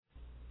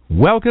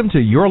Welcome to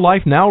Your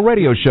Life Now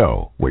radio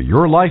show, where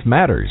your life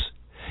matters.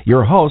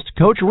 Your host,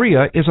 Coach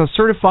Ria, is a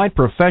certified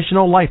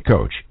professional life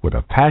coach with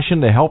a passion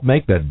to help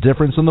make the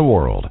difference in the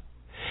world.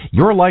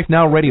 Your Life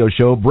Now radio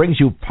show brings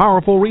you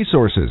powerful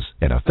resources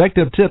and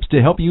effective tips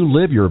to help you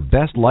live your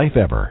best life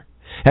ever.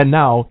 And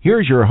now,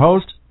 here's your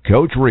host,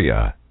 Coach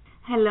Ria.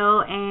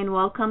 Hello and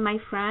welcome, my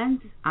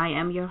friends. I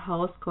am your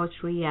host, Coach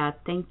Ria.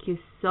 Thank you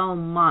so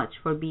much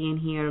for being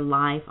here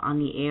live on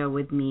the air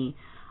with me.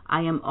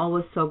 I am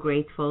always so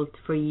grateful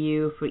for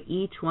you, for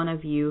each one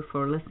of you,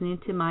 for listening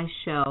to my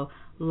show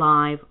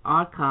live,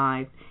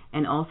 archived,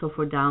 and also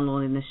for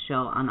downloading the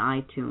show on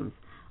iTunes.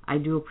 I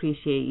do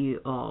appreciate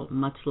you all.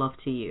 Much love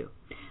to you.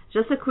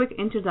 Just a quick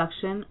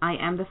introduction. I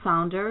am the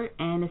founder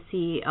and the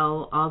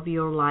CEO of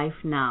Your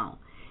Life Now.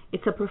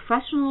 It's a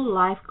professional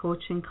life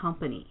coaching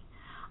company.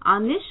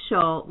 On this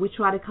show, we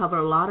try to cover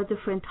a lot of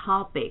different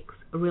topics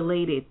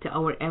related to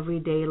our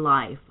everyday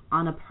life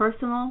on a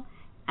personal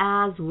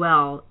as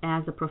well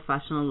as a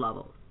professional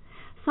level.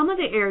 Some of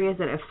the areas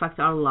that affect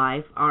our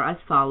life are as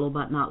follows,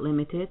 but not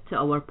limited to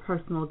our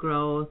personal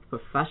growth,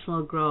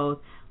 professional growth,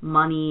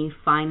 money,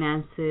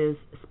 finances,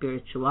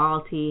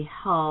 spirituality,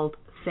 health,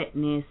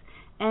 fitness,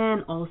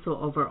 and also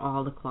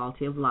overall the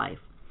quality of life.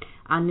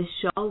 On this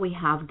show, we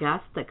have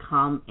guests that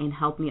come and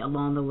help me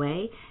along the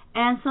way,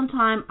 and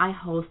sometimes I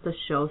host the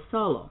show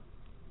solo.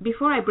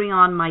 Before I bring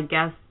on my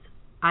guests,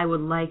 I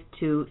would like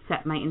to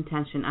set my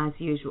intention as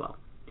usual.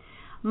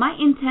 My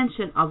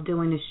intention of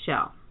doing this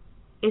show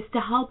is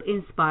to help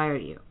inspire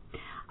you.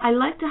 I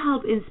like to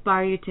help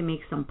inspire you to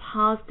make some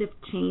positive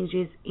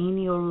changes in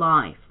your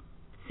life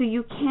so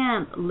you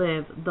can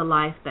live the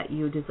life that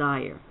you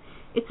desire.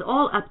 It's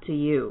all up to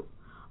you.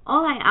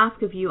 All I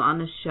ask of you on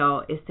the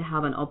show is to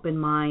have an open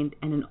mind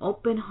and an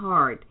open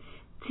heart.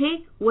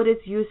 Take what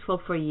is useful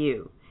for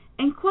you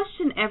and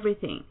question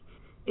everything.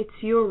 It's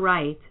your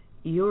right,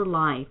 your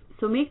life,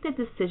 so make the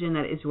decision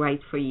that is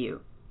right for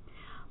you.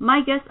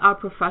 My guests are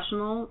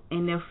professional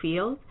in their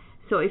field,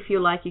 so if you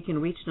like, you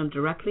can reach them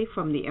directly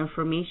from the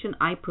information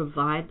I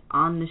provide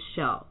on the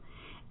show.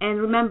 And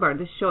remember,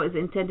 the show is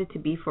intended to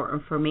be for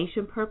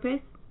information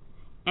purpose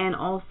and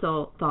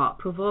also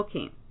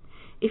thought-provoking.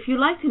 If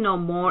you'd like to know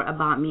more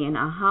about me and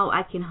how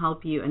I can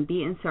help you and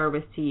be in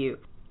service to you,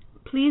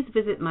 please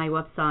visit my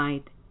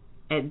website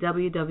at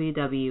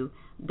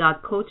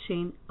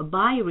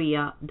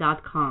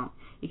www.coachingbyria.com.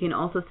 You can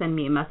also send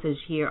me a message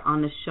here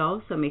on the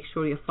show, so make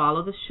sure you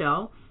follow the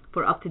show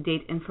for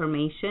up-to-date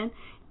information.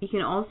 You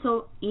can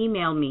also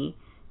email me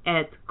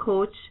at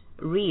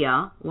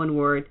coachria, one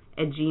word,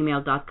 at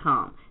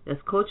gmail.com.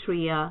 That's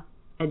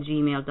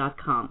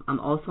coachria@gmail.com. I'm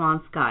also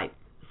on Skype,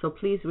 so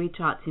please reach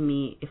out to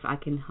me if I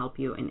can help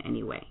you in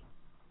any way.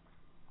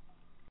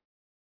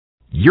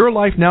 Your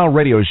Life Now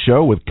radio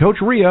show with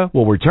Coach Ria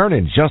will return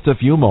in just a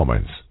few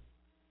moments.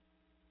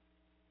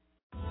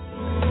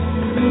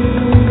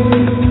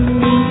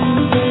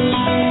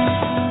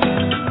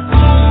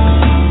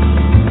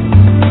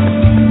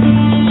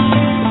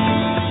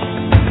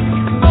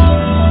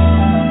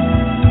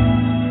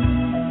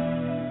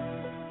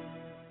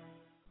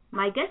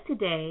 My guest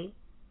today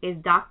is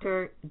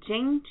Dr.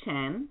 Jing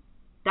Chen.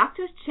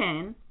 Dr.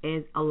 Chen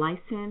is a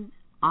licensed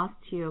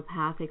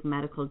osteopathic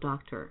medical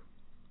doctor,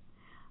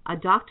 a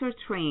doctor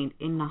trained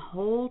in the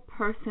whole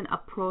person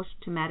approach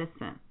to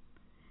medicine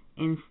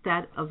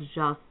instead of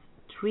just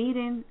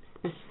treating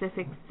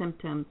specific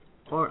symptoms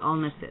or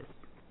illnesses.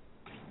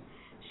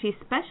 She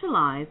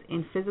specializes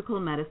in physical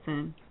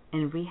medicine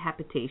and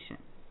rehabilitation,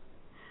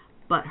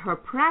 but her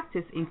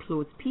practice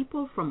includes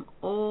people from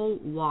all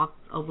walks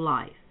of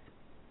life.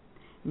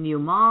 New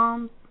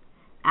moms,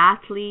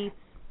 athletes,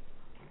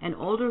 and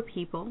older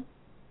people,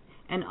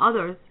 and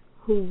others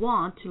who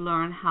want to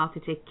learn how to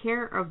take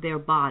care of their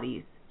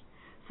bodies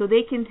so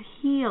they can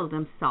heal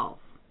themselves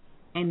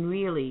and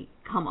really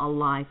come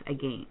alive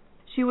again.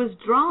 She was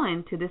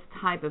drawn to this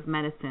type of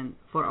medicine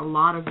for a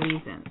lot of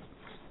reasons,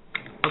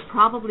 but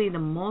probably the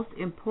most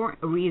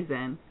important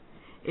reason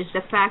is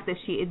the fact that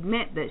she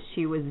admits that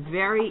she was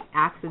very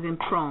accident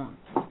prone.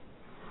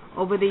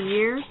 Over the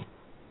years,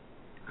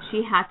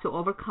 she had to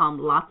overcome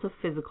lots of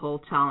physical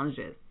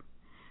challenges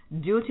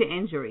due to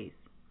injuries,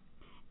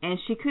 and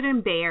she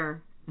couldn't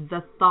bear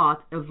the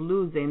thought of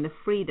losing the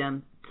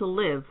freedom to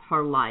live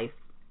her life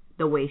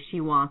the way she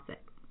wants it.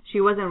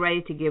 She wasn't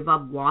ready to give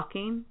up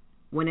walking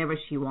whenever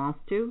she wants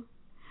to.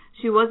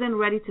 She wasn't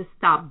ready to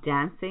stop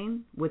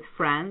dancing with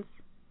friends.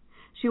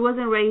 She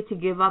wasn't ready to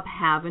give up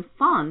having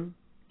fun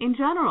in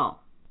general.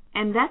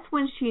 And that's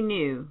when she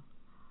knew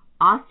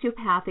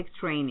osteopathic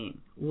training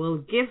will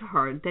give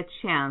her the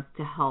chance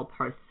to help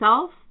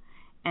herself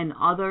and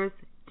others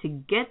to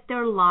get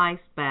their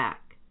lives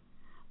back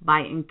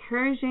by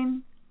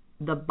encouraging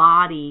the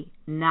body's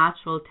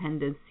natural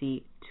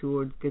tendency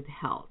towards good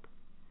health.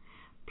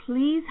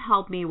 Please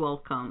help me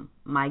welcome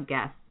my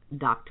guest,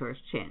 Dr.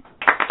 Chen.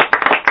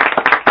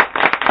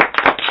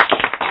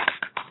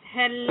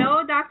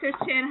 Hello, Dr.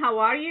 Chen. How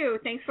are you?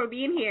 Thanks for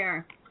being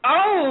here.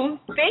 Oh,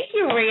 thank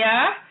you,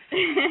 Ria.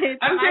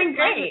 I'm doing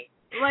great.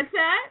 What's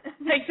that?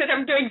 I said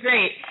I'm doing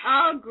great.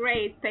 Oh, great.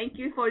 Hey, thank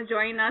you for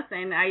joining us.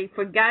 And I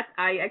forgot,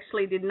 I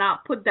actually did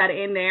not put that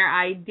in there.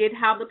 I did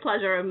have the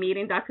pleasure of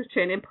meeting Dr.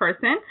 Chin in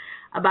person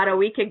about a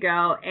week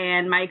ago,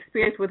 and my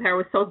experience with her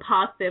was so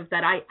positive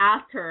that I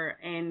asked her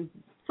and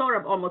sort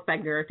of almost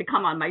begged her to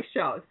come on my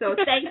show. So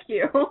thank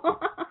you.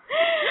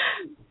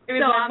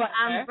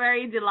 I'm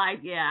very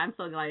delighted. Yeah, I'm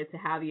so delighted to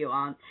have you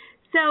on.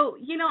 So,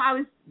 I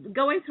was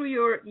going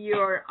through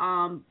your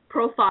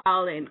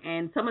profile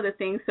and some of the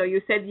things. So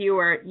you said you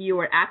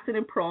were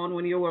accident prone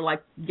when you were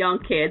like young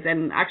kids,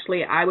 and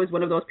actually I was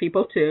one of those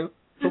people too,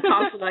 who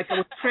constantly I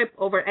would trip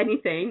over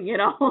anything,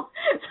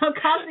 so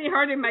constantly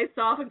hurting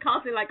myself and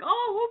constantly like,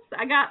 oh,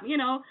 whoops, I got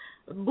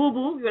boo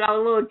boo when I was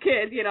a little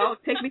kid,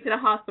 take me to the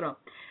hospital.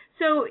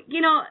 So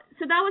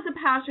so that was a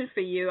passion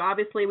for you.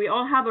 Obviously, we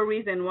all have a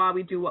reason why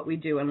we do what we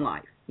do in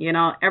life.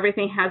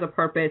 Everything has a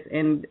purpose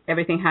and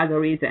everything has a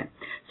reason.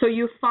 So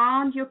you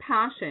found your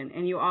passion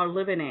and you are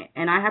living it.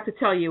 And I have to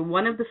tell you,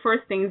 one of the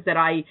first things that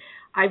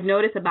I've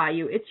noticed about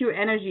you, it's your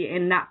energy,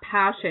 and that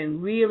passion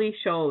really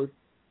shows,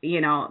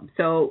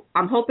 So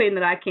I'm hoping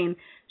that I can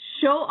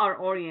show our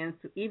audience,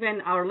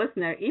 even our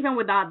listener, even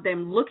without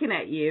them looking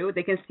at you,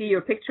 they can see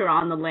your picture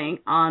on the link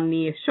on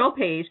the show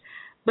page,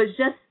 but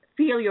just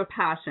feel your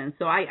passion.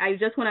 So I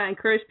just want to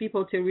encourage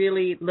people to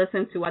really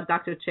listen to what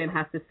Dr. Chin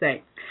has to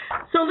say.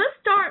 So let's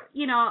start,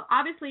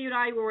 obviously you and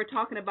I were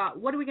talking about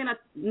what are we going to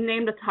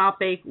name the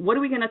topic, what are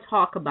we going to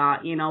talk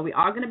about. We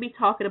are going to be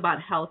talking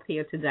about health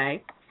here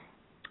today.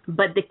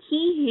 But the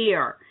key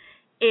here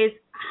is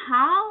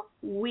how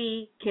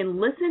we can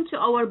listen to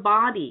our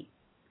body.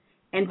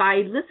 And by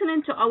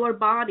listening to our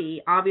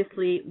body,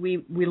 obviously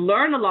we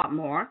learn a lot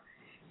more,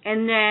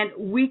 and then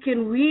we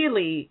can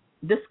really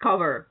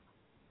discover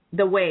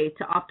the way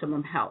to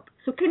optimum health.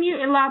 So can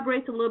you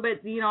elaborate a little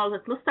bit,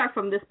 let's start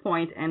from this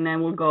point and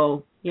then we'll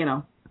go,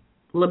 a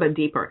little bit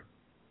deeper.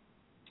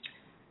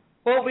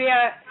 Well,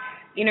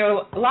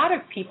 a lot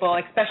of people,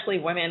 especially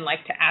women,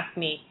 like to ask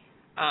me,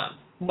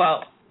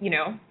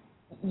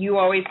 you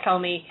always tell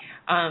me,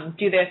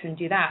 do this and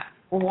do that.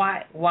 Well,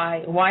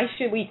 why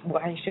should we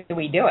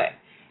do it?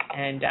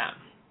 And,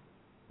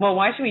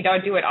 why should we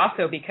not do it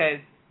also? Because,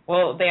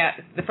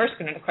 the first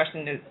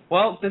question is,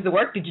 does it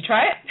work? Did you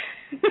try it?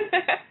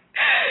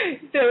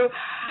 So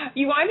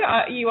you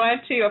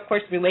want to, of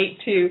course, relate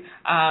to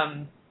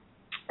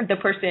the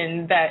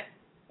person that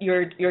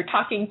you're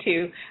talking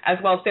to as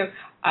well. So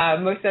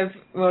most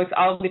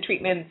all of the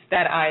treatments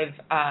that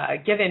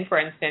I've given, for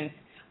instance,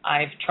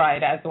 I've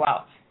tried as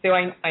well. So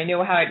I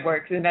know how it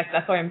works, and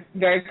that's why I'm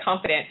very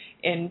confident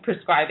in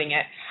prescribing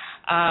it.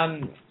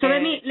 So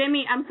let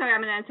me. I'm sorry,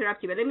 I'm going to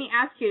interrupt you, but let me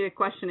ask you a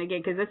question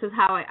again, because this is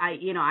how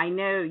I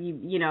know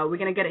we're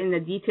going to get in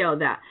the detail of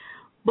that.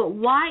 But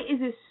why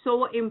is it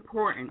so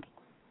important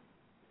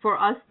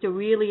for us to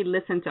really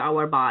listen to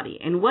our body,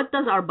 and what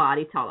does our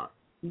body tell us?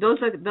 Those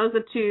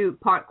are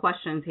 2-part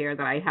questions here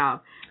that I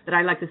have that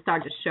I'd like to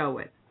start the show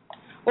with.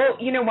 Well,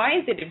 why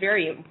is it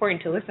very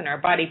important to listen to our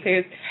body?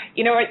 Because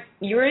what,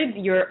 you're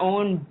your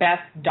own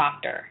best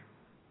doctor,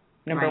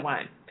 number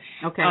one.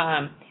 Okay.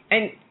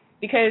 And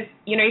because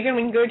even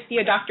when you go to see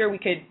a doctor, we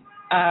could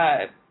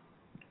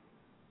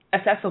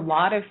assess a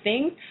lot of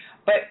things,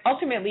 but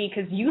ultimately,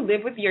 because you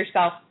live with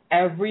yourself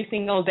every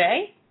single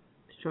day.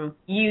 True.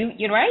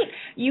 You're right.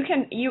 You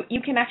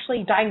can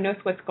actually diagnose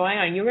what's going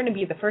on. You're going to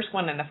be the first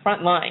one on the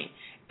front line,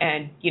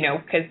 and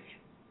because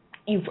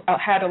you've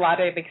had a lot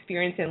of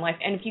experience in life.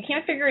 And if you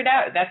can't figure it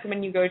out, that's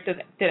when you go to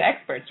the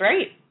experts,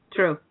 right?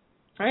 True.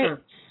 Right. True.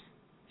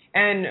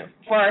 And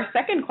for our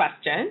second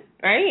question,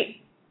 right?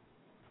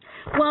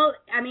 Well,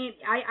 I mean,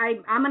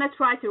 I'm going to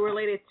try to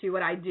relate it to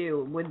what I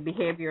do with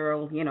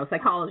behavioral,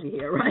 psychology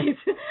here, right?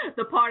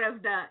 The part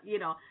of the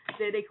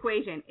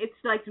equation. It's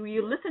like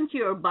you listen to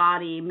your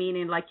body,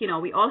 meaning like,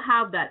 we all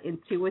have that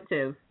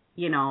intuitive,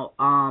 like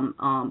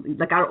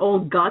our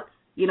own guts,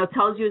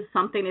 tells you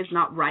something is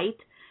not right.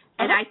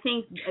 And I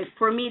think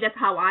for me, that's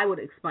how I would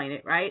explain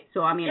it, right?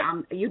 So, I mean,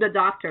 you're the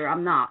doctor,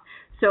 I'm not.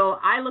 So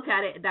I look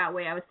at it that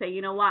way. I would say,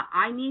 you know what,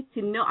 I need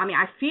to know. I mean,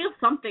 I feel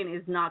something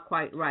is not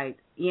quite right,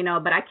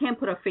 but I can't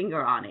put a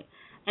finger on it.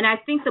 And I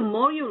think the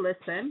more you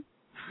listen,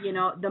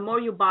 the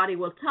more your body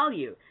will tell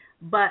you.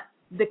 But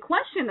the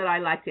question that I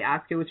like to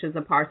ask you, which is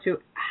a part 2,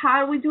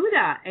 how do we do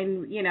that?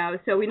 And,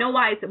 so we know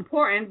why it's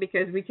important,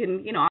 because we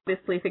can,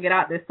 obviously figure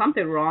out there's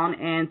something wrong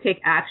and take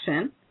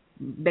action,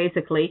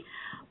 basically.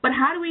 But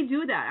how do we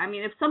do that? I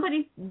mean, if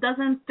somebody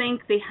doesn't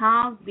think they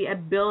have the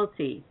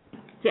ability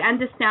to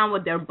understand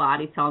what their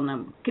body tells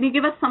them, can you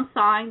give us some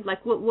sign?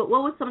 Like, what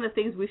were some of the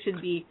things we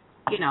should be,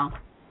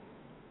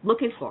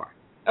 looking for?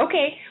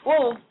 Okay.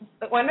 Well,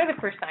 one of the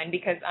first signs,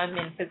 because I'm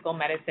in physical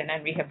medicine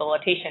and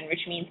rehabilitation,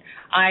 which means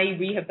I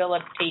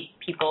rehabilitate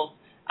people's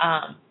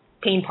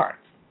pain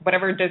parts,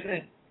 whatever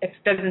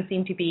doesn't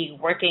seem to be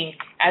working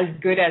as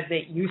good as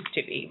it used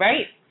to be,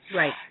 right?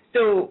 Right.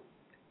 So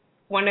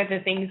one of the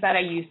things that I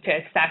use to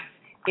assess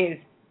is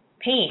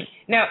pain.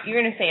 Now,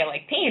 you're going to say, I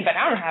like pain, but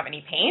I don't have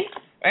any pain,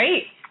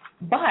 right?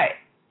 But,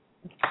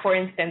 for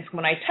instance,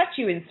 when I touch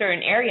you in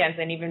certain areas,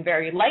 and even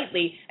very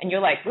lightly, and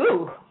you're like,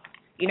 ooh,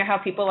 you know how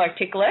people are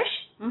ticklish?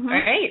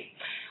 right?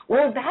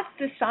 Well, that's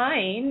the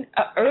sign,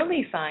 an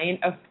early sign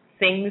of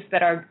things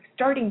that are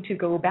starting to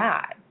go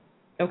bad.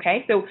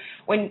 Okay, so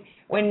when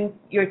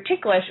you're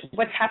ticklish,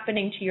 what's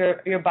happening to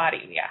your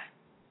body? Yeah.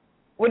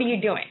 What are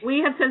you doing? We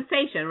have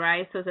sensation,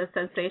 right? So the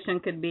sensation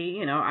could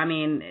be,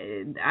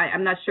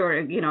 I'm not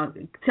sure,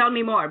 tell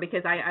me more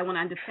because I want to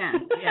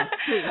understand. Yes,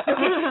 please.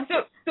 Okay.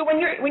 So when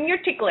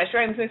you're ticklish,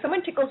 right? So when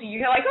someone tickles you,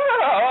 you're like,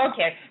 oh,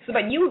 okay. So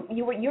but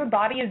what your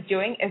body is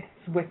doing is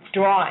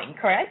withdrawing,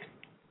 correct?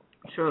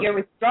 Sure. You're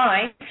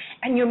withdrawing,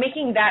 and you're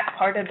making that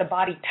part of the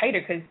body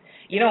tighter because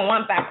you don't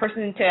want that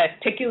person to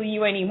tickle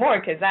you anymore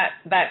because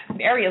that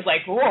area is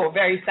like, whoa,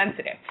 very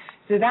sensitive.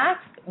 So that's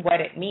what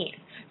it means.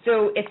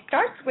 So it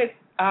starts with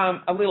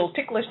a little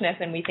ticklishness,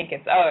 and we think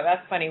it's, oh,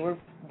 that's funny, we're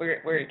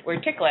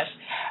ticklish,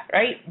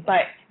 right?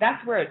 But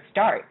that's where it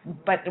starts.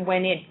 But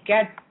when it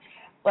gets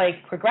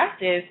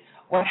progressive,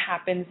 what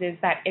happens is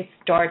that it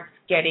starts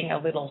getting a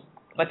little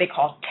what they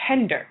call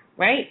tender,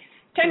 right?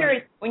 Tender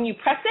is when you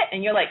press it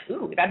and you're like,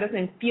 ooh, that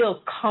doesn't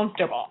feel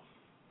comfortable,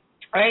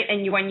 right?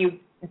 And when you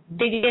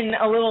dig in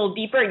a little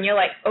deeper and you're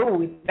like,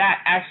 oh,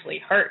 that actually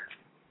hurts,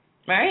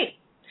 right?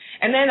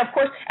 And then, of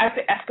course, as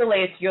it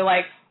escalates, you're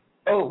like,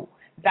 oh,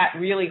 that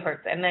really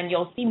hurts. And then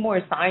you'll see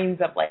more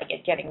signs of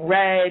it getting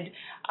red,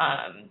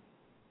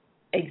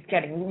 it's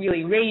getting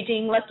really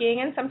raging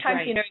looking, and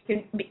sometimes, right. It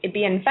can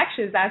be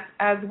infectious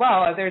as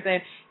well. There's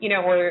or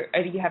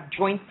you have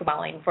joint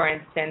swelling, for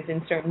instance,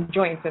 in certain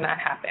joints, and that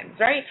happens,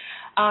 right?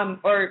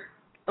 Or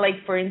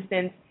for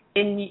instance,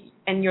 in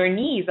your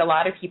knees, a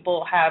lot of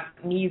people have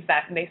knees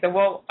that, and they say,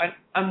 well,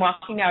 I'm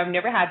walking now, I've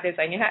never had this,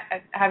 I didn't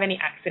have any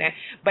accident,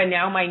 but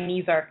now my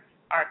knees are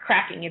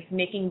cracking. It's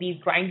making these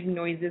grinding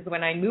noises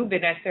when I move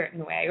it a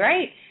certain way,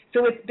 right?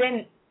 So it's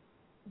been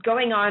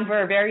going on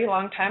for a very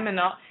long time, and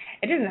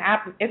it doesn't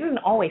happen. It doesn't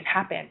always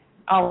happen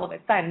all of a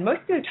sudden. Most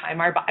of the time,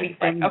 our body's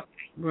like, okay,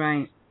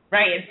 right,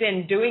 it's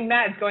been doing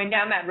that. It's going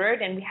down that road,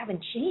 and we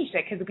haven't changed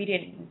it because we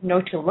didn't know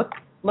to look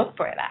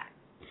for that.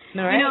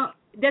 All right?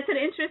 That's an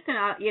interesting,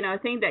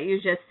 thing that you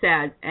just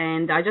said,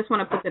 and I just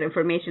want to put that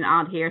information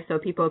out here so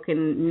people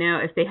can know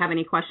if they have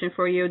any question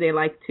for you. They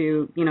like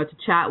to, to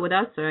chat with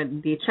us. So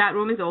the chat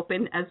room is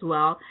open as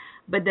well.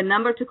 But the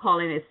number to call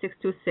in is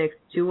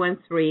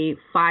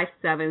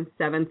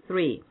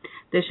 626-213-5773.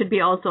 There should be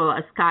also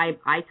a Skype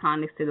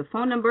icon next to the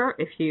phone number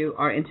if you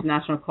are an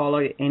international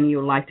caller and you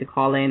would like to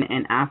call in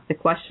and ask the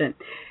question.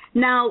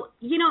 Now,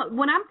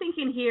 when I'm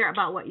thinking here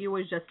about what you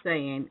were just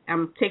saying,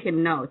 I'm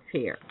taking notes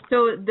here.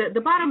 So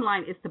the bottom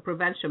line is the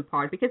prevention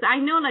part, because I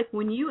know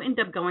when you end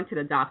up going to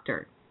the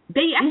doctor,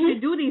 they actually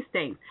do these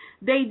things.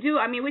 They do.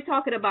 I mean, we're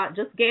talking about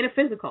just getting a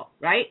physical,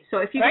 right? So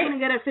if you're going to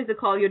get a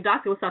physical, your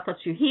doctor will start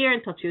touch you here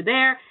and touch you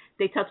there.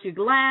 They touch your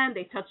gland.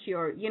 They touch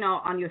your,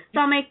 on your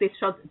stomach. They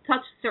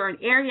touch certain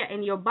area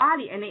in your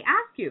body, and they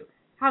ask you,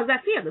 how does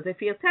that feel? Does it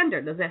feel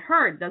tender? Does it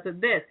hurt? Does it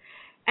this?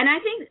 And I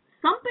think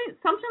something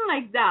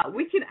like that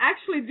we can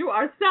actually do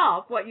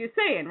ourselves. What you're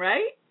saying,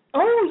 right?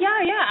 Oh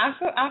yeah,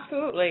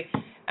 absolutely.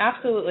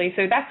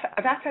 So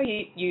that's how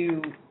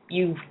you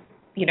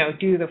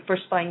do the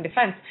first line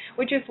defense,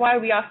 which is why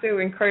we also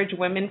encourage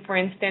women, for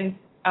instance,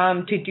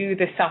 to do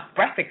the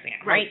self-breast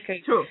exam, right?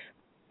 Because true.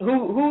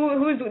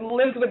 Who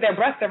lives with their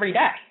breasts every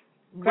day?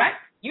 Right.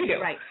 You do.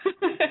 Right.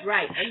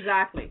 Right.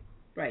 Exactly.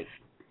 Right.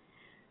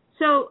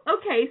 So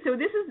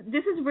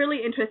this is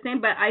really interesting,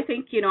 but I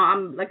think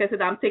I'm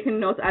taking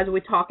notes as we're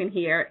talking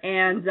here,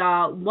 and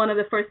one of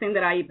the first things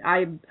that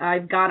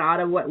I've got out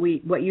of what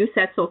you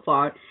said so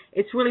far,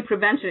 it's really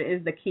prevention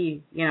is the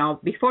key.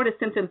 Before the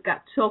symptoms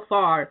got so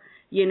far,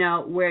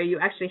 where you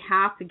actually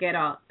have to get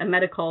a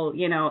medical,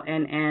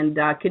 and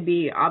could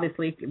be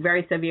obviously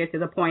very severe to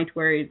the point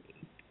where it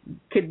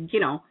could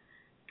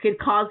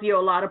cause you a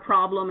lot of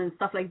problem and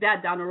stuff like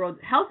that down the road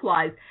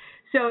health-wise.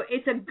 So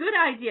it's a good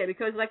idea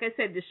because, like I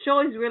said, the show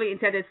is really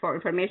intended for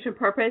information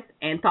purpose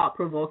and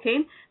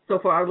thought-provoking. So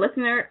for our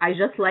listener, I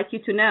just like you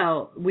to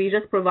know we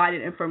just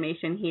provided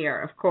information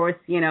here. Of course,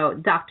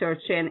 Dr.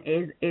 Chin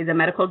is a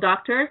medical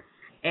doctor,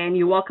 and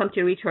you're welcome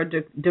to reach her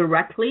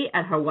directly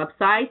at her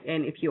website.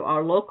 And if you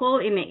are local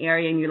in the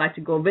area and you'd like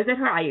to go visit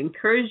her, I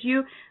encourage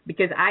you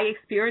because I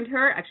experienced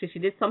her. Actually, she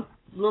did some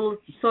little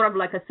sort of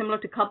like a similar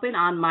to cupping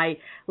on my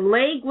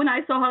leg when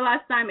I saw her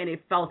last time, and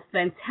it felt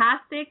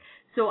fantastic.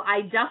 So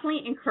I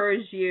definitely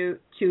encourage you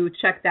to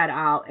check that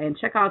out and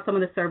check out some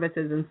of the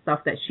services and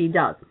stuff that she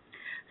does.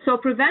 So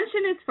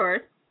prevention is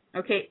first.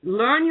 Okay,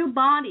 learn your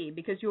body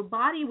because your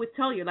body would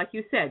tell you, like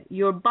you said,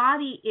 your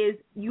body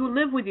you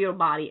live with your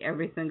body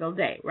every single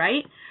day,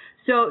 right?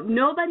 So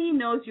nobody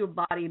knows your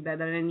body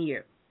better than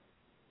you.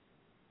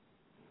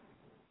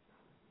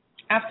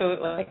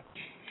 Absolutely.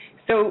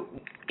 So,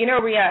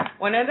 Ria,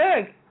 one of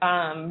the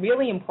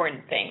really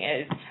important thing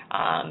is,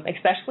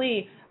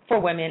 especially for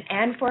women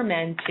and for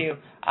men too,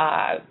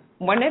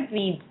 one of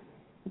the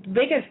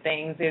biggest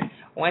things is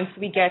once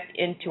we get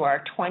into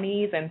our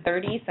 20s and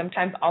 30s,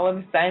 sometimes all of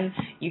a sudden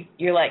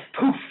you're like,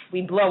 poof,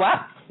 we blow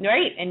up,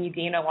 right? And you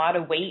gain a lot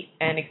of weight,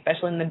 and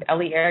especially in the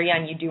belly area,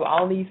 and you do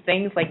all these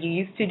things like you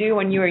used to do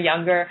when you were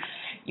younger.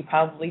 You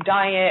probably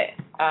diet,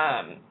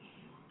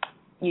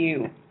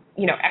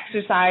 you know,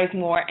 exercise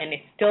more and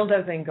it still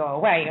doesn't go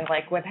away. You're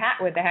like, what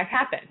the heck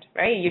happened,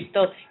 right? You're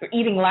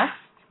eating less.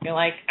 You're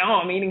like,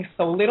 oh, I'm eating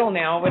so little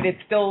now, but it's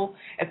still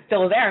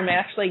there. I'm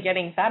actually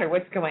getting fatter.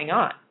 What's going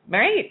on,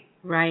 right?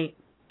 Right.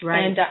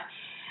 And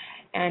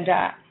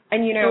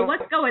you know, so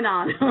what's going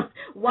on?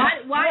 why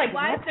is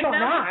the belly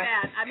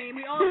fat? I mean,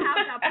 we all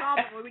have that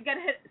problem. When we get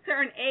to hit a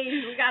certain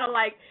age, we gotta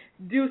like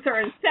do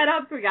certain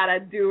setups. We gotta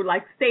do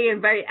like staying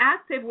very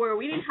active, where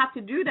we didn't have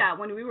to do that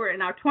when we were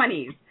in our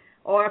 20s.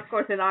 Or, of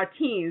course, in our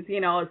teens,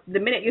 you know, the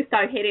minute you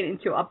start hitting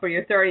into upper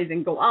your 30s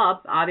and go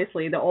up,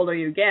 obviously, the older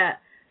you get,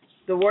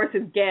 the worse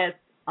it gets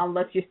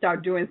unless you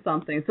start doing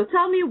something. So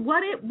tell me,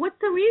 what's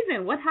the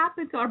reason? What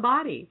happened to our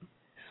body?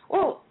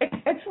 Well,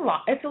 it's a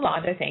lot. It's a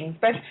lot of things,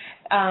 but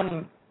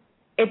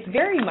it's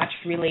very much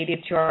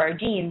related to our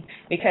genes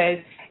because,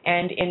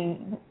 and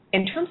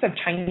in terms of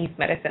Chinese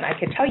medicine, I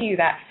could tell you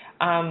that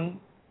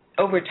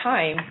over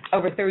time,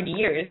 over 30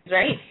 years,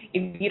 right,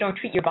 if you don't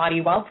treat your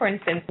body well, for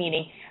instance,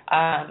 meaning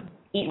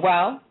eat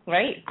well,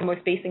 right, the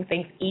most basic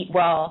things, eat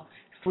well,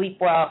 sleep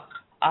well,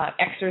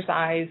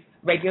 exercise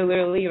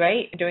regularly,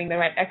 right, doing the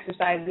right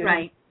exercises,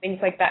 right, things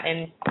like that,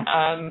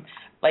 and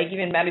like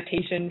even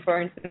meditation,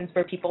 for instance,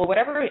 for people,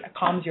 whatever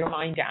calms your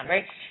mind down,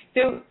 right?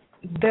 So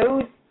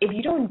those, if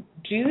you don't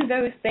do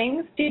those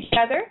things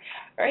together,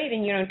 right,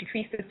 and you don't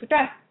decrease the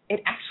stress,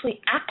 it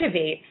actually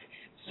activates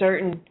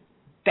certain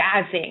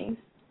bad things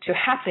to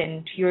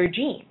happen to your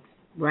genes.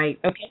 Right.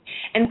 Okay.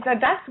 And so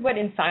that's what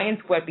in science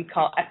what we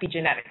call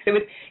epigenetics. So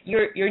it's,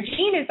 your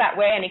gene is that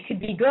way, and it could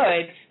be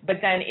good, but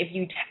then if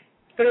you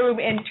throw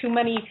in too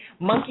many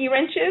monkey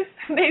wrenches,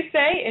 they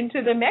say,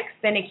 into the mix,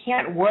 then it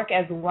can't work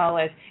as well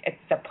as it's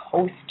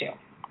supposed to,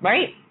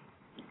 right?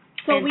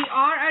 So we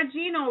are our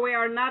gene, or we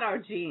are not our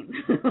gene?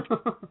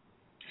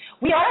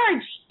 We are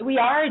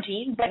our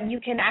gene, but you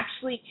can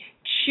actually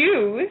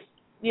choose.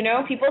 You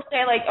know, people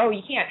say like, oh,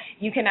 you can't.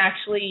 You can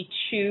actually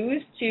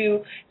choose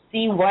to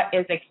see what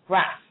is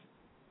expressed.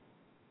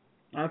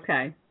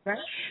 Okay. Right?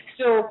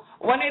 So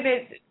one of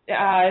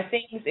the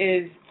things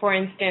is, for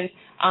instance,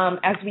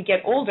 as we get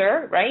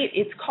older, right,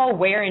 it's called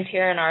wear and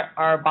tear in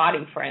our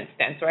body, for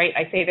instance, right?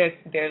 I say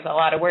there's a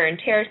lot of wear and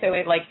tear. So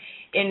it, like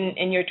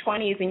in your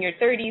 20s and your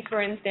 30s,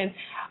 for instance,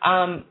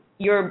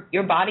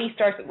 your body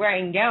starts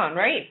wearing down,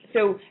 right?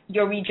 So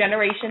your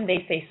regeneration,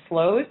 they say,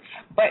 slows,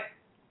 but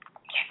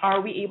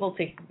are we able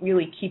to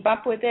really keep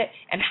up with it?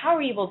 And how are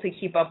we able to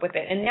keep up with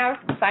it? And now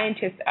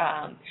scientists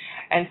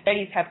and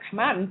studies have come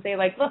out and say,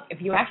 like, look,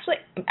 if you actually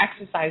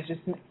exercise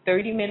just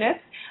 30 minutes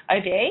a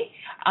day,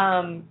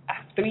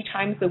 3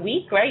 times a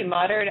week, right,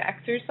 moderate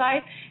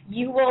exercise,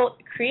 you will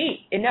create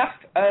enough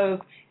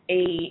of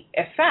a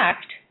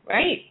effect,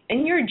 right,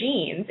 in your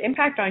genes,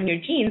 impact on your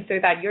genes, so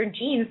that your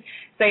genes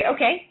say,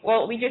 okay,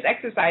 well, we just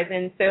exercise.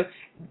 And so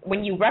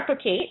when you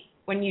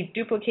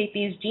duplicate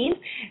these genes,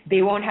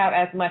 they won't have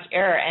as much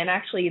error. And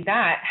actually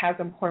that has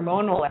a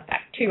hormonal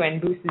effect too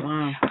and boosts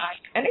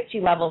energy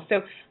levels.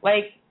 So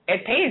like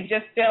it pays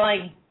just to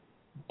like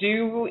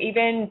do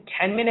even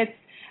 10 minutes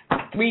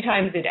 3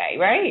 times a day,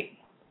 right?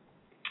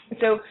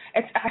 So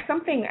it's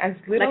something as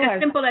little like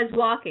as simple as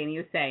walking,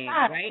 you're saying,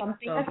 right?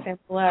 Something as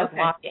simple as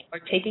walking or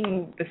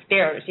taking the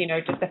stairs, you know,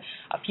 just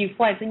a few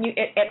flights, and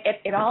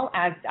it all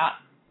adds up,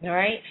 all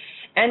right?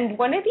 And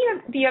one of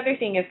the other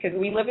thing is, because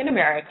we live in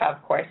America,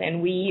 of course, and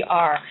we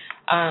are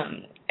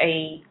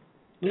a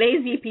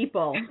lazy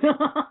people.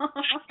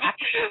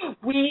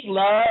 We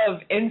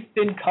love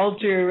instant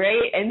culture,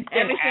 right?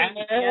 Instant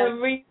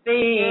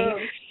everything.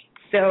 Yes.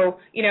 So,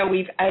 you know,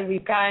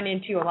 we've gotten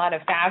into a lot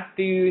of fast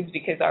foods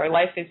because our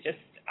life is just,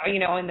 you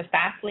know, in the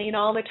fast lane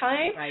all the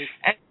time. Right.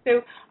 And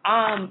so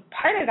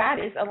part of that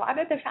is a lot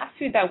of the fast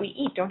food that we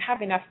eat don't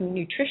have enough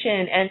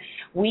nutrition, and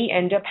we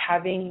end up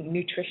having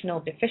nutritional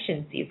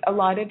deficiencies. A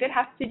lot of it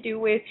has to do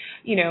with,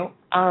 you know,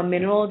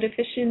 mineral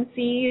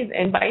deficiencies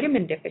and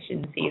vitamin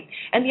deficiencies.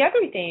 And the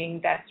other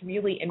thing that's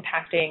really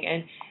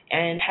impacting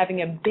and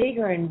having a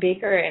bigger and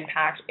bigger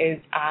impact is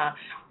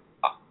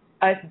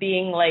us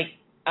being like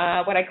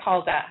what I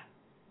call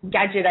the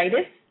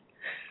gadgetitis.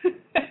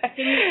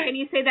 Can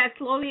you say that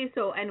slowly?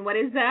 So, and what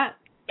is that?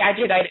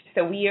 Gadgetitis.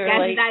 So we are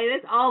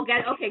gadgetitis.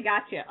 Okay,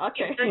 gotcha.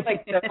 Okay. We're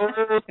like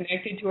so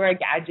connected to our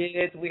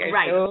gadgets. We are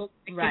so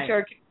connected to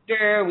our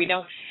computer. We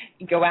don't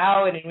go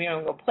out and we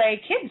don't go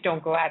play. Kids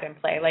don't go out and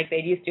play like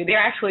they used to. They're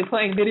actually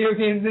playing video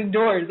games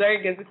indoors, right?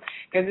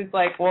 Because it's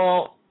like,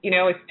 well, you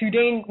know, it's too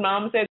dangerous.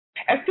 Mom says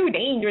it's too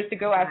dangerous to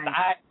go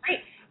outside, right?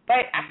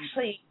 But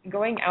actually,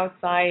 going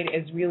outside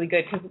is really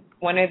good, because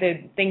one of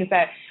the things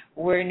that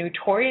we're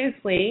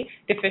notoriously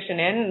deficient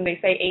in, and they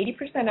say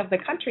 80% of the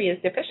country is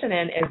deficient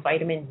in, is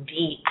vitamin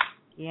D.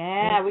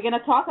 Yeah, we're going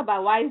to talk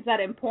about why is that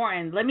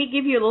important. Let me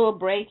give you a little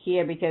break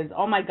here because,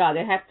 oh, my God,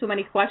 I have too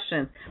many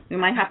questions. We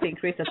might have to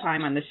increase the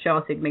time on the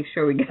show to make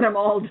sure we get them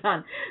all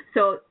done.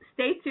 So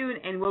stay tuned,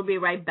 and we'll be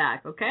right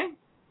back, okay?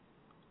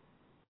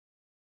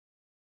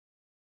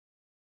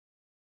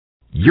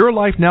 Your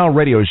Life Now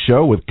radio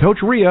show with Coach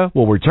Ria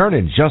will return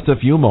in just a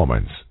few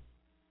moments.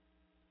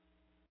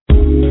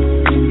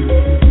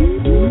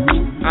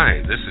 Hi,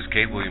 this is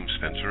Kate Williams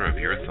Spencer of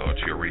Your Thoughts,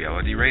 Your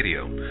Reality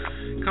Radio.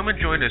 Come and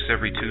join us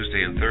every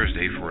Tuesday and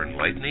Thursday for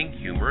enlightening,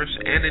 humorous,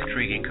 and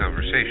intriguing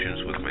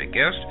conversations with my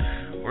guest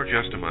or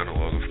just a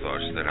monologue of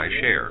thoughts that I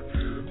share,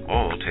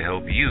 all to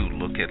help you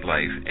look at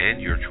life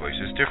and your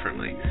choices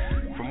differently.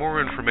 For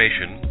more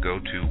information, go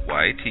to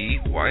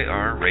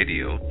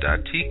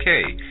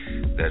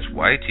ytyrradio.tk. That's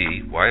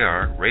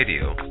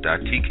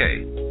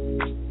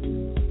ytyrradio.tk.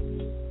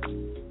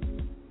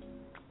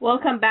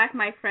 Welcome back,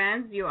 my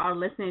friends. You are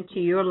listening to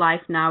Your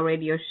Life Now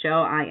radio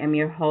show. I am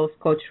your host,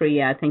 Coach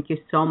Ria. Thank you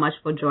so much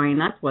for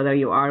joining us, whether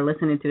you are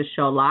listening to the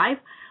show live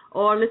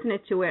or listening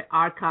to it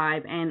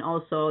archived, and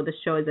also the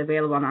show is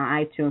available on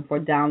iTunes for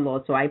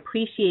download. So I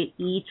appreciate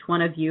each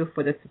one of you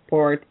for the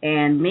support,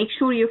 and make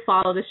sure you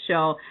follow the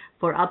show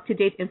for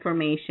up-to-date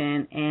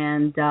information,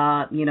 and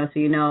so you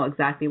know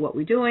exactly what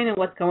we're doing and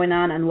what's going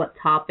on and what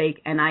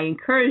topic. And I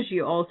encourage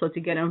you also to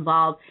get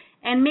involved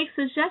and make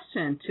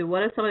suggestions to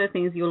what are some of the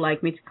things you'd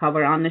like me to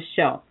cover on the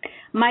show.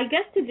 My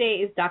guest today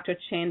is Dr.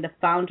 Chin, the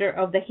founder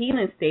of the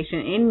Healing Station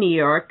in New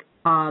York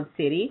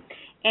City.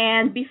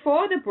 And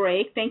before the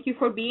break, thank you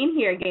for being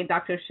here again,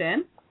 Dr.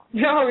 Chin.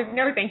 No,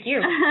 thank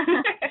you.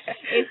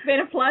 It's been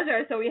a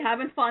pleasure. So we're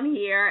having fun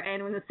here,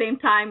 and at the same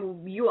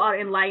time, you are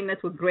enlightening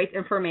us with great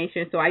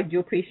information, so I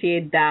do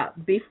appreciate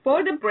that.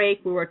 Before the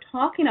break, we were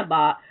talking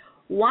about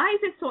why is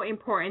it so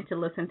important to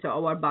listen to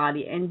our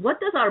body, and what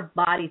does our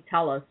body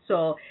tell us?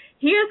 So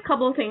here's a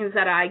couple of things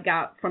that I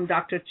got from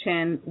Dr.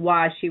 Chin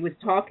while she was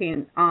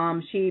talking.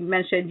 She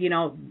mentioned,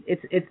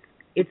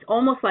 it's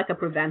almost like a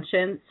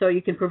prevention. So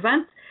you can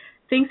prevent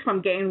things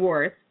from getting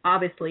worse,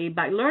 obviously,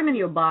 by learning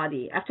your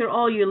body. After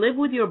all, you live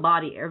with your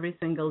body every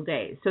single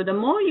day. So the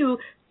more you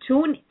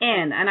tune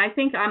in, and I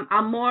think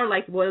I'm more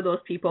like one of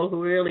those people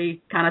who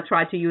really kind of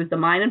try to use the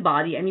mind and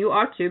body, and you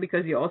are too,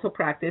 because you also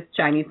practice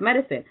Chinese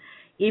medicine,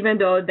 even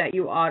though that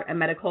you are a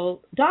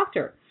medical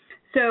doctor.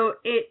 So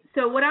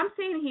what I'm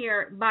saying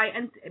here, by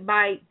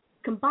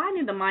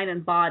combining the mind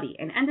and body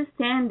and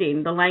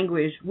understanding the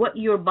language, what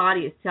your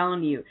body is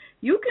telling you,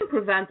 you can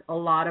prevent a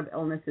lot of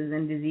illnesses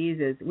and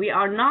diseases. We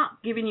are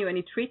not giving you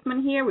any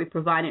treatment here. We're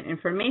providing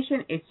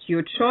information. It's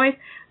your choice.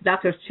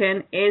 Dr.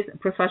 Chin is a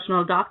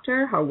professional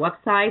doctor. Her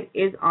website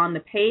is on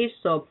the page,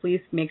 so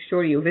please make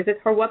sure you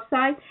visit her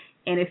website.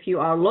 And if you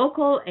are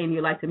local and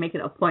you'd like to make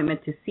an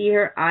appointment to see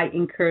her, I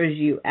encourage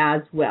you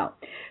as well.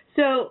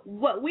 So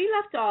what we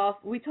left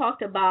off, we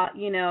talked about,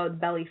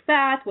 belly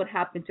fat, what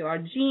happened to our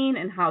gene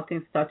and how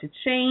things start to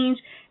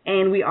change.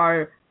 And we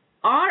are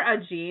our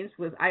genes.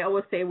 I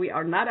always say we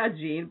are not our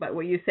gene, but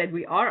what you said,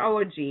 we are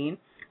our gene.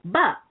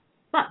 But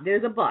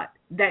there's a but.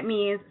 That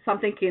means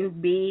something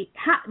can we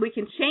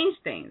can change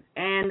things.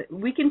 And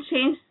we can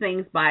change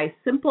things by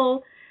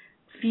simple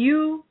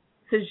few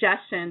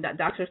suggestion that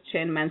Dr.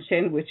 Chin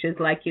mentioned, which is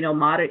like,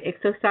 moderate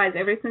exercise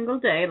every single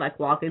day, like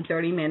walking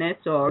 30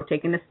 minutes or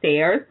taking the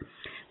stairs.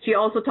 She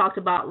also talked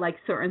about like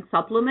certain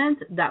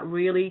supplements that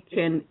really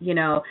can,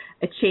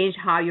 change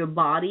how your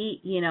body,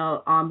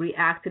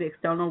 react to the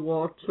external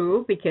world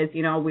too, because,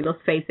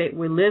 let's face it,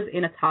 we live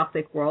in a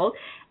toxic world,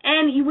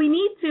 and we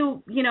need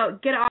to,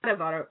 get out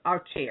of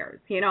our chairs,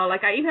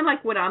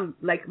 when I'm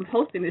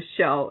hosting this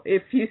show,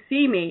 if you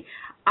see me,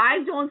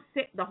 I don't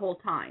sit the whole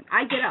time.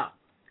 I get up.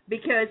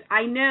 Because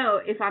I know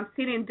if I'm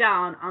sitting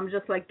down, I'm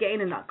just like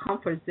getting in that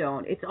comfort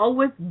zone. It's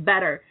always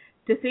better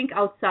to think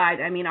outside.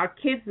 I mean, our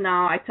kids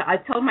now, I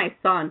tell my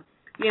son,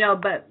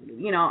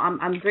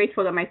 I'm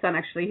grateful that my son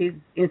actually, he's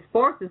in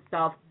sports and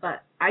stuff.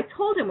 But I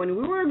told him when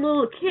we were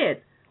little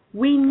kids,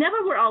 we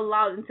never were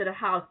allowed into the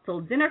house till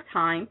dinner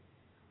time.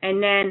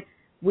 And then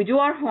we do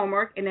our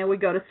homework and then we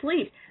go to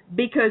sleep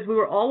because we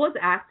were always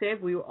active.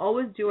 We were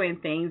always doing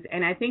things.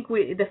 And I think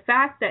the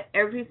fact that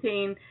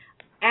everything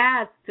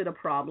adds to the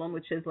problem,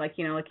 which is like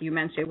you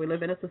mentioned, we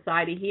live in a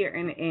society here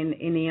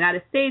in the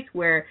United States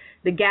where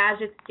the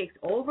gadgets takes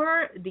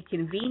over, the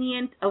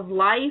convenience of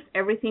life,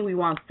 everything we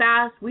want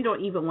fast. We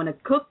don't even want to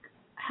cook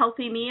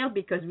healthy meal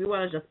because we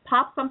want to just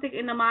pop something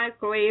in the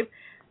microwave,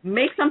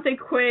 make something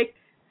quick,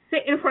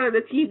 sit in front of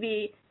the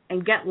TV,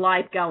 and get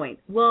life going.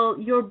 Well,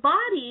 your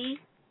body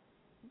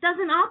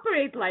doesn't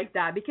operate like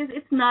that because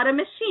it's not a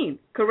machine.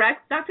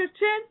 Correct, Dr.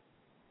 Chin?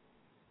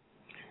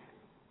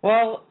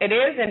 Well, it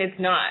is and it's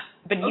not.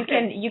 But you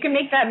can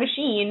make that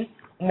machine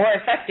more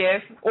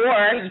effective,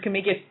 or you can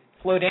make it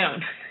slow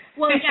down.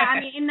 Well, yeah, I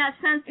mean, in that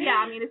sense, yeah,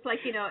 I mean, it's like,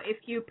 if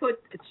you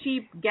put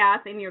cheap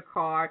gas in your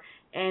car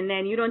and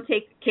then you don't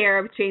take care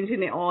of changing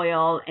the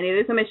oil and it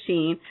is a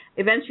machine,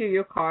 eventually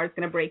your car is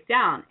going to break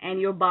down, and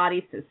your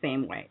body's the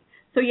same way.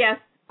 So, yes,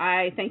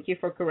 I thank you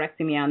for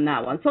correcting me on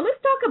that one. So let's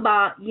talk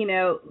about,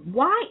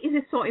 why is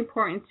it so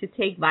important to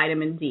take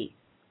vitamin D?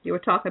 You were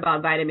talking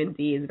about vitamin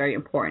D is very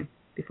important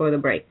before the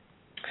break.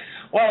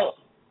 Well,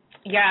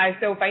 yeah,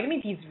 so vitamin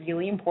D is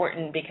really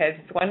important because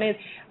it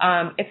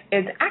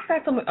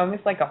acts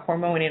almost like a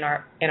hormone in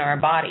our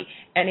body,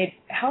 and it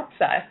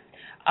helps us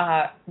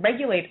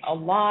regulate a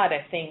lot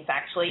of things.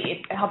 Actually,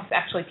 it helps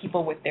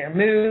people with their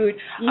mood.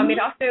 Mm-hmm.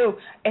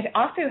 It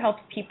also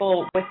helps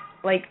people with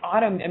like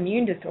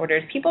autoimmune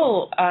disorders.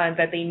 People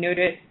that they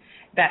notice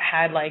that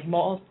had like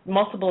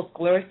multiple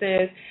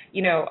sclerosis,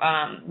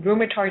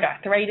 rheumatoid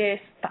arthritis,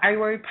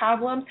 thyroid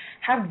problems,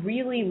 have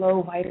really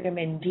low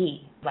vitamin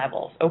D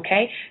levels,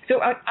 okay?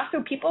 So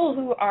also people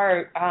who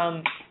are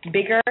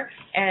bigger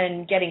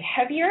and getting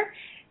heavier,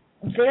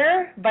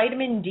 their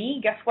vitamin D,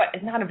 guess what,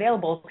 is not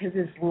available because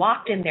it's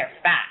locked in their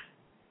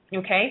fat,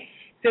 okay?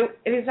 So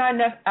it is not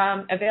enough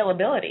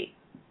availability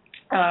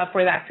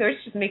for that. So it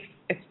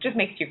just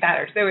makes you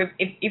fatter. So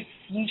if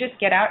you just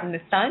get out in the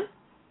sun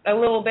a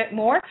little bit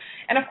more,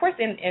 and of course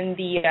in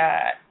the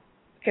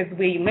because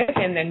we live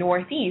in the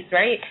Northeast,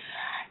 right?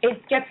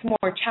 It gets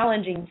more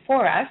challenging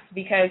for us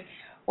because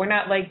we're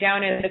not like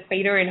down in the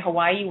equator in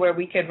Hawaii where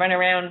we could run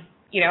around,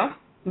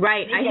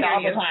 Right, I hear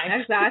all you. the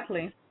time.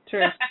 Exactly.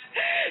 True.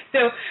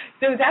 So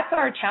that's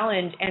our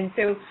challenge, and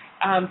so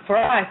for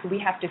us, we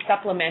have to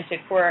supplement it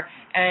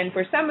and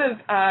for some of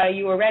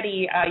you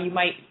already, you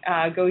might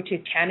go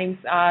to tanning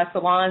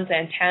salons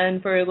and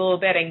tan for a little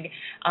bit,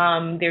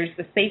 and there's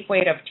the safe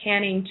way of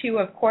tanning too,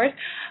 of course,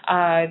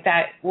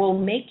 that will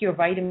make your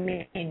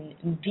vitamin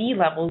D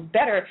levels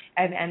better,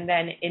 and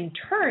then in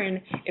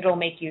turn, it'll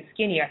make you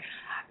skinnier.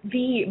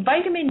 The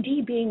vitamin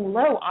D being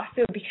low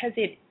also because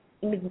it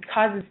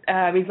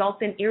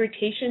results in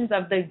irritations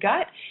of the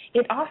gut.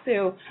 It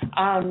also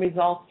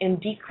results in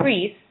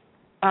decreased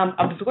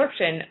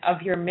absorption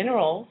of your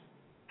minerals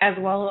as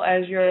well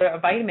as your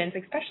vitamins,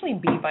 especially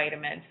B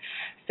vitamins.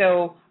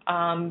 So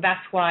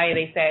that's why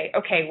they say,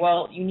 okay,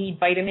 well, you need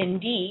vitamin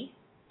D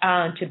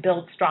to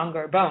build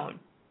stronger bone,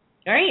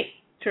 right?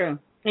 True.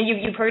 And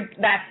you've heard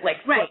that like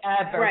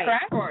forever, right,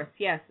 correct? Of course,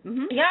 yes.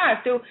 Mm-hmm. Yeah,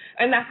 so,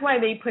 and that's why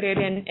they put it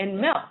in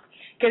milk,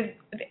 because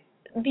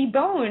the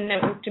bone,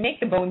 to make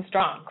the bone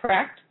strong,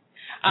 correct?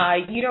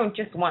 You don't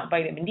just want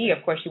vitamin D.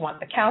 Of course, you want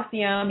the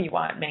calcium, you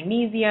want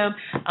magnesium,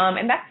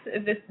 and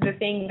that's the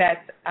thing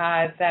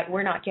that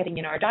we're not getting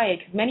in our diet,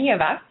 because many of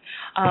us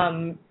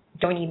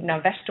don't eat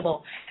enough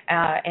vegetable,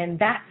 and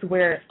that's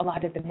where a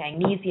lot of the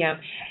magnesium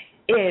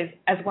is,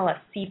 as well as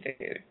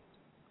seafood,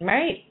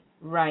 right?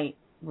 Right.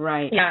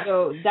 Yeah.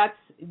 So that's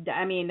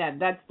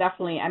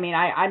definitely,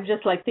 I'm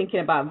just like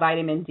thinking about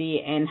vitamin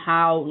D and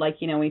how,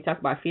 like, when you talk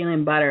about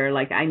feeling better,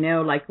 like I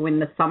know like when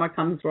the summer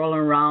comes rolling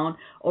around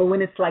or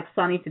when it's like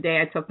sunny today,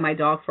 I took my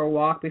dog for a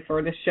walk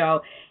before the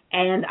show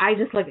and I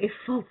just like, it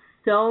felt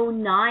so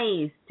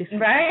nice to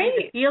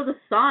feel the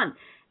sun.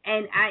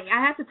 And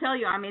I have to tell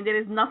you,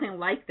 there is nothing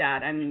like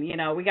that. And,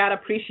 we got to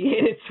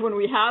appreciate it when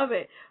we have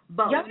it.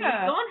 But when we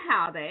don't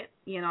have it,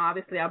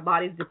 obviously our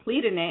body's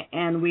depleting it.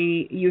 And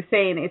you're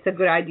saying it's a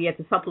good idea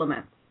to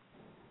supplement.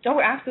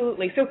 Oh,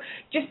 absolutely. So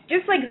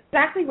just like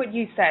exactly what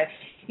you said,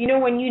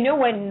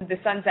 when the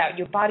sun's out,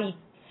 your body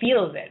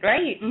feels it,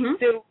 right? Mm-hmm.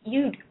 So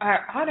you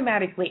are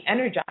automatically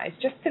energized.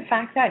 Just the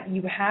fact that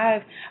you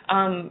have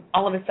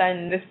all of a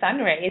sudden the sun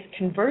rays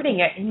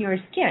converting it in your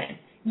skin.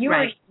 You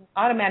are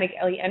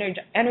automatically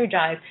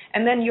energized,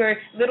 and then your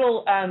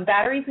little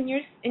batteries in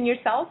your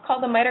cells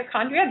called the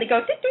mitochondria, they go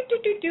doot, doot,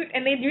 doot, doot, doot,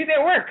 and they do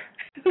their work.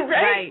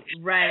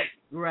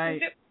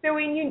 Right. So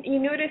when you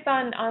notice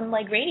on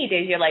like rainy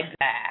days, you're like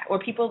that, or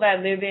people that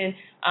live in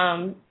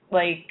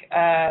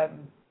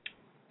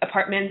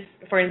apartments,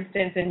 for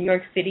instance, in New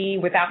York City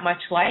without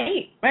much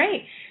light,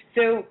 right?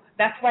 So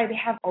that's why they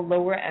have a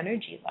lower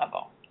energy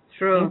level.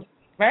 True.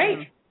 Right?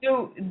 Mm.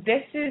 So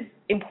this is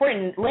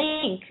important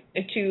link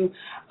to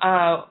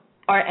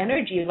our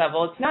energy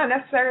level. It's not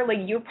necessarily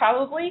you're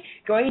probably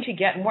going to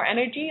get more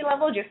energy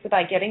level just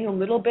by getting a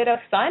little bit of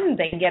sun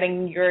than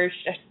getting your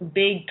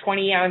big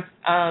 20-ounce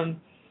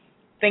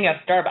thing of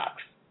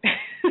Starbucks.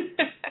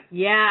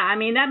 Yeah,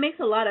 that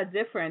makes a lot of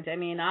difference.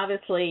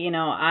 Obviously,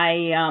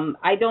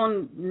 I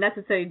don't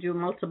necessarily do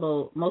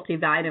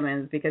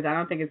multivitamins because I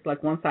don't think it's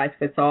like one size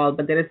fits all.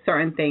 But there is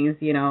certain things,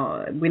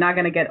 we're not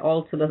going to get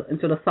all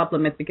into the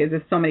supplements because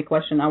there's so many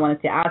questions I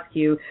wanted to ask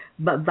you.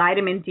 But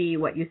vitamin D,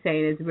 what you're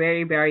saying, is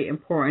very, very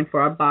important for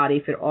our body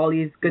for all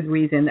these good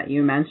reasons that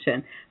you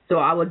mentioned. So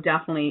I would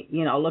definitely,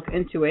 look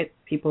into it.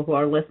 People who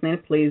are listening,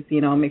 please,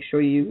 make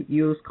sure you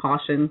use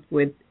caution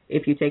with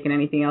if you're taking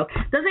anything else.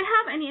 Does it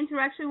have any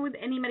interaction with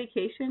any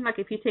medication, like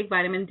if you take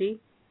vitamin D?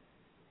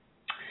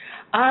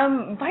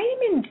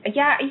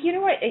 Yeah, you know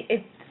what?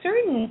 It's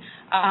certain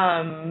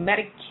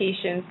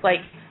medications, like,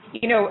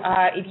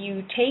 if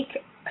you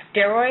take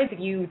steroids,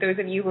 those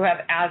of you who have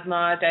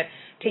asthma that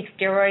take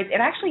steroids, it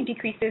actually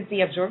decreases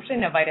the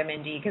absorption of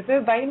vitamin D because the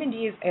vitamin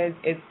D is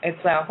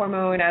a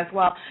hormone as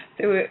well.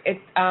 So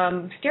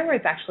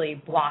steroids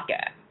actually block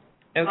it.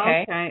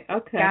 Okay.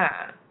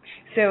 Yeah.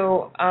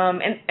 So,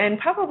 and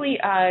probably,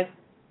 other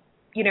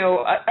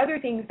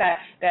things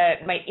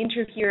that might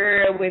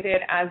interfere with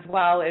it as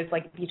well is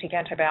like if you take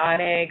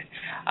antibiotics,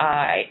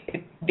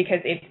 because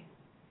it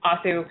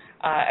also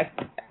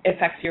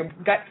affects your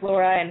gut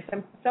flora, and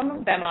some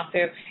of them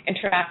also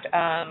interact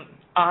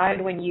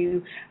odd when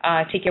you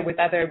take it with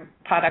other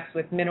products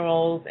with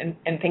minerals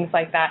and things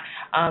like that.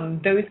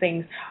 Those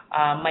things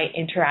might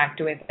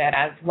interact with it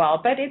as well.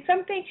 But it's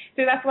something,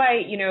 so that's why,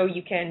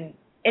 you can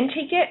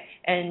intake it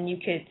and you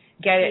could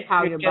get it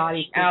how your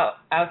body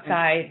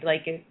outside,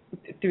 like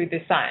through the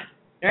sun.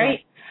 right?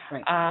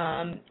 Right.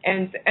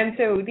 And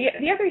so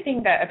the other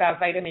thing that about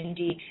vitamin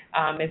D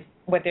is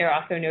what they're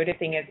also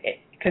noticing is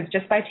because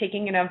just by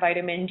taking enough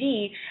vitamin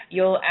D,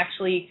 you'll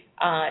actually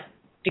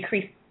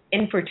decrease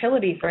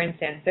infertility, for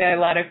instance. A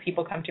lot of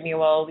people come to me,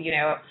 well,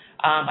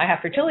 I have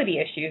fertility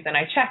issues, and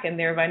I check, and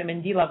their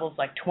vitamin D level's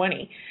like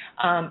 20.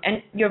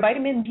 And your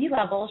vitamin D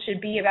level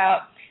should be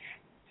about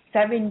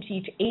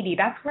 70 to 80.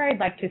 That's where I'd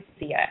like to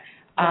see it.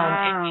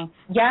 Wow.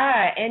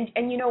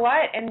 And you know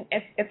what? And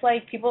it's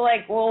like people are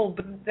like, well,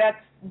 but that's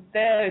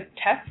the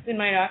test, and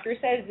my doctor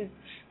says it's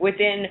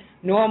within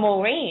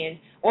normal range.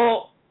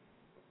 Well,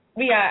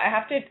 I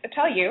have to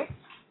tell you,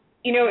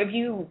 if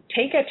you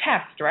take a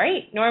test,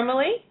 right,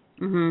 normally,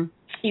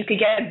 you could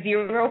get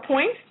 0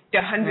 points to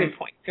 100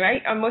 points,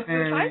 right, most of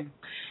the time.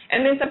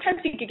 And then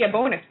sometimes you could get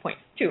bonus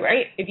points too,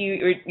 right, if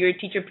your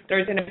teacher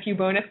throws in a few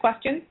bonus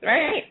questions,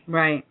 right?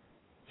 Right.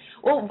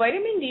 Well,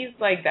 vitamin D is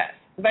like this.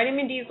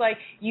 Vitamin D is like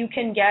you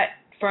can get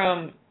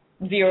from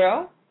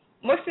 0.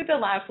 Most of the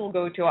labs will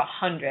go to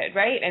 100,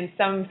 right? And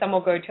some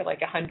will go to like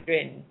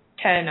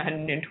 110,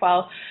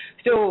 112.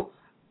 So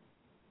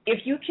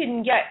if you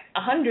can get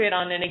 100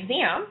 on an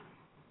exam,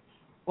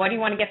 why do you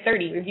want to get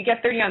 30? If you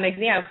get 30 on the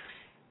exam,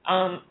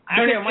 I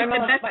don't know. If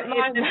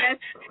the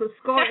best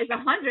score is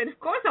 100, of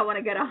course I want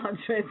to get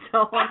 100.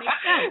 So that makes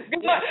sense.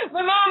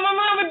 My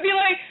mom would be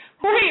like,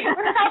 wait,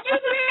 how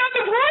does we have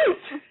the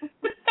points?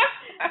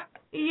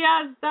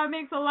 Yes, that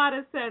makes a lot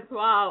of sense.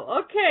 Wow.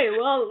 Okay,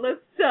 well,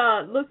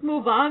 let's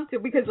move on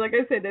because like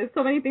I said, there's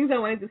so many things I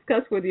want to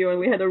discuss with you, and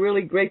we had a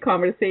really great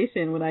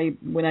conversation when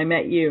I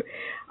met you.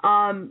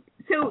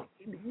 So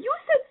you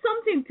said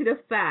something to the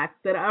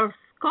fact that our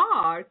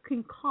scar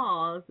can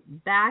cause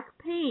back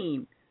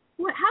pain.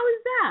 How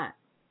is that?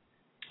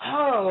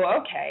 Oh,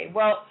 okay.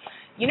 Well,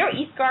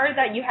 each scar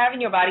that you have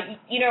in your body,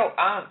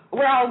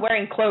 we're all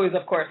wearing clothes,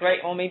 of course, right?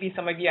 Well, maybe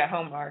some of you at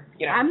home are,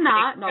 I'm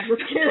not. No, I'm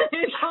just kidding.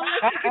 This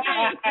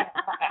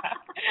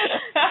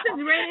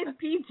is rated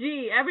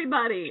PG.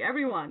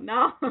 Everyone.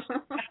 No.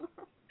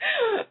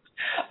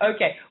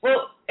 Okay.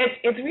 Well,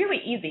 it's really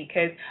easy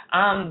because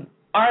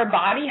our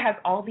body has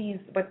all these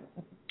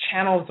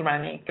channels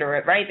running through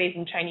it, right?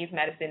 In Chinese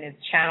medicine, it's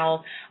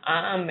channels.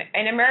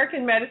 In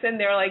American medicine,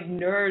 they're like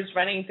nerves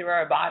running through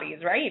our bodies,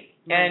 right?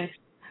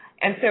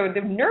 And so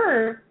the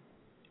nerve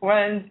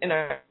runs in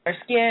our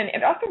skin.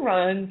 It also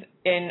runs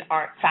in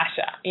our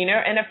fascia,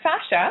 and a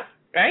fascia,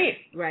 right,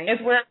 is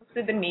where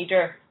the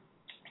major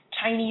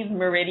Chinese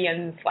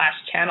meridians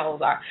 /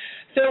 channels are.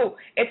 So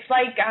it's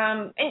like,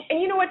 and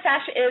you know what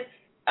fascia is?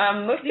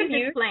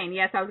 Please explain.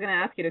 Yes, I was going to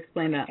ask you to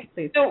explain that,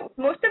 please. So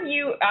most of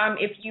you,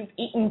 if you've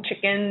eaten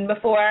chicken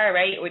before,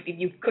 right, or if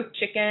you've cooked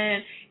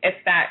chicken, it's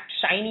that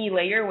shiny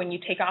layer when you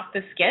take off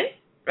the skin,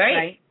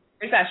 right?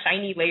 There's that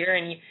shiny layer,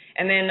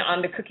 and then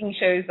on the cooking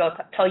shows, they'll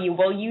tell you,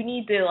 well, you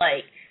need to,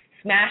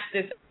 smash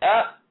this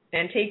up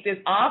and take this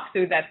off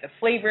so that the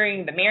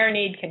flavoring, the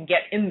marinade can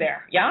get in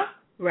there, yeah?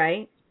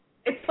 Right.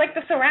 It's like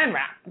the saran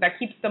wrap that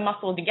keeps the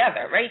muscle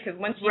together, right? Because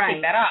once you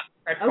take that off,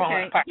 it starts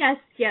falling apart. Yes.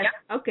 Yeah?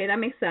 Okay, that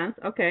makes sense.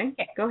 Okay.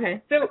 Go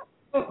ahead. So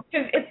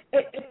because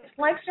it's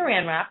like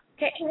saran wrap,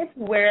 okay, and it's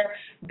where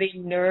the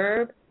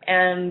nerve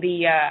and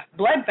the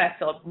blood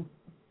vessel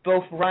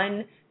both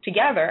run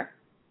together,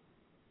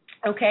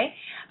 okay,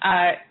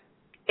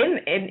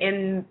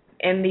 in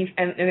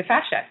the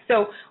fascia.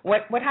 So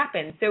what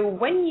happens? So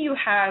when you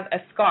have a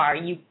scar,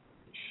 you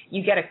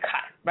get a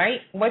cut,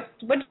 right? What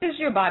does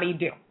your body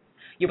do?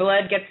 Your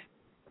blood gets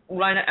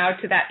run out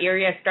to that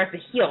area, starts to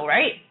heal,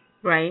 right?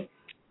 Right.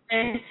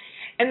 And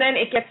then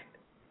it gets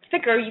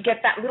thicker. You get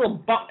that little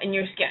bump in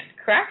your skin,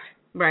 correct?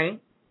 Right.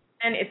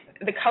 And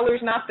the color's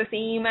not the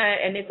same,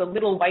 and it's a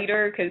little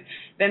whiter because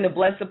then the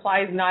blood supply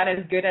is not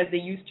as good as they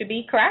used to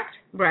be, correct?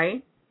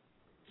 Right.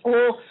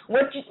 Well,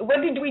 what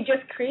did we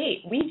just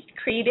create? We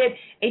created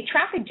a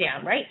traffic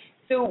jam, right?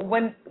 So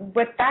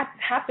what that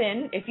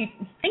happened, if you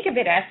think of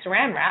it as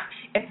saran wrap,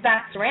 it's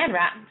that saran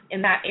wrap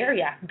in that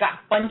area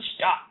got bunched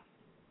up.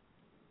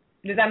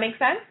 Does that make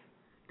sense?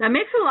 That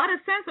makes a lot of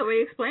sense the way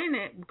you explain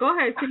it. Go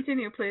ahead,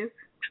 continue, please.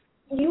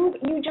 You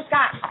just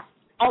got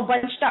all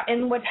bunched up,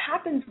 and what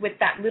happens with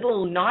that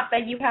little knot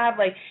that you have,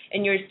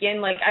 in your skin,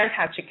 I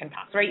have chicken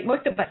pox, right?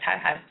 Most of us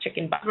have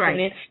chicken pox, right?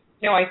 And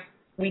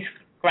we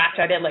scratch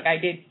at it like I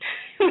did.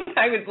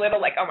 I was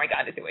little, oh my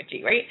God, it's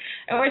itchy, right?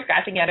 And we're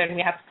scratching at it, and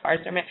we have scars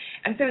from it.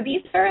 And so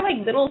these are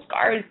little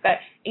scars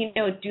that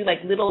do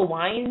little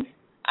whines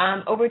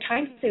over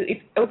time. So if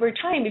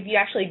if you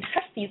actually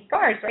touch these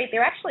scars, right,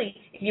 they're actually,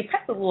 if you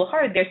press a little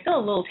hard, they're still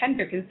a little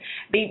tender because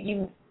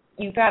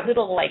you've got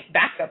little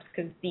backups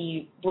because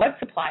the blood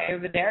supply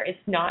over there is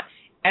not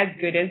as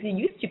good as it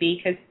used to be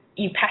because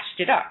you patched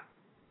it up,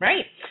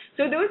 right?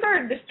 So those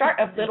are the start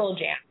of little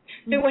jams.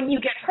 So when you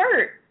get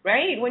hurt,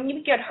 right, when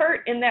you get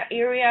hurt in that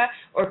area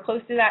or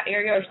close to that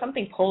area or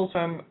something pulls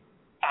from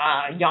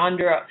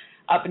yonder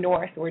up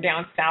north or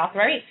down south,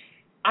 right,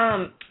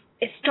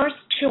 it starts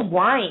to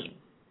whine.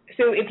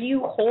 So if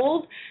you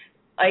hold,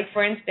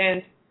 for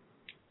instance,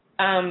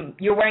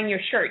 you're wearing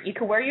your shirt. You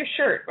could wear your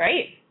shirt,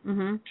 right?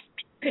 Mm-hmm.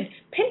 You could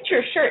pinch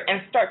your shirt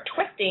and start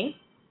twisting,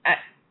 at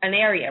an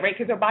area, right?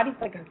 Because our body's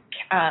like a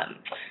cat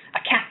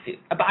suit,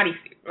 a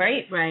bodysuit,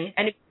 right? Right.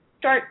 And if you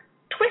start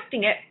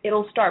twisting it,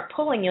 it'll start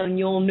pulling you, and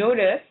you'll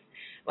notice,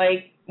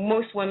 like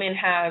most women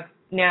have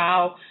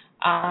now,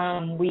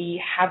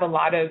 we have a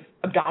lot of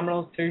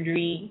abdominal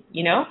surgery,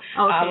 you know?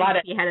 Oh, okay. A lot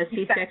of you had a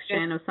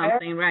C-section or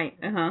something, right?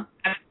 Or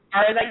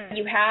that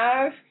you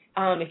have,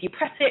 if you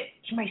press it,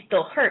 it might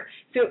still hurt.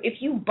 So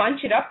if you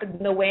bunch it up in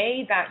the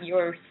way that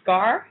your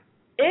scar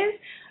is,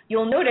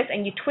 you'll notice,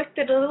 and you twist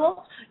it a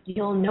little,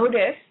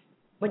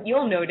 what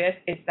you'll notice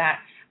is that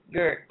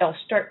it'll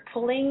start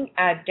pulling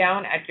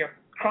down at your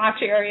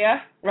crotch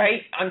area,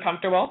 right?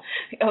 Uncomfortable.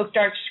 It'll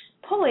start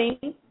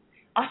pulling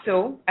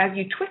also as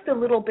you twist a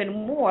little bit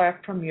more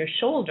from your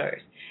shoulders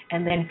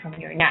and then from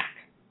your neck.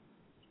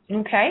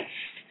 Okay?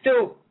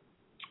 So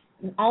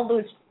all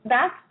those,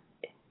 that's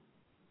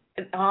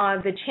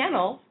the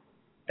channels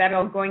that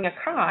are going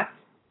across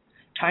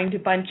trying to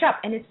bunch up,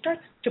 and it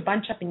starts to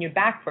bunch up in your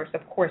back first,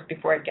 of course,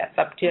 before it gets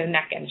up to the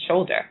neck and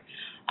shoulder.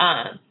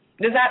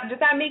 Does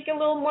that make a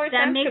little more sense?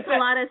 That makes a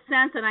lot of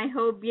sense, and I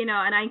hope, and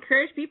I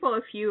encourage people,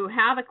 if you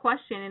have a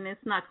question and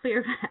it's not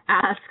clear,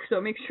 ask.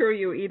 So make sure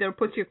you either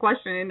put your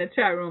question in the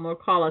chat room or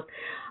call us,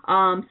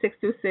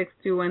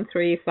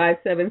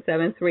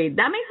 626-213-5773.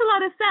 That makes a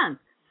lot of sense.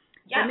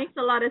 Yeah. That makes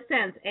a lot of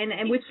sense,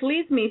 and which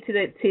leads me to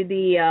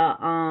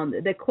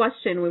the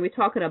question when we're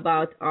talking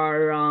about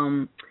our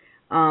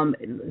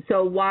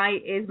so why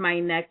is my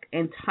neck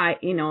and tight,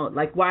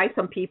 like why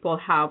some people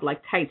have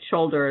like tight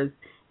shoulders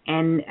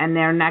and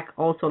their neck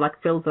also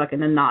like feels like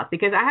in a knot.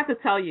 Because I have to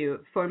tell you,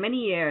 for many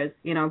years,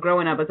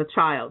 growing up as a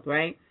child,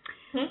 right,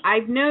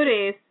 I've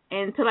noticed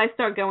until I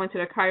start going to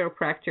the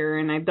chiropractor,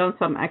 and I've done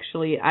some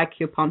actually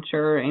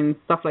acupuncture and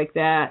stuff like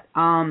that,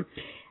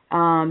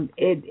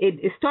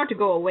 it started to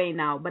go away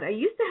now. But I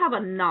used to have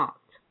a knot,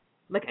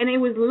 like, and it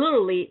was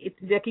literally,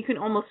 it's like you can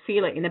almost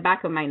feel it in the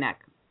back of my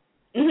neck.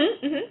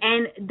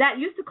 And that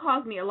used to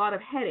cause me a lot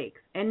of headaches.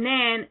 And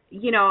then,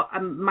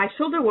 my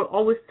shoulder were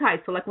always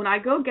tight. So, like, when I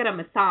go get a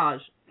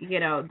massage,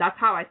 that's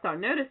how I start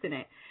noticing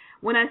it.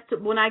 When I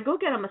go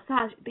get a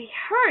massage, they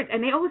hurt.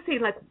 And they always say,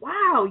 like,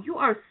 wow, you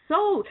are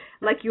so,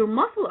 like, your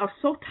muscles are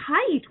so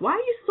tight. Why are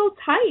you so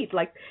tight?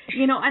 Like,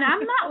 and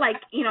I'm not, like,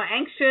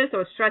 anxious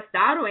or stressed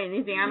out or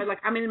anything.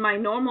 I'm in my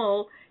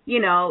normal,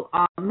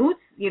 mood,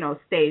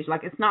 stage.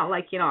 Like, it's not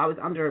like, I was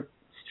under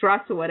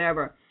stress or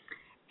whatever.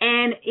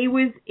 And it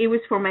was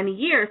for many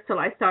years till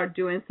I started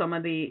doing some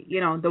of the,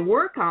 the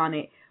work on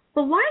it.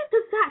 But why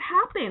does that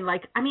happen?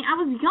 Like, I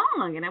was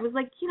young, and I was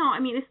like,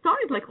 it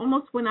started like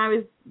almost when I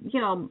was,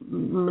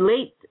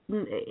 late,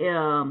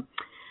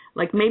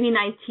 like maybe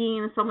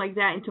 19 or something like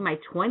that, into my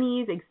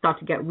 20s. It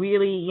started to get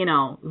really,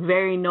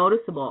 very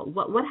noticeable.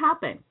 What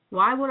happened?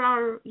 Why would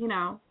our,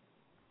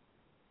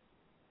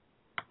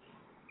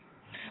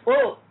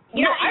 Well,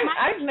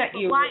 I've met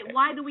you.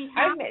 Why do we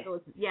have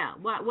those? Yeah,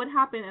 what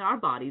happened in our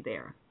body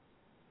there?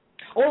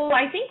 Well,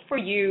 I think for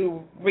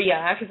you,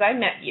 Ria, because I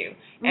met you,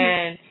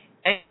 and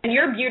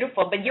you're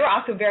beautiful, but you're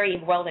also very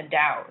well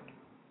endowed.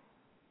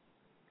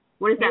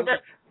 What is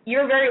that?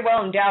 You're very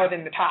well endowed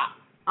in the top.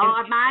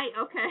 Oh, am I?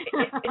 Okay.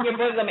 in your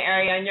bosom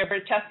area, in your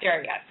chest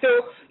area.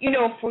 So,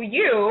 for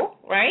you,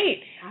 right,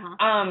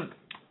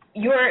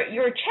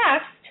 your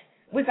chest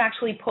was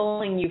actually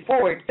pulling you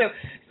forward.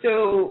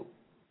 So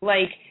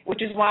like,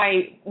 which is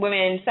why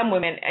some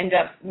women end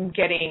up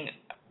getting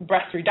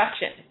breast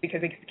reductions,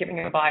 because it's giving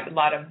them a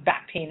lot of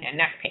back pain and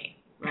neck pain,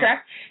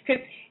 correct?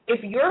 Because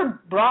if your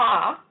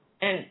bra,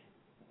 and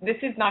this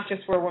is not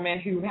just for women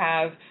who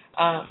have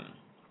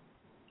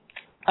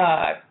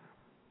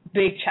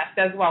big chest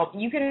as well.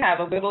 You can have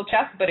a little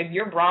chest, but if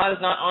your bra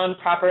is not on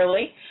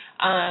properly,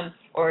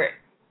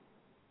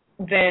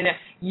 then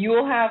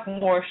you'll have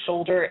more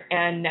shoulder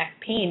and neck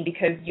pain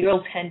because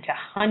you'll tend to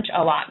hunch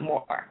a lot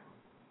more.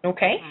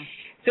 Okay?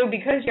 So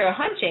because you're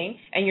hunching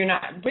and you're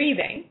not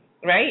breathing,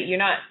 right? You're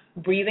not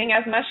breathing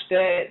as much.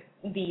 The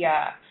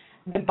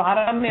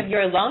bottom of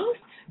your lungs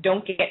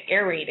don't get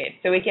aerated,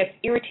 so it gets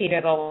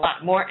irritated a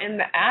lot more, and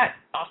that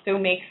also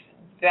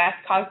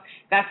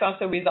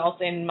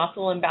results in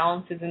muscle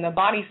imbalances in the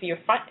body. So your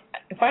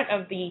front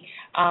of the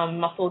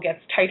muscle gets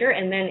tighter,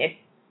 and then it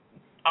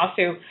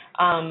also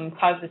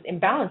causes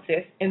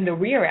imbalances in the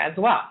rear as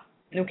well.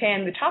 Okay,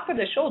 and the top of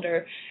the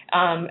shoulder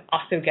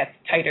also gets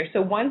tighter.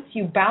 So once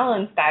you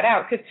balance that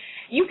out, because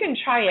you can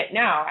try it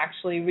now,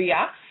 actually,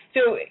 Ria.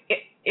 So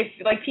if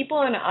like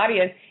people in the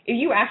audience, if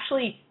you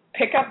actually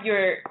pick up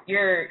your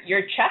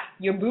chest,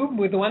 your boob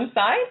with one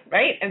side,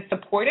 right, and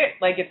support it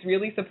like it's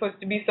really supposed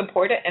to be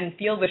supported, and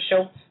feel the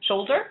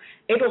shoulder,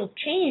 it'll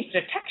change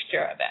the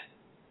texture of it.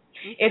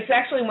 It's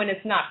actually when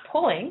it's not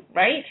pulling,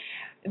 right,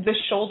 the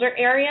shoulder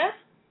area,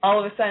 all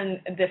of a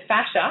sudden the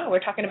fascia, we're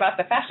talking about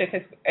the fascia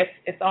because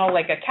it's all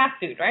like a cat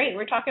suit, right,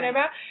 we're talking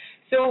about.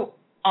 So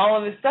all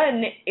of a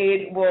sudden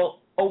it will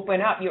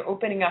open up. You're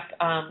opening up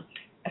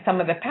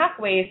some of the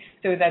pathways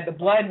so that the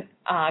blood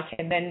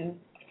can then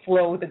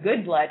flow, the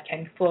good blood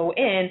can flow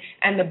in,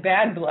 and the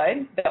bad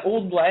blood, the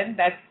old blood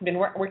that's been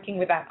working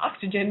with that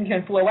oxygen,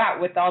 can flow out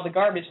with all the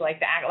garbage like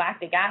the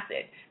lactic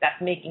acid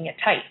that's making it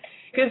tight.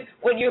 Because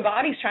what your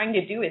body's trying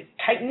to do is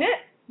tighten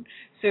it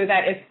so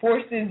that it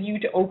forces you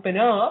to open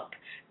up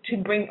to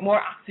bring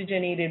more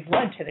oxygenated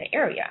blood to the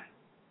area.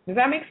 Does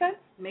that make sense?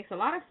 Makes a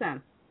lot of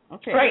sense.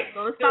 Okay. Right.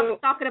 So let's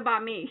stop talking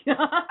about me. No,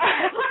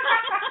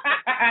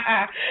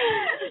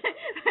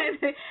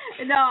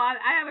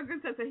 I have a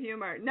good sense of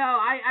humor. No,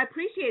 I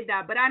appreciate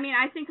that. But I mean,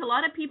 I think a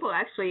lot of people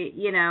actually,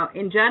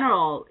 in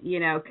general,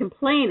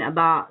 complain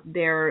about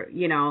their,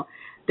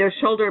 their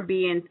shoulder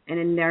being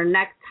and their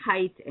neck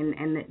tight and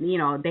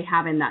they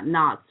having that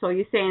knot. So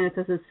you're saying that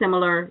this is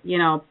similar,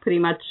 pretty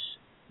much.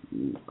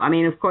 I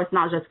mean, of course,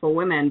 not just for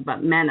women,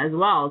 but men as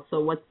well. So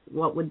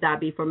what would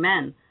that be for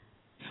men?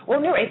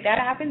 Well, no, that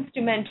happens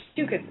to men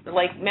too, because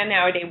like men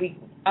nowadays, we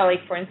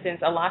like, for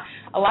instance, a lot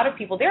of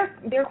people. There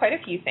are quite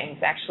a few things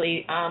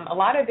actually. A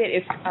lot of it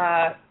is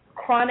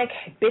chronic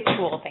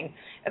habitual things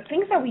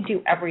that we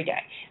do every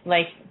day.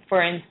 Like,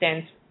 for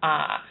instance,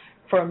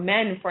 for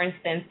men, for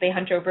instance, they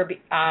hunch over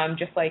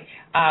just like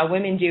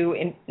women do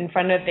in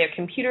front of their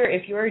computer.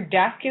 If your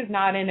desk is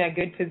not in a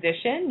good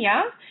position,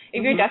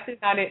 if your desk is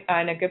not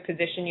in a good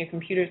position, your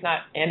computer's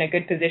not in a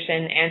good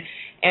position,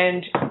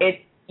 and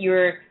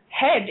your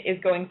head is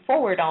going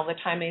forward all the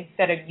time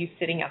instead of you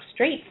sitting up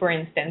straight, for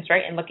instance,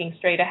 right, and looking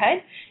straight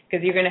ahead,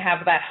 because you're going to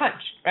have that hunch,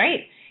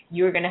 right?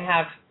 You're going to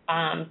have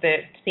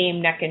the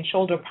same neck and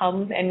shoulder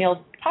problems, and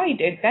they'll probably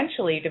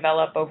eventually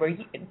develop over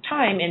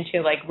time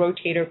into like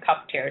rotator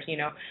cuff tears,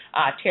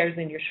 tears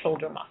in your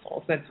shoulder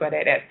muscles. That's what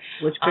it is.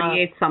 Which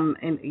creates some,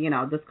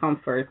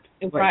 discomfort.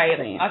 Right,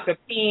 lots of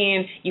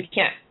pain. You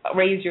can't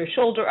raise your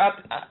shoulder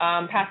up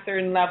past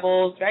certain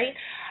levels, right?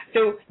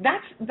 So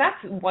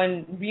that's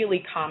one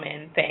really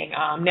common thing.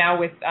 Now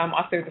with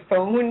also the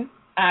phone,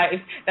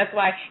 that's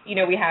why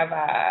we have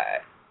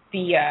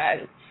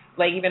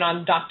like even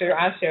on Dr.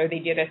 Oz show, they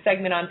did a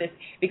segment on this,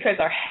 because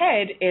our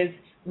head is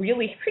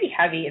really pretty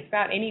heavy. It's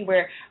about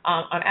anywhere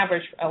on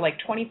average like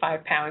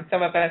 25 pounds.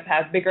 Some of us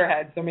have bigger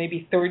heads, so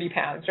maybe 30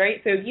 pounds,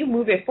 right? So if you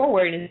move it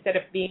forward instead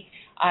of being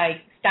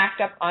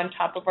stacked up on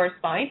top of our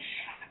spine,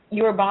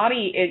 your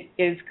body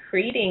is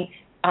creating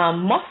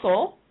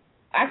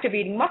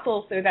activating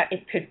muscle so that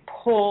it could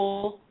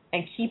pull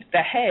and keep the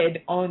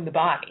head on the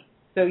body.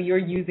 So you're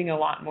using a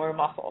lot more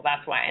muscle.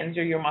 That's why, and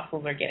so your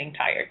muscles are getting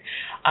tired.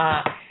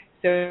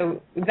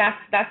 So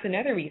that's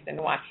another reason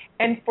why.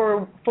 And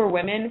for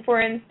women,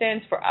 for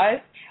instance, for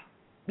us,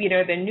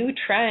 the new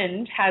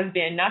trend has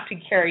been not to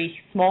carry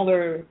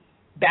smaller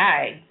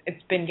bags.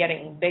 It's been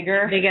getting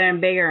bigger. They're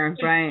getting bigger,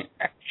 right?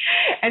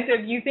 And so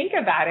if you think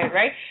about it,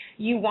 right,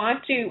 you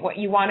want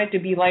it to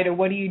be lighter.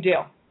 What do you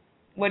do?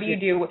 What do you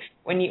do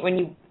when you want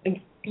to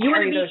be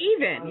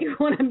even? You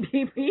want to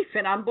be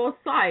even on both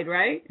sides,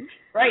 right?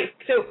 Right.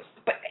 So,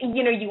 but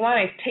you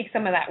want to take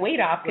some of that weight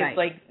off, because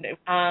like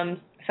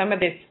some of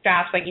the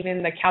straps, like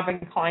even the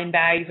Calvin Klein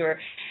bags or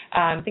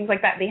things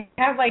like that, they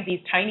have like these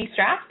tiny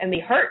straps and they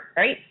hurt,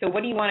 right? So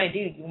what do you want to do?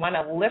 You want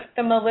to lift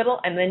them a little,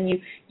 and then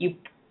you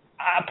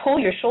pull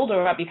your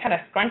shoulder up. You kind of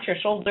scrunch your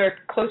shoulder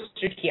closer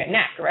to your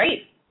neck,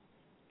 right?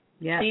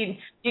 Yeah. So you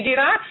do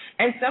that,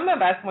 and some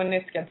of us, when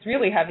this gets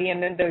really heavy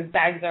and then those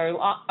bags are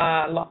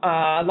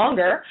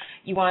longer,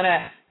 you want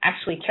to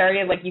actually carry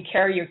it like you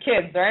carry your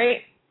kids,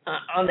 right,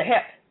 on the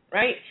hip,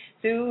 right?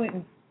 So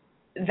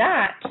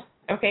that,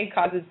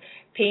 causes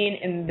pain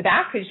in the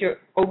back because you're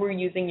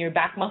overusing your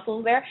back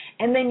muscles there,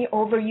 and then you're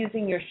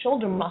overusing your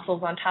shoulder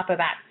muscles on top of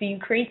that. So you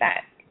create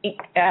that,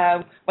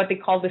 what they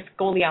call the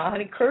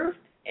scoliotic curve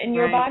in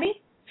your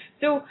body.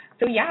 So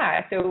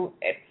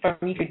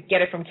you could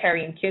get it from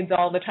carrying kids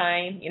all the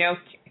time,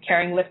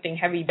 lifting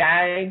heavy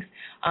bags.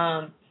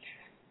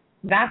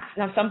 That's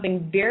now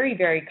something very,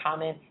 very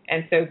common.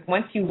 And so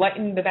once you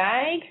lighten the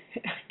bag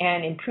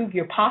and improve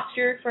your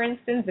posture, for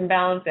instance, and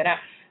balance it out,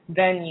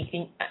 then you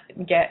can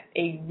get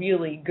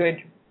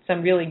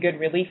some really good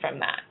relief from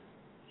that.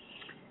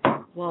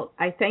 Well,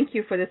 I thank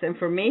you for this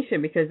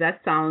information, because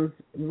that sounds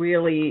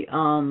really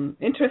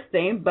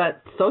interesting,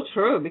 but so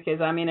true,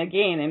 because, all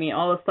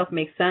the stuff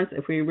makes sense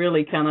if we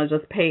really kind of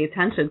just pay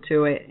attention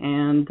to it.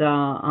 And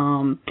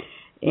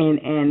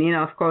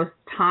of course,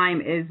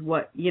 time is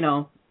what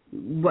can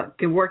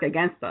work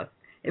against us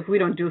if we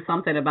don't do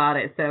something about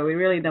it. So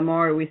the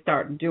more we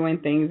start doing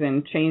things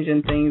and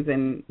changing things,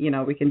 and,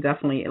 we can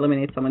definitely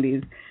eliminate some of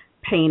these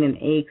pain and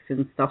aches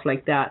and stuff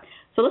like that.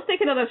 So let's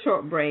take another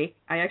short break.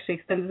 I actually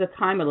extended the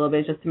time a little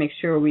bit just to make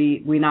sure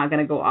we're not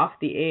going to go off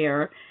the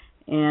air,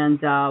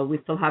 and we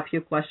still have a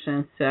few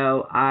questions.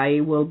 So I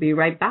will be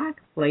right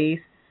back.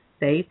 Please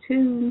stay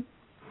tuned.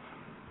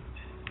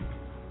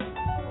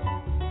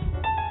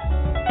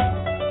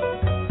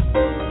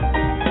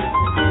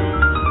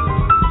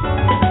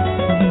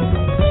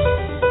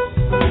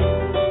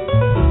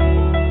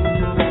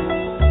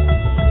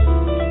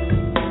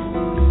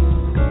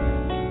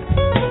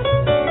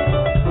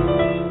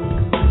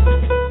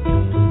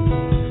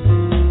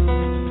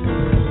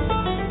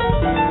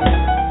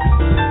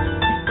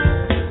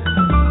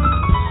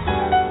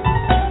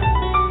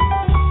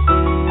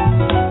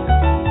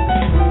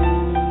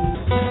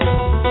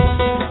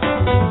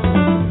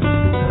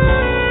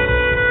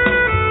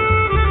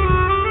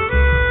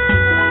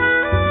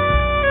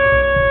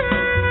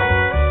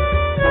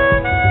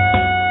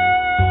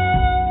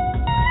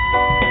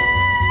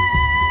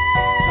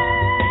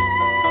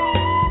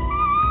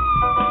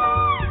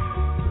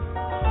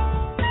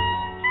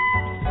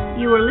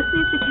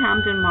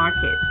 London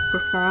Market,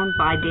 performed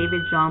by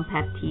David John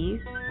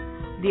Baptiste,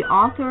 the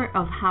author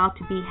of How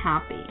to Be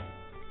Happy.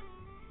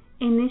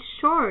 In this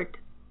short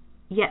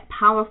yet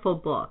powerful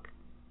book,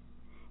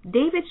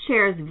 David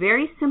shares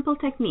very simple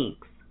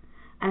techniques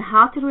on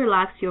how to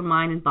relax your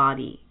mind and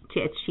body to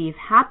achieve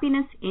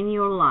happiness in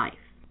your life.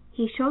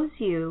 He shows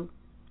you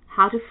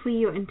how to free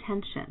your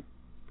intention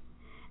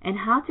and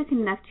how to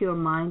connect your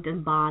mind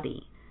and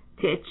body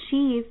to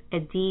achieve a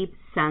deep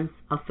sense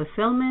of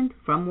fulfillment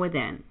from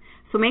within.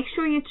 So make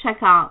sure you check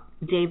out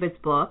David's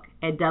book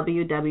at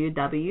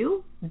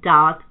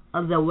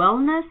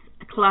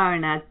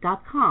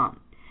www.thewellnessclarinet.com.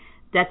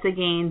 That's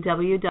again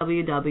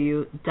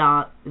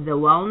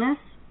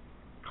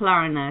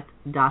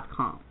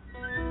www.thewellnessclarinet.com.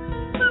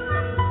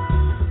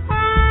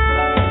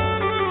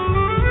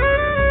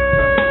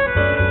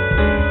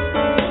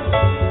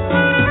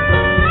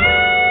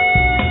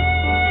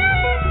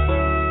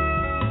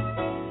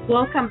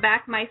 Welcome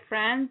back, my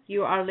friends.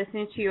 You are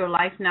listening to your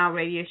Life Now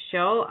radio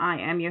show. I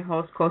am your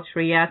host, Coach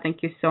Ria.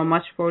 Thank you so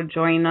much for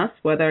joining us,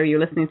 whether you're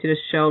listening to the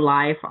show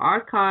live,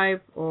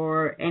 archive,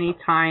 or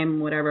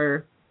anytime,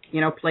 whatever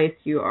place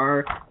you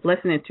are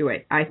listening to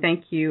it. I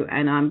thank you,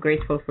 and I'm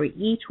grateful for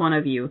each one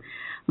of you.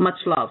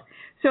 Much love.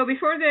 So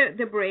before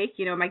the break,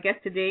 my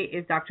guest today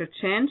is Dr.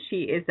 Chen.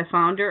 She is the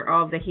founder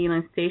of the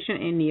Healing Station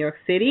in New York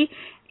City,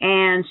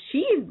 and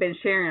she's been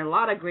sharing a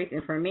lot of great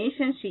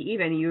information. She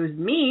even used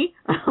me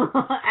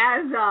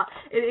as an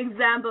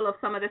example of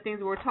some of the things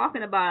we're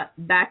talking about,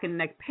 back and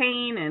neck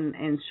pain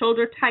and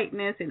shoulder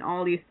tightness and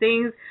all these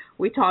things.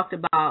 We talked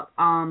about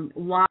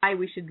why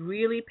we should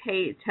really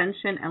pay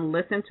attention and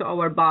listen to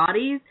our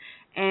bodies.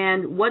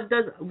 And what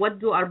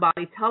do our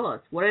body tell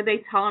us? What are they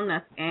telling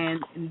us?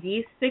 And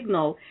these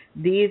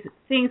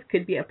things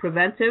could be a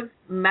preventive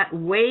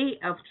way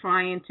of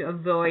trying to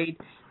avoid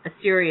a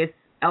serious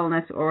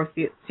illness or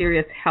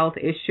serious health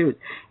issues.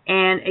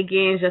 And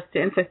again, just to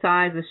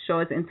emphasize, the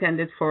show is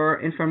intended for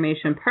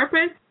information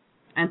purpose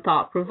and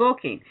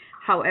thought-provoking.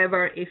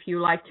 However, if you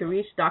like to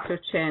reach Dr.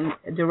 Chen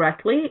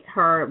directly,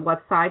 her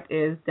website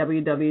is Dr.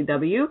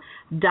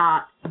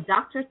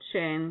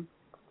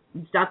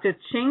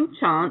 Ching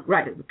Chen,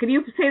 right? Can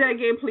you say that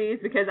again, please?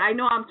 Because I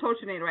know I'm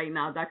torturing it right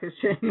now, Dr.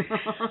 Chen.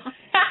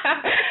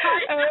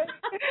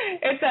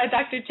 It's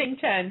Dr. Ching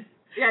Chen.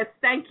 Yes,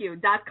 thank you,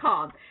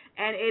 .com.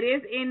 And it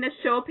is in the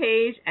show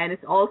page, and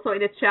it's also in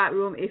the chat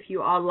room if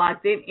you are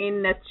logged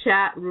in the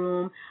chat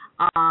room.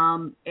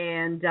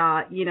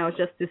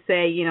 Just to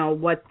say,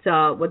 what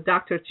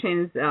Dr.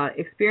 Chen's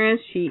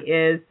experience,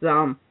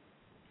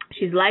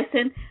 she's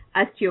licensed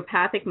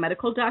osteopathic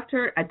medical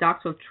doctor, a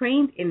doctor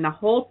trained in the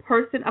whole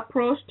person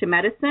approach to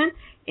medicine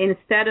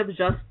instead of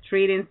just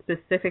treating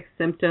specific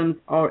symptoms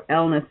or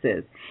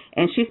illnesses.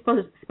 And she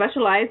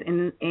specialized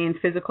in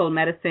physical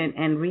medicine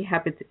and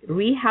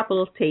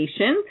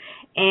rehabilitation.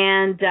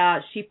 And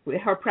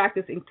her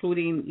practice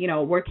including,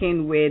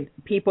 working with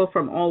people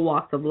from all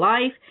walks of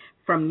life,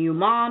 from new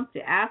moms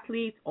to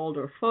athletes,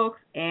 older folks,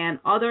 and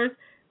others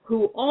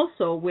who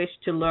also wish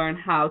to learn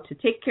how to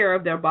take care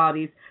of their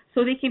bodies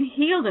so they can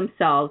heal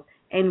themselves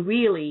and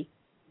really,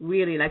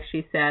 really, like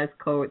she says,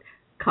 quote,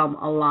 come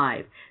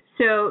alive.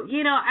 So,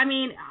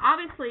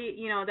 obviously,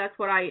 that's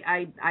what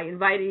I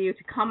invited you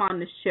to come on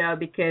the show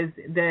because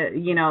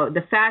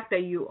the fact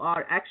that you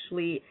are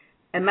actually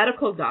a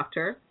medical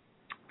doctor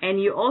and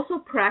you also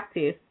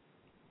practice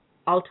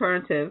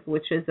alternative,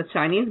 which is the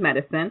Chinese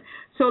medicine.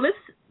 So let's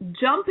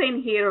jump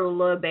in here a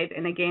little bit.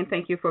 And again,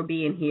 thank you for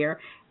being here.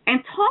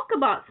 And talk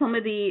about some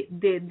of the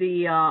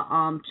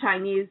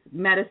Chinese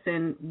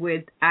medicine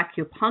with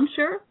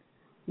acupuncture.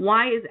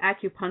 Why is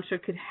acupuncture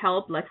could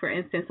help? Like, for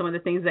instance, some of the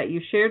things that you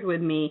shared with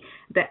me,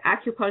 that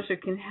acupuncture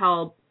can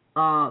help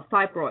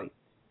fibroids.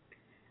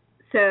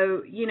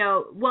 So,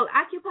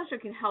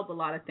 acupuncture can help a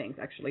lot of things,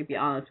 actually, be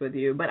honest with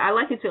you. But I'd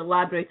like you to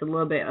elaborate a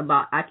little bit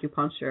about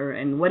acupuncture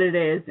and what it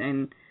is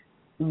and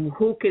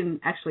who can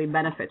actually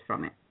benefit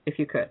from it, if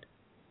you could.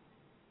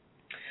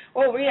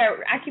 Well,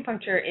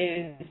 acupuncture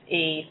is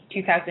a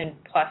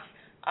 2,000-plus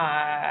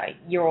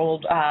year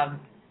old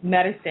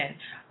medicine,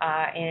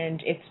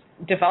 and it's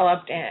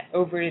developed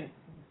over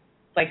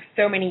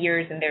so many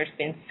years, and there's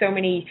been so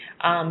many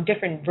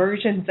different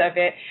versions of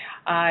it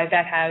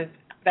that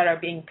are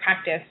being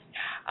practiced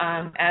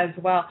as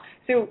well.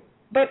 So,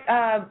 but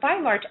by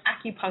and large,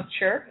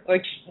 acupuncture,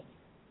 which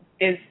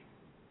is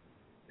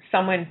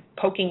someone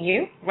poking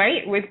you,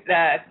 right, with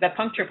the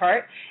puncture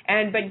part,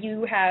 but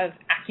you have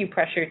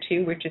acupressure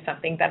too, which is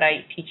something that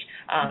I teach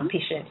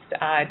patients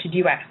to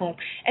do at home.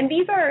 And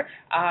these are,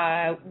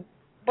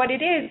 what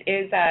it is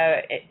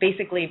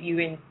basically, if you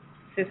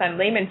insist on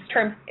layman's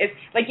terms, it's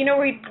like,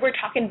 we're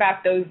talking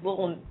about those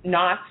little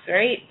knots,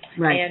 right?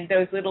 And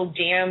those little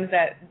jams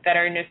that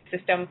are in the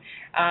system.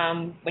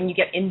 When you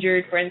get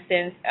injured, for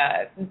instance,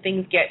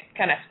 things get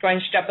kind of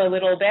scrunched up a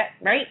little bit,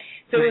 right?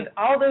 So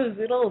all those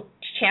little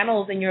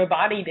channels in your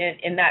body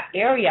in that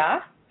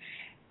area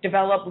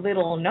develop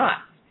little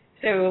knots.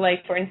 So,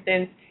 like, for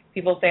instance,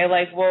 people say,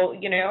 like, well,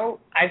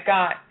 I've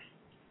got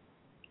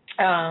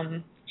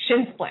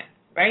shin splint,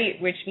 right?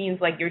 Which means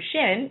like your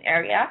shin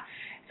area.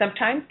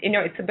 Sometimes,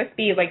 it's supposed to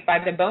be like by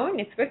the bone,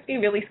 it's supposed to be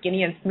really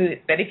skinny and smooth.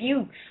 But if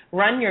you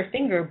run your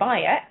finger by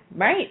it,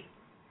 right,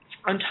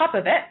 on top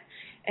of it,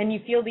 and you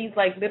feel these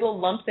like little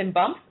lumps and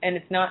bumps, and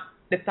it's not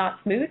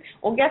smooth,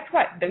 well, guess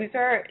what?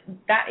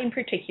 That in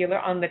particular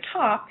on the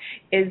top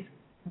is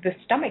the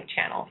stomach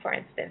channel, for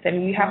instance.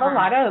 And you have a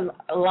lot of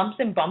lumps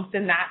and bumps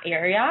in that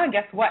area.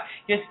 Guess what?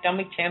 Your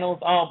stomach channel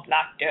is all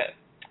blocked up.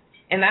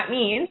 And that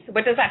means,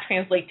 what does that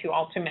translate to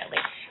ultimately?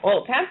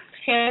 Well, that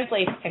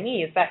translates to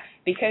me is that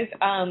because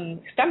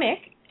stomach,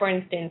 for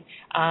instance,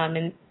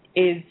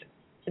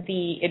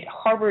 it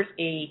harbors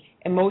a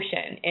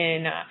emotion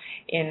in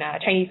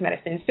Chinese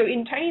medicine. So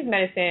in Chinese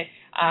medicine,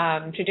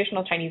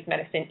 traditional Chinese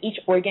medicine, each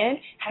organ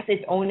has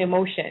its own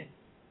emotion.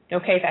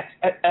 Okay,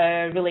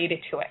 that's related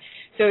to it.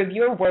 So if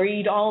you're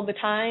worried all the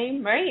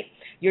time, right,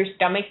 your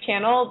stomach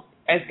channel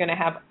is going to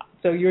have,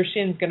 so your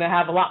shin's going to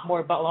have a lot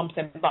more lumps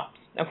and bumps.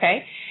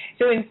 Okay,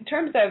 so in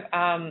terms of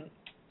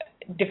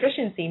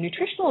deficiency,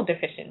 nutritional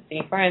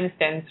deficiency, for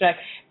instance, like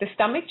the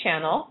stomach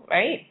channel,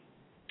 right?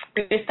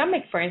 The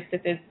stomach, for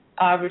instance, is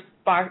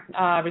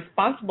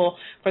responsible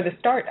for the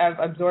start of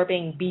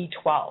absorbing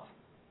B12,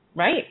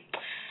 right?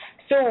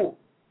 So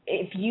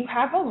if you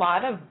have a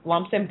lot of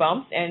lumps and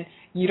bumps and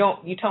you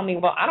tell me,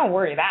 well, I don't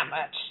worry that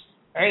much,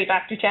 right,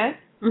 Dr. Chen?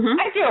 Mm-hmm.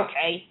 I do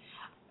okay.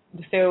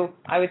 So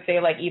I would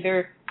say like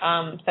either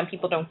some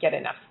people don't get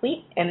enough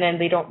sleep and then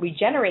they don't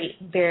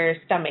regenerate their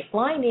stomach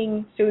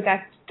lining. So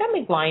that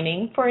stomach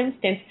lining, for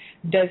instance,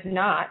 does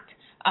not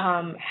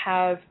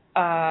has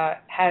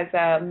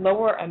a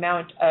lower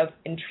amount of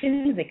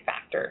intrinsic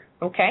factor.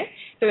 Okay,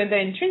 so the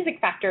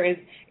intrinsic factor is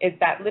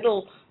that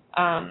little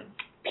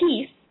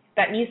piece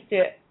that needs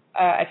to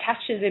attach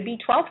to the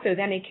B12, so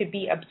then it could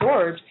be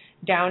absorbed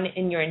down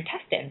in your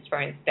intestines, for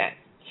instance.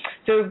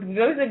 So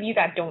those of you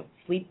that don't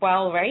sleep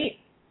well, right,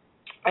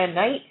 at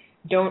night,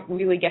 don't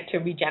really get to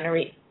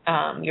regenerate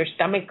your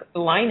stomach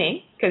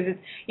lining, because it's,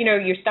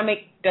 your stomach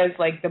does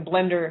like the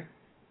blender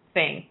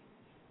thing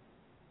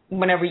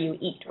whenever you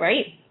eat,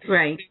 right?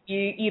 Right.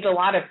 You eat a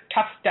lot of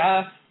tough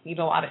stuff, eat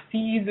a lot of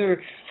seeds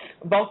or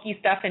bulky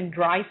stuff and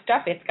dry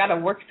stuff. It's got to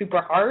work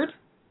super hard,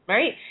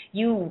 right?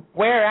 You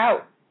wear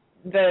out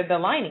the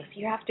lining, so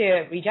you have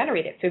to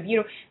regenerate it. So if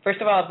you, first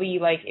of all,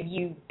 if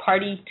you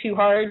party too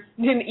hard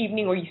in the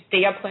evening, or you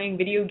stay up playing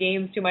video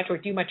games too much, or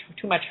do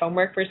too much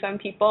homework for some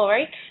people,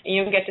 right, and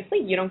you don't get to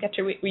sleep, you don't get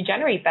to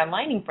regenerate that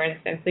lining, for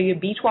instance. So your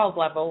B12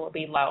 level will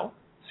be low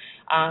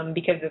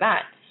because of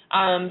that.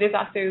 There's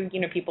also,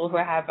 people who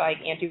have like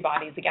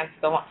antibodies against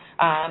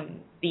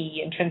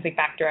the intrinsic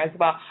factor as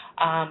well.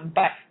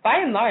 But by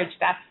and large,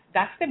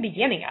 that's the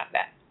beginning of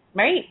it.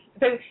 Right?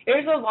 So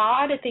there's a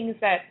lot of things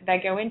that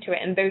go into it.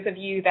 And those of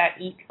you that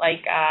eat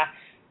like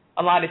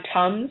a lot of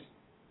Tums,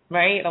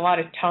 right? A lot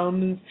of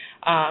Tums,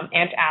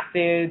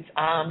 antacids,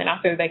 and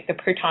also like the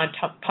proton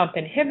pump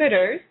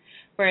inhibitors,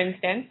 for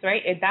instance,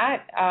 right?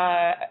 That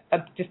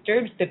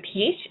disturbs the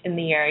pH in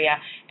the area,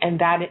 and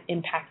that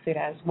impacts it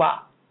as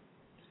well.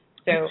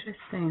 So,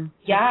 interesting.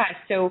 Yeah.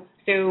 So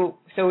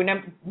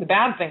the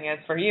bad thing is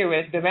for you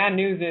is, the bad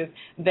news is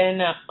then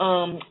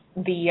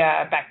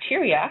the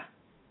bacteria.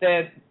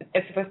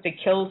 It's supposed to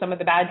kill some of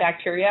the bad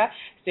bacteria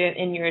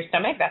in your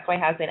stomach. That's why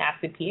it has an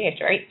acid pH,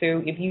 right?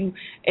 So if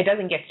it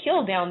doesn't get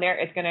killed down there,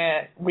 it's going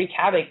to wreak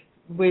havoc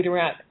later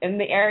on in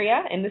the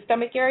area, in the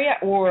stomach area,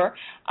 or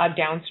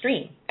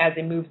downstream as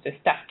it moves the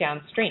stuff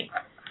downstream.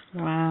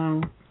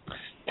 Wow.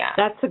 Yeah.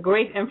 That's a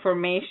great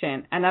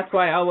information, and that's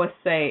why I always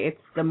say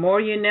it's the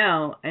more you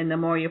know and the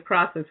more you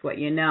process what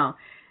you know.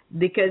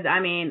 Because,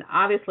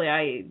 obviously,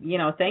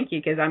 thank you,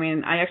 because,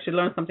 I actually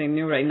learned something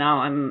new right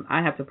now, and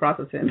I have to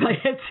process it in my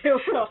head, too.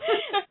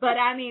 But,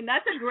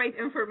 that's a great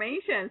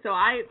information. So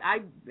I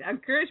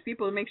encourage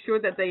people to make sure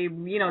that they,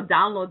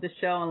 download the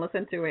show and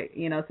listen to it,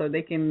 so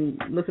they can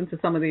listen to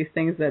some of these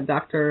things that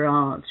Dr.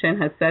 Chen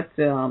has said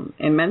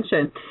and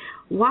mentioned.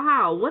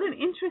 Wow, what an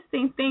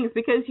interesting thing,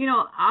 because,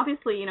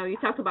 obviously, you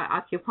talked about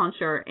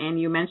acupuncture, and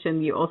you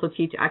mentioned you also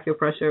teach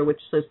acupressure, which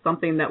is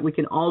something that we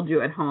can all do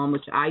at home,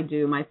 which I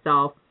do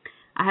myself.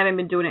 I haven't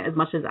been doing it as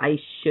much as I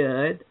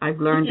should. I've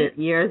learned it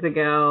years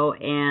ago,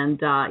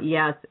 and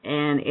yes,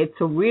 and it's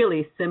a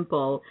really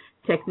simple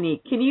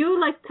technique. Can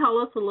you, tell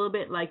us a little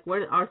bit,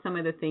 what are some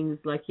of the things,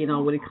 when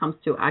it comes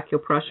to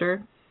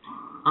acupressure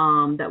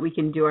that we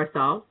can do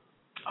ourselves?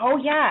 Oh,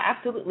 yeah,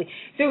 absolutely.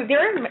 So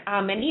there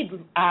are many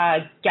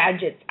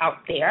gadgets out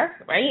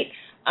there, right?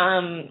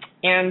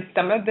 And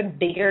some of the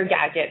bigger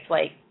gadgets,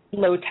 like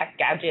low-tech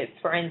gadgets,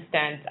 for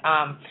instance,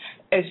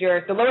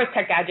 the lowest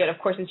tech gadget, of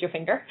course, is your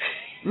finger.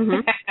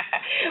 Mm-hmm.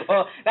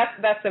 Well,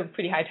 that's a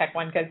pretty high-tech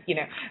one, because,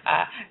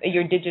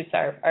 your digits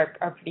are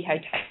pretty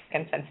high-tech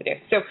and sensitive.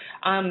 So,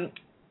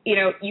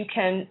 you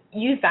can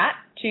use that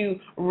to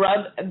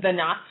rub the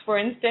knots, for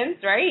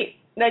instance, right,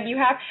 that you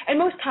have. And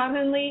most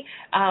commonly,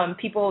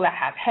 people that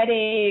have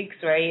headaches,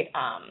 right,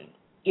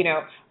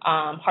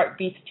 heart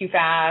beats too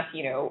fast,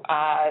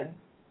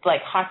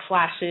 like hot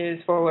flashes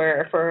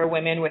for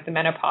women with the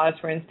menopause,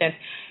 for instance.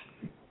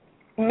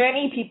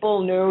 Many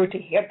people know to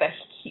get the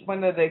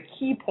the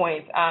key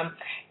points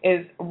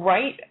is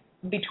right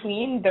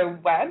between the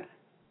web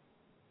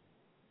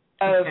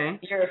of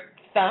your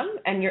thumb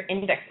and your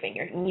index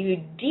finger. And you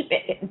dig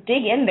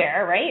in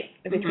there, right,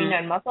 between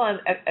that muscle and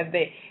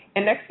the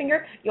index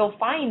finger, you'll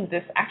find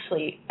this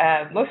actually,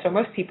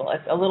 most people,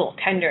 it's a little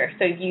tender.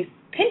 So you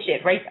pinch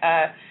it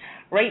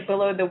right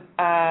below the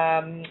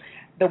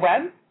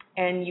web,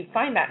 and you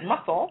find that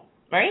muscle,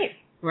 right?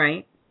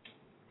 Right.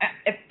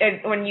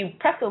 When you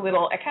press a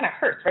little, it kind of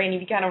hurts, right? And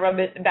you kind of rub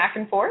it back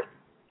and forth.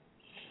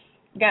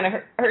 It kind of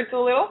hurts a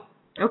little.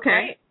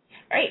 Okay.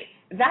 Right.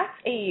 That's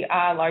a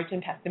large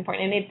intestine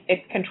point, and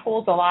it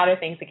controls a lot of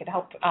things. It can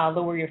help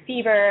lower your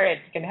fever. It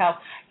can help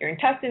your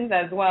intestines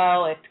as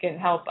well. It can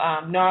help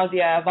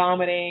nausea,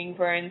 vomiting,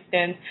 for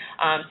instance.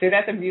 So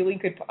that's a really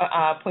good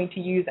point to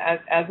use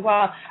as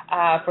well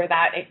for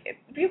that. It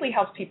really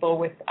helps people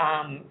with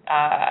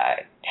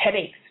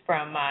headaches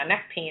from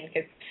neck pain,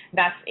 because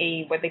that's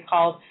what they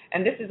call,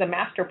 and this is a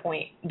master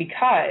point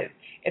because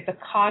it's a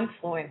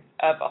confluence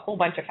of a whole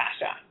bunch of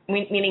fascia,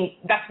 meaning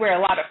that's where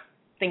a lot of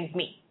things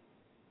meet.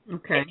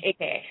 Okay.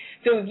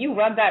 So if you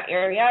rub that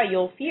area,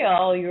 you'll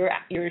feel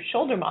your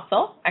shoulder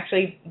muscle,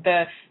 actually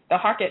the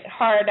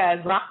hard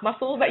as rock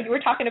muscle that you were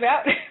talking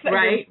about.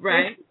 Right.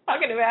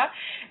 Talking about,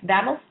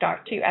 that'll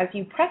start to, as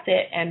you press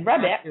it and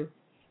rub it,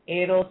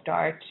 it'll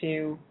start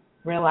to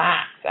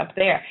relax up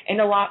there, and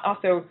it'll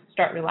also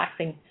start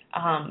relaxing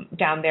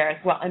down there as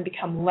well, and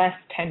become less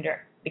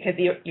tender because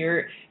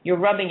you're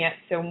rubbing it,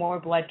 so more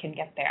blood can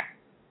get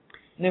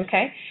there.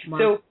 Okay. Wow.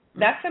 So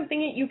that's something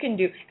that you can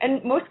do.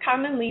 And most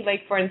commonly,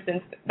 like, for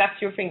instance, that's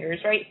your fingers,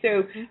 right?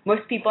 So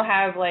most people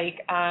have, like,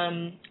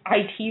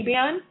 IT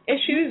band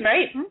issues,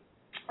 right?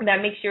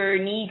 That makes your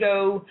knee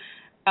go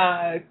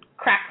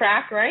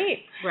crack, right?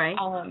 Right.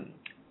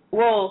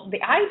 Well, the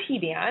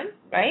IT band,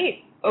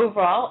 right,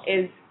 overall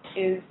is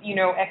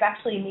it's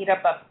actually made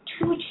up of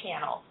 2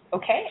 channels,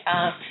 okay,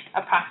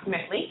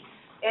 approximately.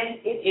 And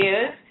it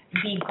is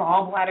the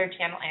gallbladder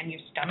channel and your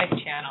stomach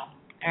channel,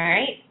 all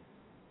right?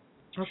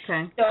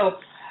 Okay.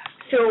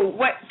 So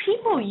what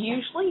people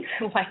usually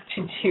like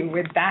to do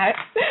with that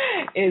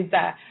is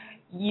that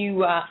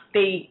you've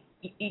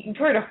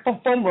heard of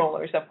foam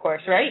rollers, of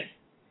course, right?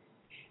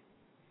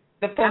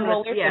 The foam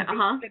rollers,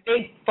 the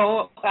big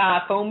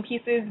foam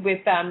pieces with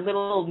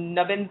little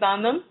nubbins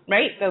on them,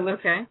 right? The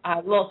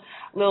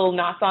little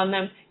knots on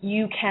them.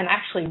 You can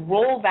actually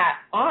roll that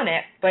on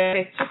it, but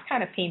it's just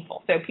kind of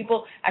painful. So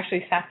people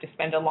actually have to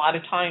spend a lot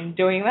of time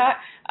doing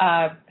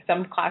that.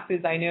 Some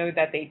classes I know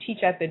that they teach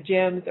at the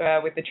gyms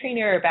with the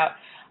trainer about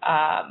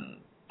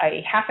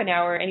a half an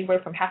hour, anywhere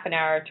from half an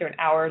hour to an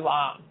hour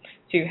long,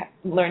 to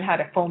learn how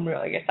to foam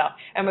roll yourself.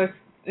 And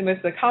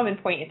the common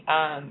point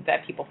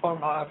that people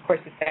foam roll, of course,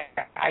 is their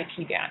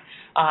IT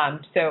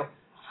band. So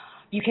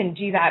you can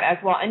do that as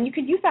well, and you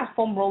can use that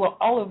foam roller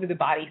all over the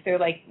body. So,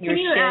 like, your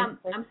shin.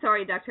 I'm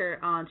sorry, Dr.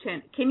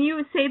 Chen. Can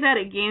you say that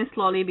again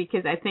slowly,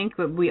 because I think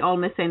we all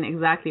missing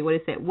exactly what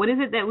is it. What is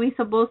it that we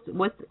supposed?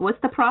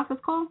 What's the process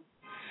called?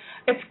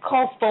 It's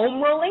called foam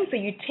rolling. So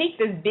you take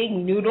this big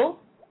noodle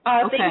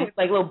thing with,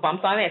 like, little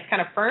bumps on it. It's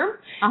kind of firm.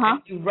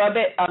 And you rub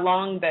it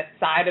along the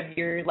side of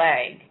your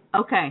leg.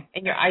 Okay.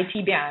 And your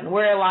IT band.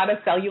 We're a lot of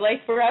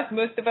cellulite for us,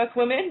 most of us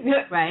women.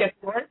 Right.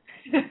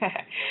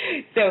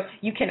 So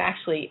you can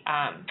actually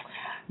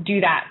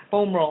do that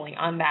foam rolling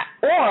on that.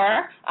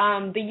 Or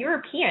the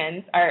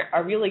Europeans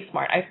are really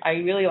smart. I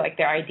really like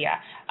their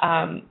idea.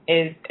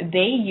 Is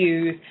they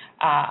use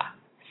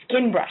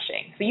skin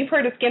brushing. So you've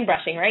heard of skin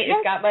brushing, right? Yes.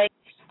 It's got, like,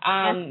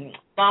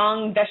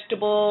 long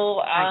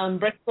vegetable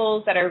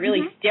bristles that are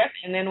really stiff,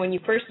 and then when you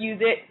first use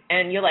it,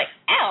 and you're like,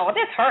 ow,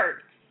 this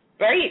hurts,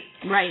 right?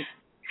 Right.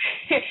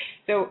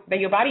 So that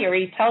your body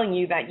already telling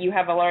you that you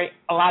have a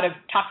lot of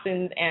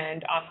toxins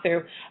and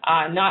also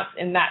knots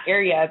in that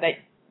area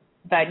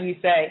that you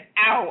say,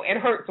 ow, it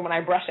hurts when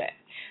I brush it.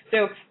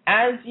 So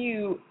as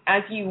you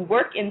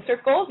work in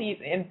circles,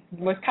 and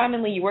most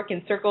commonly you work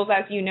in circles,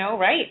 as you know,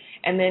 right?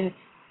 And then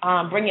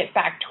bring it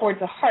back towards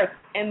the heart.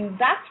 And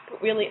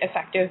that's really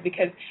effective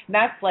because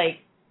that's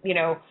like,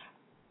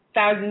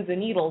 thousands of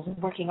needles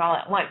working all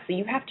at once. So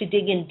you have to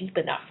dig in deep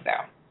enough,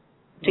 though,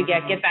 to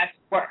get that to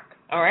work.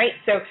 All right,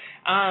 so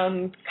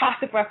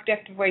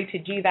cost-effective way to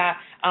do that.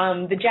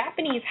 The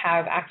Japanese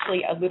have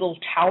actually a little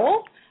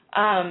towel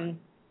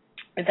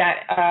that's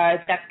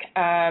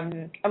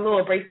a little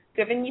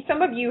abrasive, and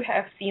some of you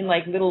have seen,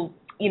 like, little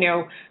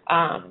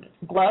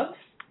gloves,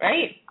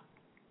 right?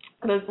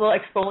 Those little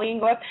exfoliating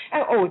gloves.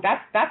 Oh,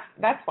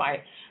 that's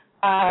why.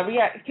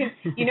 Because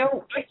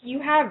if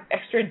you have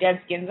extra dead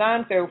skins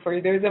on, so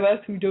for those of us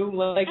who don't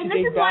like to dig back.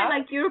 And this is why,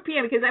 like,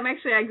 European, because I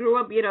grew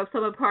up,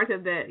 some part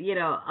of the,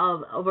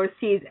 of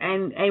overseas,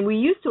 and we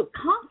used to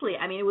constantly,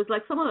 it was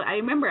like I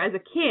remember as a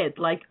kid,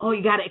 like, oh,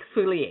 you got to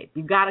exfoliate.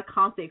 You got to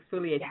constantly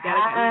exfoliate. You got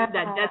to get rid of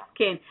that dead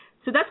skin.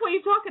 So that's what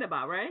you're talking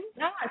about, right?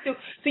 Yeah. So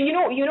you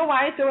know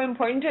why it's so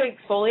important to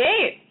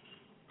exfoliate?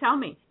 Tell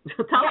me. It's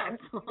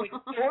so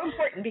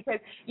important because,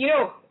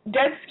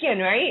 dead skin,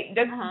 right?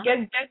 Dead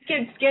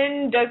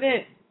skin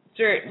doesn't,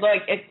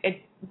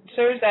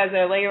 serves as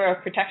a layer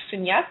of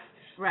protection, yes,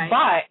 Right.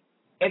 but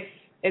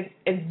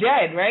it's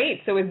dead,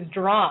 right? So it's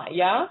dry,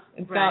 yeah.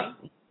 It's Right. not.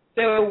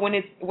 So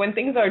when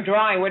things are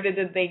dry, what did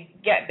they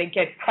get? They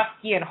get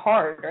crusty and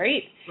hard,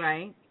 right?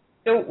 Right.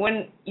 So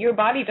when your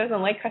body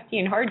doesn't like crusty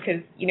and hard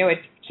because it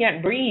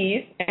can't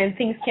breathe and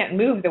things can't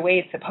move the way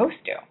it's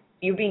supposed to,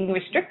 you're being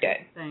restricted,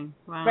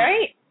 Wow.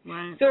 right?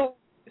 Right. So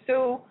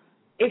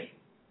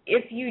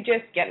if you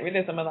just get rid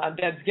of some of that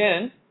dead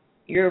skin,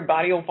 your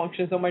body will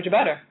function so much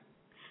better.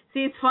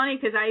 See, it's funny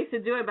because I used to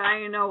do it, but I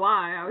didn't know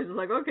why. I was just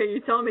like, okay,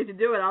 you tell me to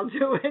do it, I'll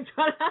do it.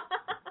 But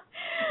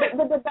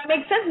that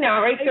makes sense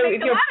now, right? It so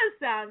makes if a lot of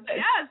sense.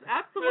 Yes,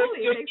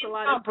 absolutely. Your It makes a skin's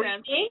lot not of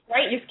sense. breathing,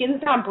 right? Your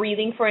skin's not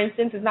breathing, for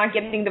instance. It's not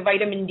getting the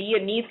vitamin D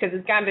it needs because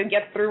it's got to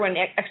get through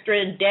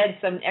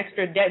some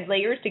extra dead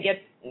layers to get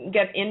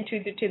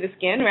into the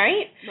skin,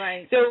 right?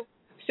 Right. So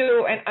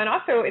and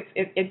also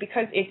it's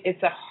because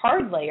it's a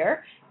hard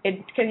layer.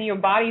 Because your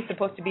body's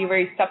supposed to be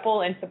very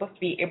supple and supposed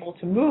to be able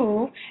to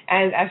move,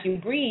 and as you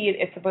breathe,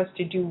 it's supposed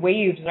to do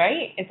waves,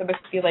 right? It's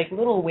supposed to be like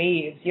little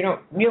waves. You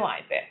don't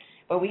realize it,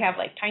 but we have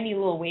like tiny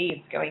little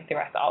waves going through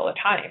us all the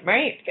time,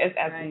 right? Because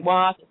as we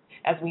walk,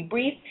 as we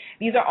breathe,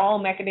 these are all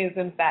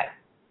mechanisms that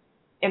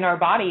in our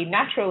body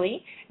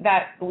naturally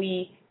that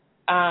we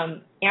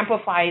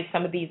amplify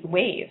some of these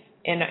waves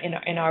in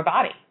our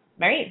body,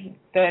 right?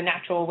 The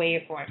natural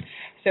waveform.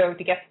 So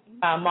to get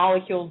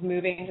molecules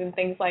moving and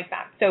things like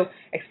that. So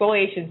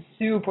exfoliation is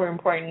super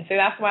important. So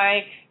that's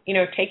why,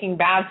 taking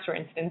baths, for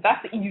instance,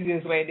 that's the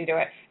easiest way to do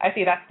it. I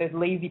see that's the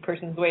lazy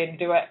person's way to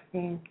do it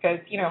because,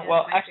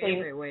 actually.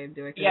 Favorite way of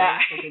doing it. Yeah.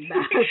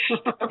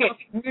 Okay.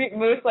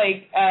 Most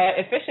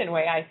efficient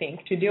way, I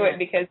think, to do it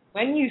because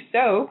when you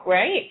soak,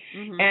 right,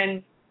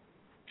 and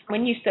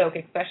when you soak,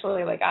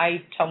 especially like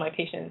I tell my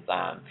patients,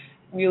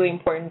 really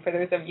important for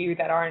those of you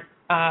that aren't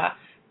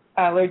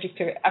allergic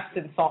to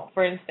Epsom salt,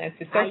 for instance.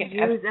 That's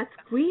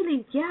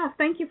really,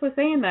 thank you for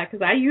saying that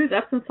because I use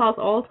Epsom salt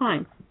all the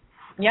time.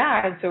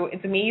 Yeah, so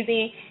it's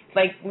amazing.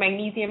 Like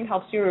magnesium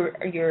helps your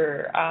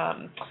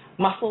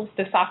muscles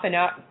to soften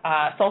up.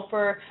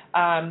 Sulfur,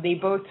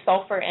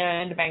 sulfur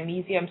and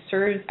magnesium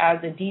serves as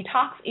a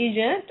detox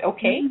agent,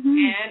 okay?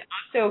 And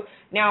also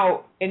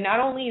now, and not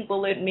only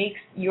will it make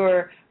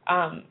your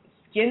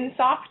skin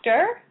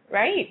softer,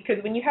 right?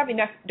 Because when you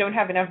don't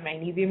have enough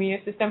magnesium in your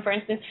system, for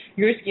instance,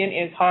 your skin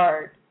is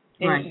hard,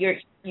 and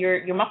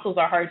your muscles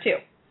are hard too.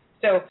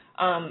 So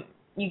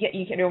you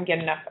don't get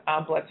enough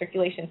blood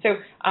circulation. So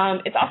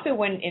it's also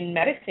when in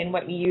medicine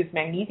what we use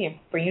magnesium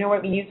for. You know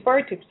what we use for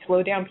it? To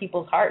slow down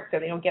people's hearts so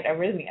they don't get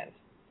arrhythmias.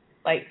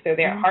 Like so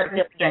their heart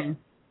doesn't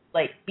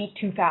get beat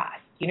too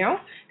fast.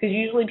 Because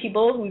usually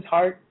people whose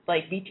heart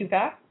beat too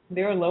fast,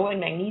 they're low in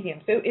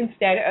magnesium. So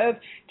instead of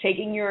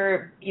taking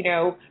your,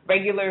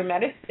 regular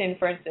medicine,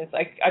 for instance,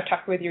 like a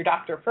talk with your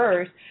doctor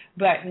first,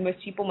 but most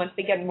people, once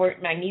they get more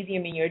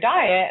magnesium in your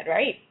diet,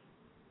 right?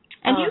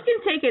 And you can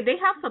take it. They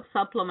have some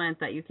supplements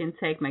that you can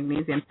take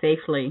magnesium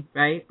safely,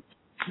 right?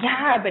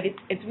 Yeah, but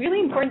it's really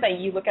important that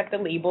you look at the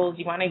labels.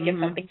 You want to get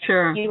something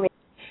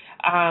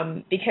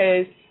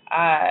because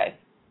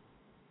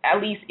at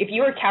least if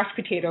you're a couch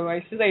potato, I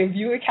should say, if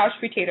you're a couch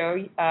potato,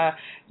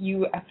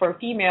 you for a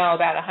female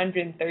about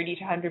 130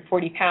 to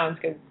 140 pounds,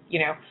 because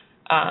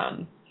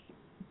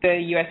the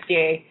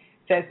USDA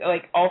says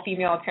all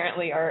female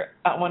apparently are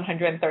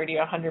 130 or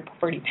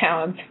 140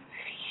 pounds.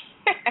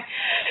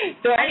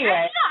 So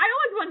anyway, I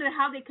always wondered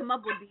how they come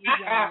up with these.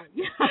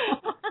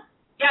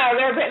 Yeah,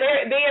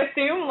 they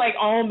assume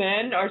all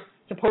men are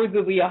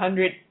supposedly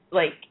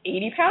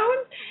 80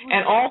 pounds,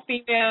 and all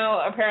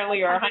female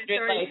apparently are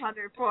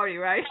 140,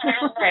 right?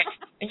 Right.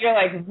 And you're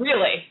like,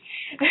 really?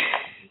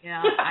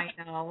 Yeah, I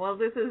know. Well,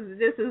 this is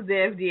the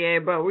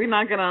FDA, but we're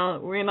not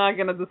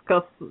gonna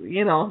discuss the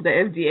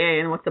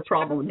FDA and what's the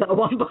problem with that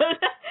one.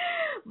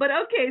 But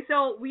okay,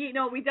 so we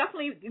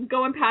definitely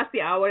going past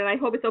the hour, and I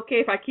hope it's okay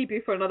if I keep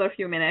you for another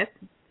few minutes.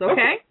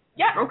 Okay?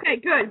 Yeah. Okay,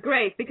 good,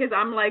 great, because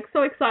I'm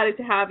so excited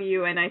to have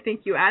you, and I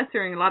think you're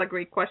answering a lot of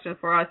great questions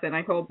for us, and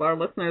I hope our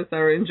listeners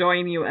are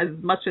enjoying you as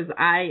much as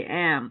I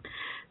am.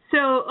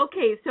 So,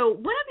 okay, so one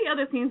of the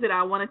other things that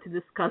I wanted to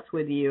discuss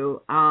with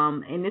you,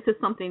 and this is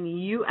something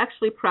you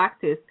actually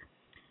practice,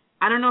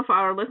 I don't know if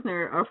our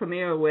listeners are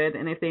familiar with,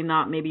 and if they're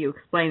not, maybe you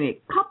explain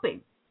it,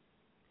 cupping.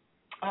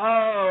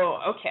 Oh,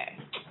 okay.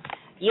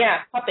 Yeah,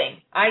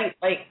 cupping.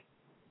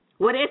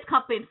 What is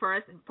cupping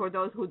for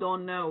those who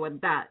don't know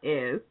what that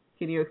is?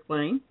 Can you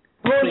explain?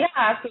 Well, yeah,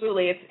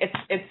 absolutely.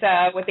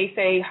 It's what they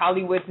say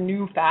Hollywood's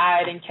new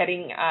fad in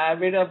getting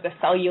rid of the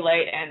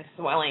cellulite and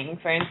swelling,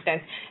 for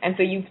instance. And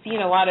so you've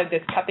seen a lot of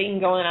this cupping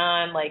going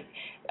on.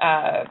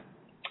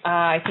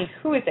 I think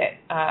who is it?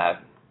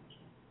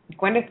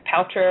 Gwyneth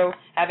Paltrow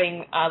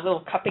having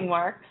little cupping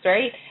marks,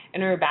 right,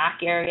 in her back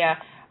area.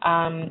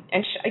 And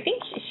I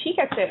think she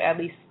gets it at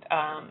least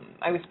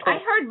I was told. I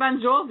heard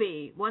Bon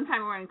Jovi one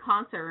time we were in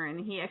concert,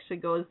 and he actually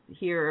goes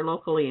here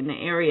locally in the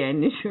area in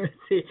New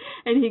Jersey,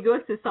 and he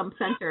goes to some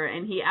center,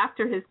 and he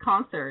after his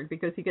concert,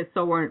 because he gets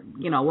so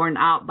worn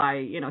out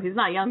by, he's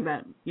not young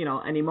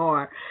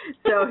anymore,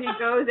 so he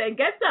goes and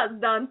gets that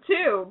done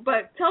too.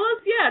 But tell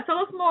us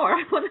more.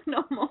 I want to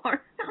know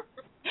more.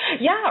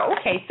 Yeah,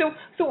 okay. So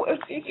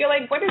you're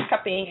like, what is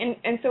cupping?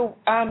 And so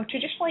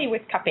traditionally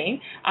with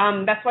cupping,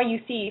 that's why you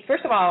see,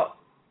 first of all,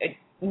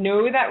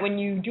 know that when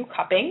you do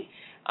cupping,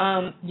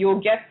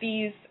 you'll get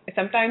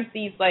sometimes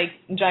these like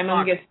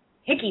humongous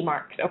hickey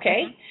marks,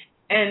 okay?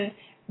 Mm-hmm. And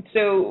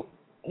so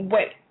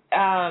what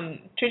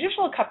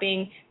traditional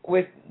cupping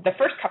the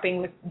first cupping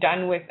was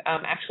done with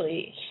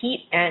actually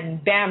heat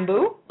and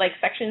bamboo, like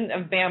sections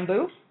of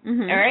bamboo,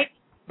 all right?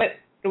 But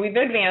we've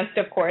advanced,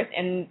 of course,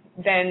 and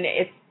then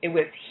it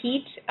was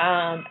heat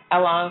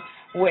along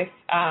with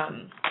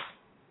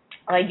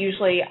like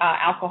usually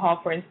alcohol,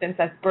 for instance,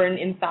 that's burned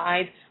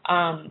inside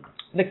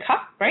the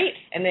cup, right?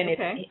 And then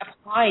it's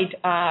applied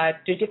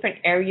to different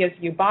areas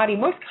of your body,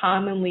 most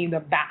commonly the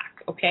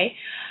back, okay?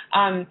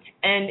 And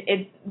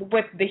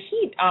what the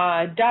heat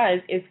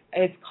does is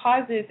it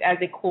causes, as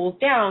it cools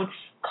down,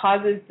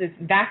 causes this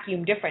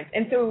vacuum difference.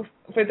 And so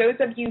for those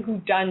of you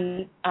who've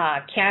done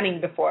canning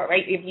before,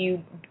 right, if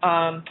you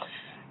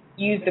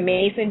use the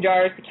mason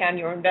jars to can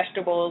your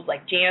vegetables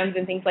like jams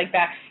and things like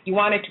that, you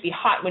want it to be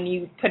hot when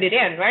you put it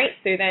in, right?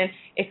 So then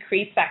it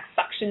creates that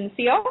suction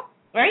seal,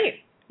 right?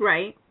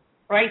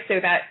 Right, so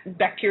that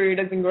bacteria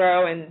doesn't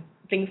grow and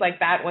things like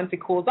that. Once it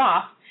cools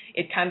off,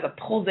 it kind of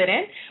pulls it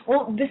in.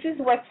 Well, this is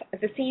what's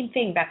the same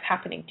thing that's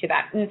happening to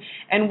that.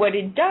 And what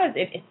it does,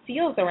 it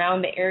seals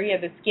around the area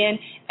of the skin,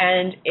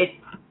 and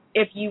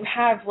if you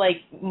have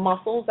like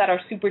muscles that are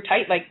super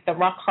tight, like the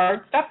rock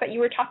hard stuff that you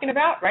were talking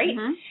about, right?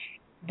 Mm-hmm.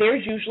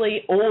 There's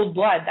usually old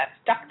blood that's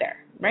stuck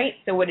there, right?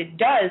 So what it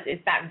does is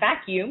that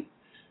vacuum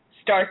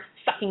starts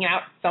sucking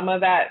out some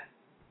of that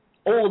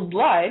old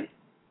blood,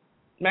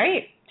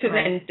 right?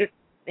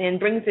 And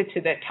brings it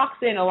to the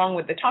toxin along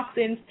with the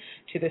toxins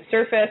to the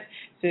surface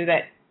so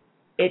that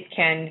it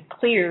can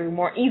clear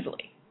more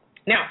easily.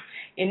 Now,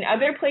 in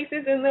other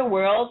places in the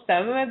world,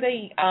 some of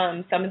the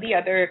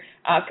other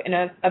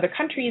other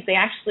countries, they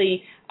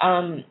actually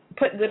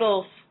put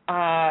little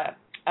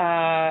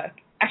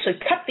actually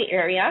cut the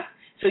area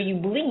so you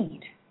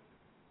bleed.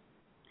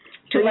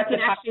 So you can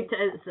actually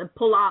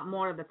pull out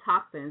more of the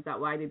toxins. Is that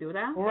why they do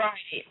that?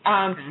 Right.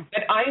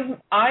 But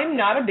I'm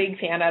not a big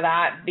fan of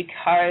that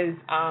because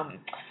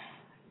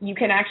you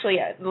can actually,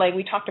 like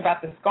we talked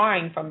about the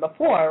scarring from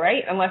before,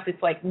 right? Unless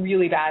it's like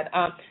really bad,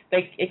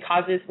 like it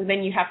causes.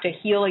 Then you have to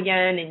heal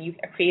again, and you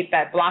create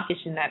that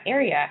blockage in that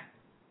area,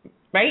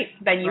 right?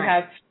 Then you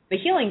have the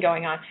healing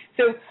going on.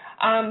 So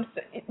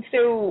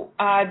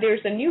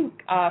there's a new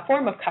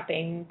form of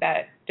cupping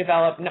that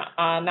developed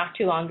not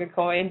too long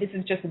ago, and this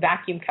is just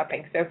vacuum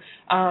cupping. So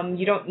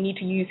you don't need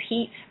to use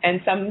heat,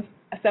 and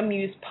some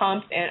use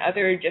pumps, and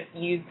others just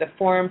use the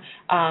form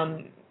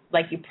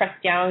like you press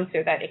down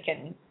so that it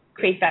can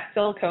create that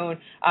silicone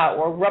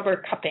or rubber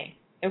cupping.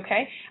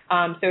 Okay,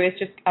 so it's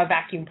just a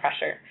vacuum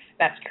pressure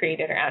that's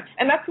created around,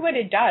 and that's what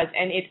it does,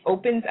 and it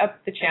opens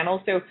up the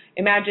channel. So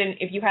imagine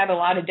if you have a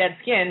lot of dead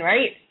skin,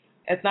 right?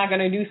 It's not going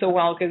to do so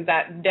well because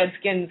that dead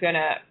skin's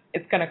gonna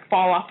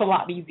fall off a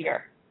lot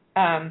easier.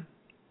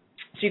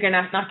 So you're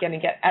not going to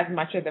get as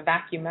much of the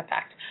vacuum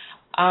effect.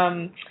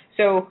 And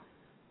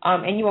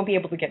you won't be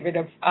able to get rid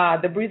of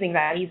the bruising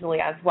that easily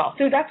as well.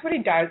 So that's what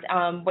it does.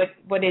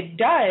 What it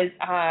does,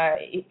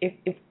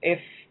 if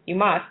you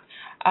must,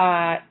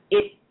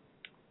 it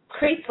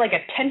creates like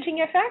a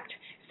tenting effect.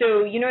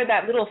 So you know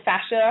that little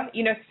fascia,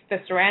 the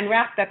saran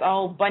wrap that's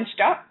all bunched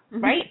up,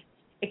 mm-hmm. right?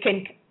 It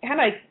can kind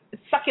of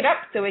suck it up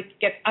so it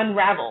gets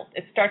unraveled.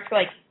 It starts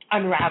like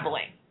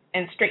unraveling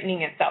and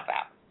straightening itself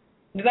out.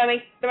 Does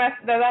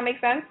that make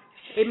sense?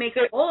 It makes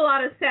a whole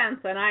lot of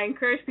sense, and I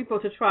encourage people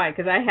to try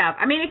because I have.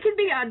 I mean, it can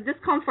be a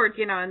discomfort,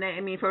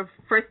 for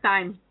first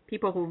time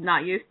people who are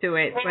not used to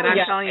it. But I'm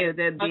telling you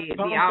that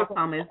the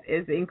outcome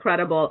is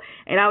incredible.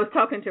 And I was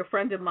talking to a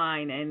friend of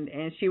mine,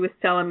 and she was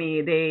telling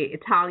me the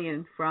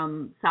Italian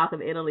from south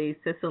of Italy,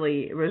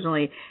 Sicily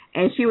originally,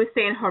 and she was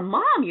saying her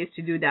mom used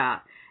to do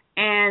that.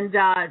 And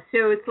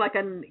so it's like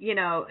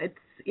it's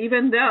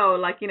even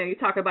though you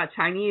talk about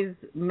Chinese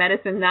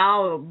medicine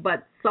now,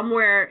 but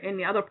somewhere in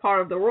the other part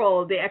of the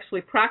world they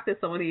actually practice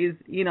some of these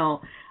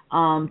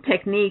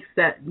techniques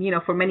that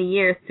for many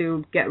years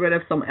to get rid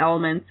of some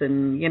ailments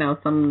and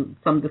some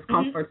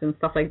discomforts mm-hmm. and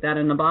stuff like that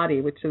in the body,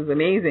 which is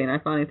amazing. I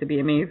find it to be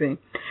amazing.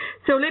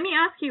 So let me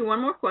ask you one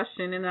more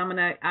question, and I'm going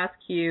to ask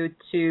you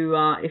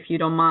to, if you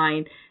don't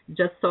mind,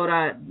 just sort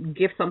of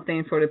give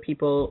something for the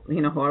people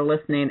who are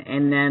listening,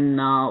 and then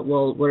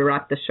we'll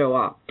wrap the show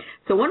up.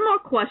 So one more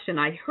question.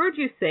 I heard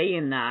you say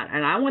in that,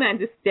 and I want to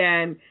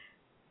understand,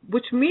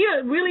 which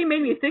really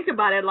made me think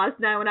about it last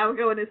night when I was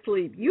going to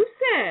sleep. You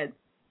said,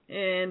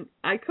 and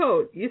I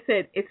quote, you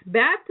said, it's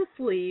bad to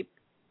sleep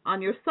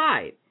on your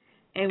side.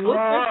 And what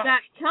does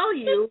that tell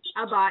you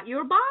about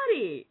your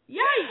body?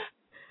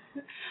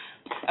 Yikes.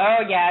 Oh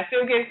yeah,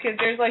 so good because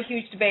there's a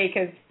huge debate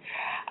because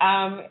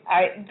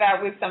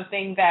that was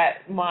something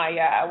that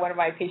my one of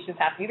my patients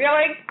asked me. They're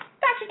like,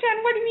 Dr.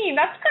 Chen, what do you mean?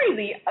 That's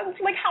crazy.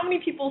 It's like, how many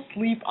people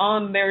sleep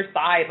on their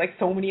side? Like,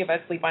 so many of us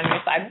sleep on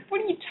your side.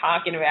 What are you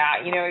talking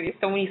about? You know, there's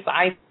so many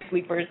side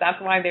sleepers. That's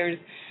why there's,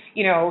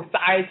 you know,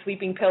 side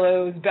sleeping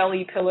pillows,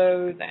 belly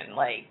pillows, and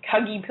like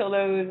huggy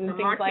pillows and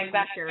things like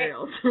that.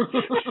 Materials.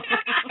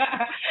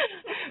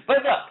 But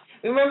look,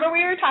 remember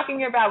we were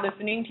talking about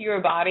listening to your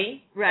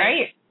body,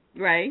 right?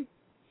 Right.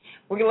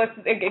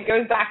 It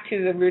goes back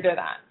to the root of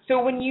that.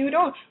 So when you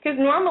don't, because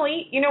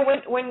normally, you know,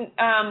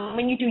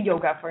 when you do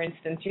yoga, for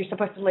instance, you're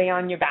supposed to lay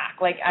on your back.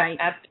 Like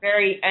at the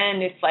very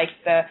end, it's like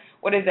the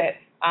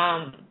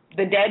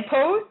dead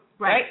pose,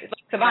 right? It's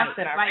like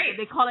Savasana, right?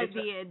 They call it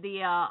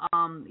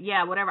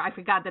whatever. I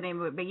forgot the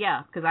name of it, but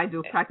yeah, because I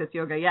do practice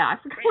yoga. Yeah, I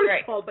forgot what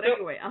it's called, but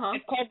anyway,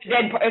 It's called the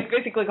dead. It's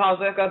basically called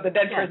the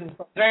dead person's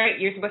pose, right?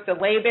 You're supposed to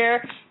lay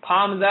there,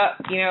 palms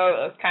up, you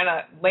know, kind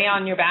of lay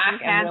on your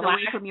back, hands and relax.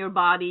 away from your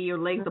body, your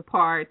legs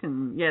apart,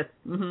 and yes.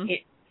 Mm-hmm.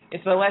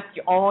 It's to let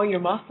all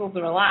your muscles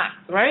relax,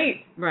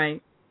 right?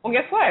 Right. Well,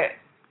 guess what?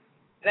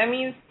 That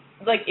means,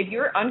 like, if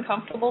you're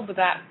uncomfortable with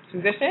that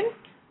position,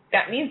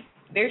 that means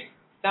there's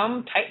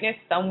some tightness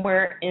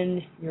somewhere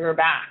in your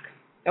back,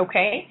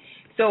 okay?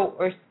 So,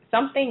 or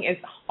something is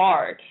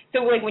hard.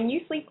 So, like, when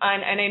you sleep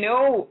on, and I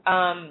know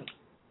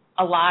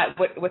a lot,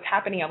 what's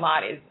happening a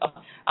lot is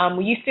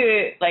we used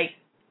to, like,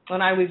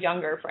 when I was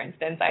younger, for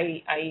instance,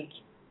 I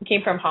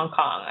came from Hong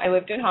Kong. I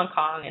lived in Hong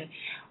Kong, and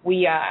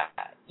we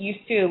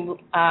used to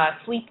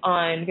sleep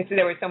on, because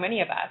there were so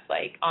many of us,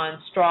 like, on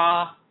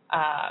straw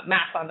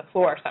mats on the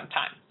floor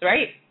sometimes,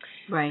 right?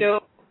 Right. So,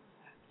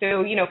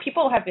 you know,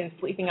 people have been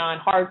sleeping on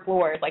hard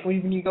floors, like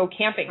when you go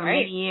camping,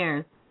 right?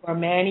 For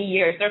many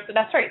years. So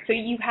that's right. So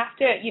you have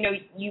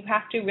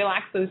to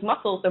relax those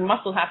muscles. The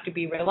muscles have to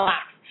be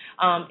relaxed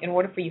in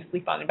order for you to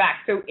sleep on your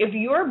back. So if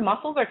your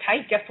muscles are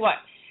tight, guess what?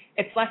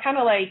 It's like kind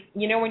of like,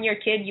 you know, when you're a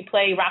kid, you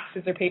play rock,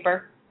 scissors,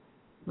 paper.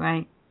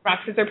 Right. Rock,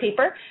 scissors,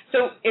 paper.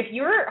 So if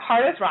you're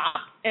hard as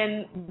rock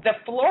and the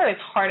floor is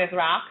hard as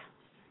rock,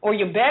 or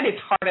your bed is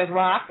hard as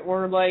rock,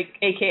 or like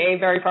AKA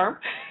very firm.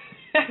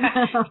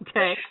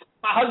 Okay.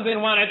 My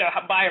husband wanted to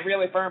buy a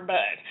really firm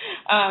bed.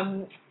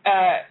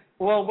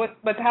 Well,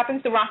 what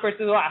happens to rock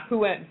versus rock? Who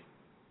wins?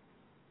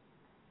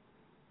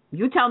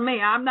 You tell me.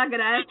 I'm not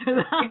going to answer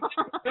that.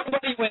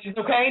 Nobody wins,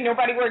 okay?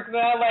 Nobody works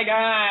like,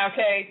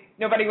 okay.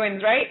 Nobody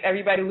wins, right?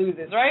 Everybody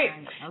loses, right?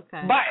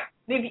 Okay. But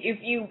if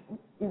you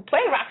play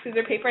rock,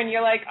 scissors, paper, and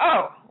you're like,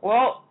 oh,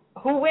 well,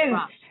 who wins?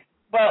 Rock.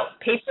 Well,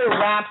 paper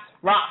wraps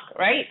rock,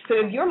 right? So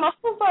if your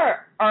muscles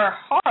are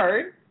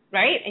hard,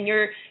 right, and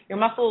your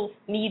muscles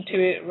need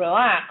to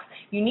relax,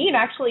 you need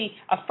actually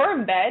a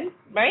firm bed,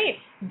 right?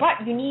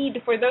 But you need,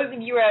 for those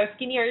of you who are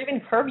skinny or even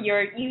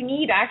curvier, you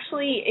need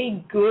actually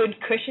a good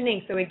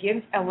cushioning, so it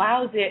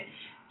allows it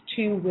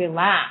to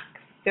relax.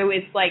 So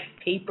it's like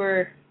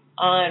paper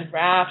on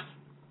wraps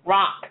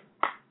rock,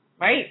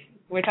 right?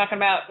 We're talking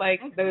about like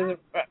those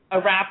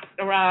wrap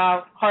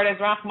around hard as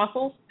rock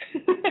muscles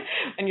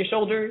and your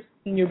shoulders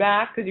and your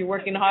back because you're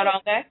working hard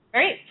all day,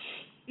 right?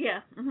 Yeah.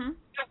 Mhm.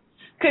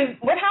 Because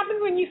what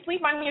happens when you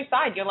sleep on your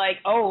side? You're like,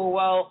 oh,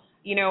 well,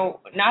 you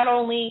know, not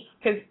only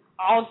because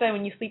all of a sudden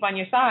when you sleep on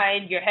your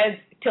side, your head's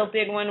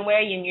tilted one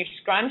way and you're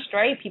scrunched,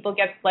 right? People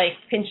get like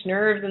pinched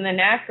nerves in the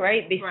neck,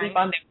 right? They sleep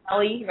on their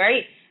belly,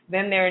 right?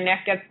 Then their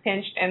neck gets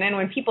pinched. And then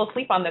when people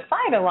sleep on the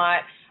side a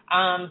lot,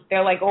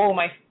 they're like, oh,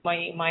 my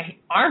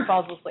arm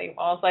falls asleep.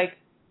 Well, it's like,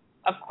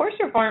 of course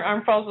your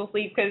arm falls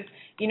asleep because,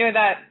 you know,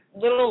 that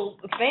little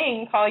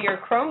thing called your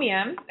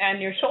acromion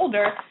and your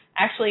shoulder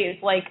actually is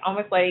like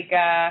almost like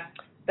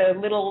the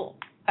little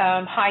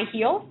high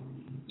heel.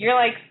 You're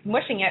like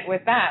smushing it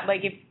with that.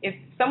 Like if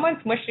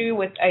someone smushed you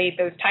with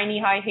those tiny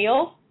high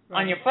heels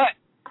on your foot,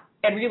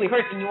 it really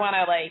hurts and you want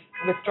to like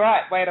withdraw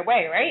it right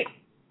away, right?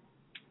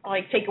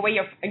 Like take away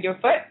your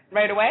foot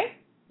right away.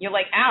 You're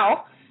like,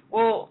 ow.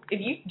 Well, if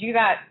you do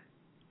that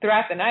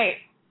throughout the night,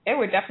 it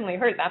would definitely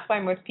hurt. That's why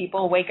most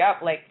people wake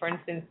up, like for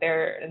instance,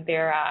 their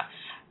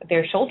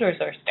shoulders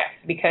are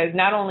stiff, because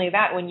not only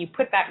that, when you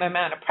put that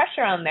amount of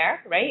pressure on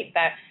there, right,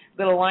 that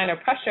little line of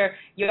pressure,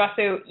 you're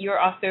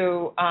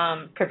also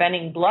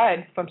preventing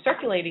blood from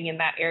circulating in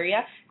that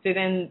area. So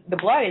then the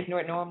blood is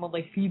not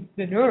normally feeds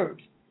the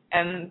nerves,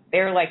 and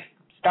they're like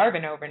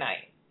starving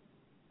overnight.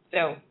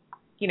 So,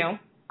 you know,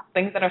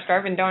 things that are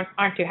starving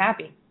aren't too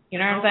happy. You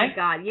know what I'm saying?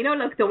 Oh my God! You know,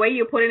 look, the way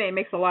you put it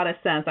makes a lot of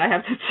sense. I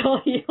have to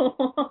tell you,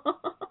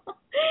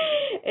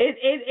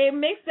 it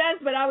makes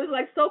sense. But I was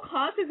like so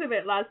conscious of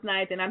it last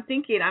night, and I'm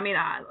thinking. I mean,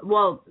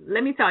 well,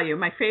 let me tell you,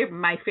 my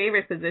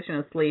favorite position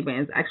of sleeping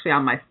is actually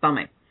on my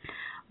stomach,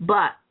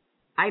 but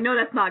I know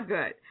that's not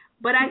good.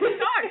 But I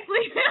start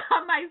sleeping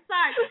on my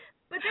side.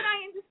 But then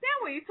I understand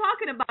what you're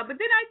talking about. But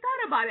then I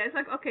thought about it. It's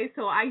like, okay,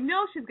 so I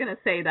know she's going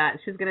to say that.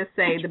 She's going to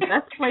say the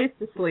best place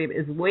to sleep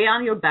is way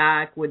on your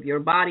back with your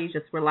body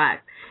just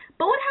relaxed.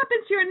 But what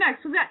happens to your neck?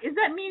 So does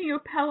that mean your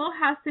pillow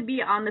has to be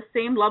on the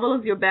same level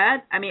as your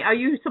bed? I mean, are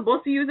you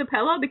supposed to use a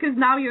pillow? Because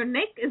now your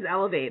neck is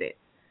elevated.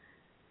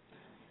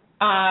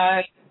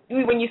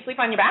 When you sleep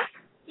on your back?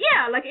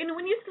 Yeah, like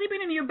when you're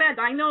sleeping in your bed,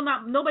 I know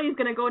nobody's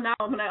gonna go now.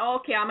 I'm like,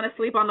 okay, I'm gonna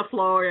sleep on the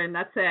floor and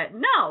that's it.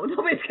 No,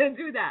 nobody's gonna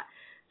do that.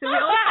 So we're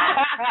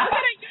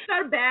gonna use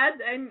our bed,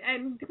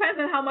 and depends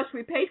on how much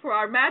we pay for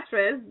our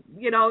mattress.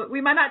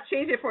 We might not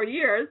change it for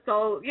years,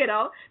 so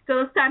so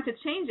it's time to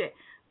change it.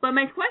 But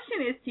my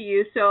question is to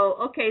you. So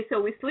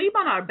we sleep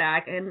on our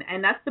back,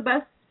 and that's the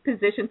best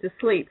position to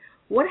sleep.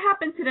 What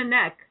happened to the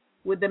neck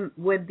with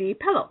the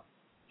pillow?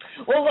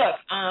 Well, look,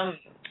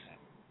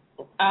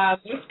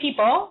 most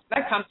people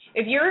that come,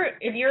 if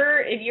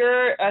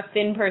you're a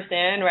thin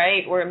person,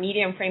 right, or a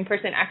medium frame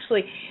person,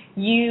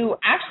 you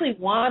actually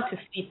want to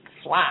sleep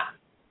flat,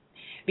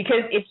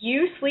 because if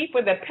you sleep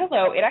with a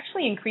pillow, it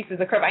actually increases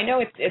the curve. I know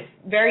it's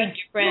very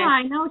different. Yeah,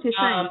 I know what you're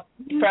saying.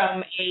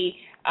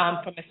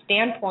 From a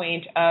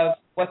standpoint of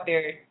what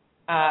they're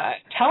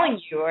telling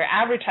you or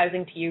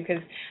advertising to you,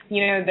 because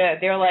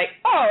they're like,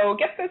 oh,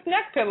 get this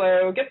neck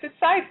pillow, get this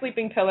side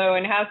sleeping pillow,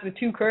 and it has the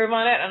 2 curve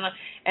on it,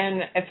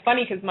 and it's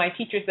funny because my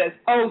teacher says,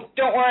 oh,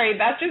 don't worry,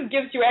 that just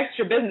gives you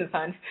extra business,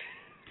 hon.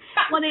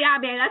 Well, yeah, I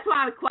mean, that's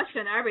why I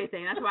question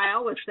everything. That's why I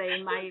always say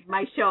in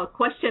my show,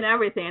 question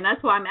everything, and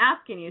that's why I'm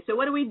asking you. So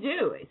what do we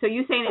do? So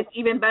you're saying it's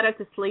even better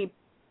to sleep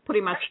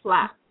pretty much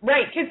flat?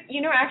 Right, because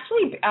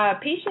actually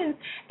patients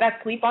that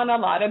sleep on a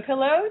lot of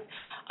pillows,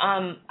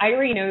 I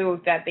already know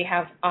that they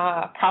have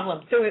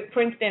problems. So,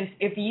 for instance,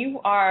 if you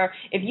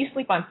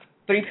sleep on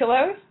 3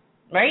 pillows,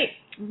 right?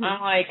 Mm-hmm.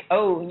 I'm like,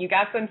 oh, you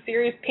got some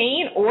serious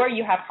pain, or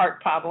you have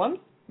heart problems,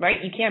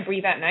 right? You can't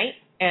breathe at night,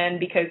 and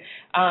because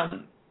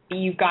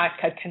you got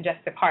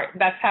congestive heart.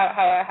 That's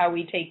how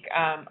we take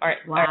our.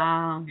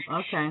 Wow.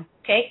 Okay.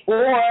 Okay.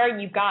 Or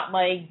you got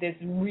like this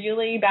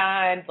really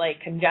bad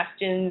like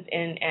congestions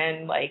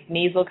and like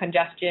nasal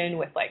congestion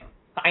with like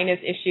sinus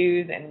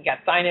issues, and you got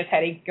sinus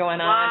headache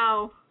going on.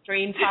 Wow.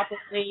 Drain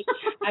properly,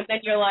 and then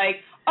you're like,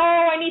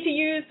 oh, I need to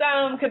use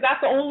because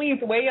that's the only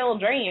way it'll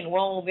drain.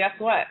 Well, guess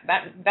what?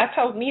 That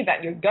tells me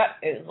that your gut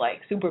is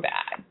like super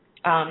bad,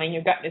 and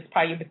your gut is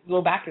probably, your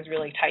low back is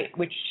really tight,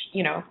 which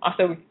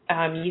also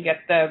you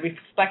get the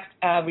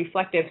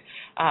reflective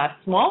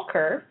small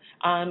curve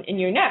in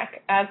your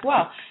neck as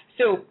well.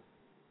 So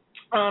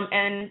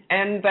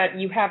but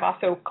you have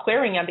also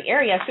clearing of the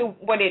area. So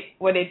what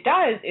it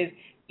does is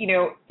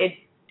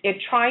it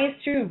tries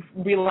to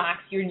relax.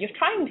 You're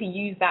trying to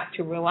use that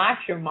to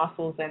relax your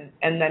muscles and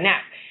the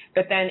neck.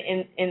 But then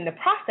in the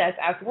process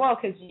as well,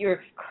 because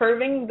you're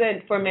curving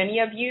for many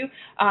of you,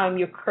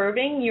 you're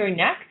curving your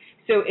neck.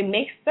 So it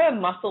makes the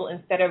muscle,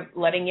 instead of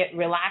letting it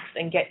relax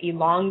and get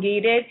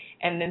elongated,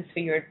 and then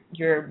so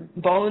your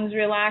bones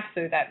relax,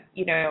 so that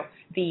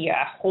the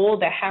hole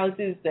that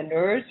houses the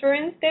nerves, for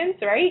instance,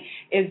 right,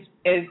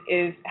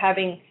 is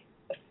having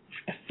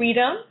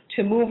freedom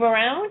to move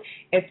around.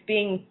 It's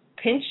being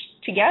pinched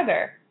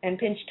together and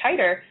pinched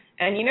tighter.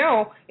 And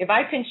if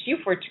I pinched you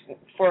for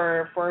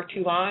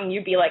too long,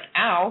 you'd be like,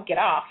 ow, get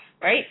off,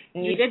 right?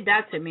 And you did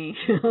that to me.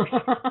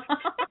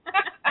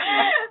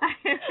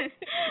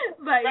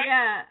 But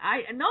yeah,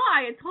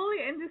 I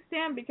totally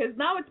understand, because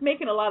now it's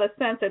making a lot of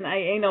sense. And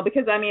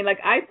because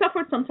I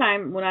suffered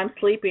sometime when I'm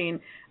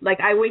sleeping, like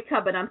I wake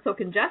up and I'm so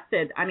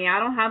congested. I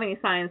don't have any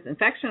sinus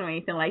infection or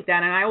anything like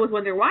that, and I always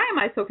wonder, why am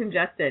I so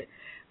congested?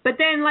 But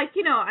then,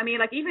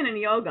 even in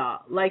yoga,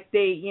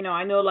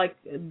 I know,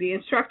 the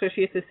instructor,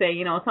 she used to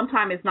say,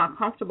 sometimes it's not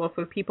comfortable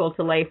for people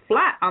to lay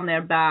flat on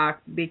their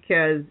back,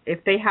 because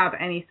if they have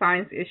any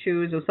sinus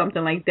issues or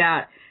something like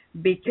that,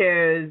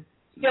 because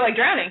you feel like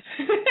drowning,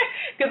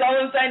 because all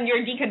of a sudden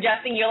you're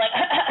decongesting, you're like,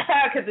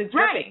 because it's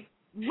dripping.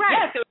 Right.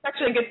 Yeah, so it's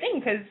actually a good thing,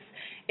 because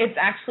it's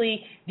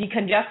actually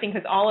decongesting,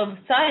 because all of a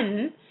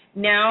sudden,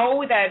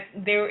 now that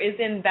there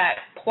isn't that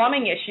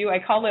plumbing issue, I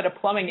call it a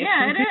plumbing issue.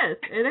 Yeah, it is.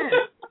 It is.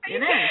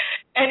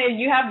 And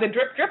you have the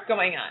drip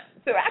going on.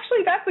 So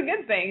actually, that's a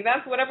good thing.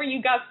 That's whatever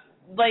you got,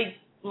 like,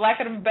 lack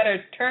of a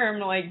better term,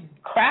 like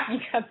crap you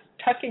got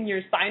stuck in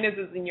your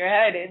sinuses in your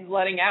head is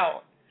letting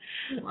out.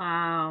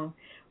 Wow.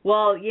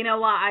 Well, you know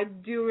what? I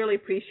do really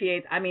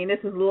appreciate. This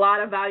is a lot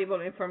of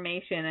valuable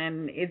information,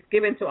 and it's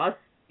given to us,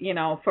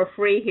 for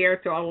free here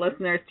to our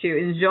listeners to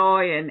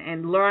enjoy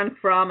and learn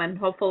from. And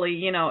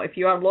hopefully, if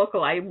you are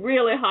local, I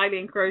really highly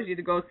encourage you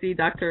to go see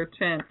Dr.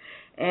 Chin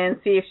and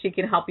see if she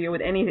can help you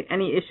with any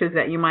issues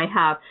that you might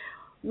have.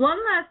 One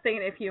last thing,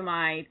 if you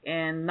might,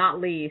 and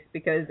not least,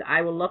 because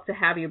I would love to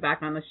have you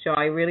back on the show.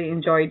 I really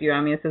enjoyed you.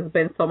 This has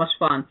been so much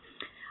fun.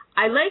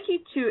 I'd like you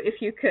to,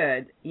 if you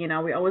could,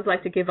 we always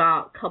like to give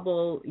out a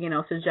couple,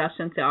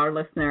 suggestions to our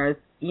listeners.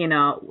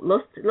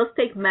 Let's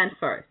take men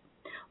first.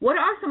 What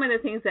are some of the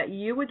things that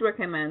you would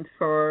recommend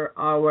for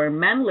our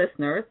men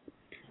listeners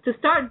to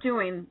start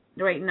doing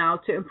right now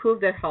to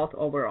improve their health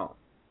overall?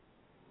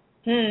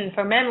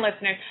 For men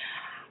listeners,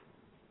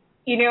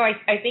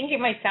 I think it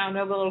might sound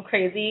a little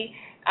crazy,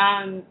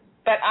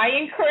 but I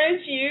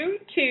encourage you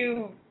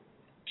to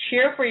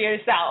cheer for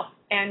yourself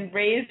and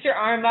raise your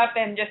arm up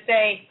and just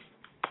say,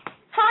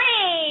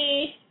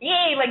 "Hooray!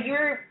 Yay!" Like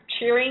you're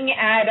cheering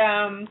at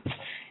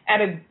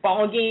a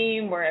ball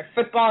game or a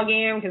football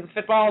game, because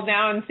football's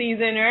now in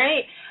season,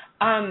 right?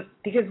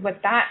 because what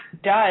that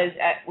does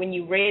when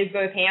you raise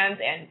both hands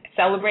and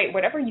celebrate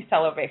whatever you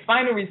celebrate,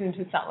 find a reason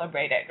to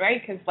celebrate it,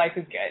 right? Because life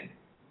is good,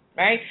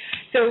 right?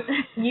 So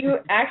you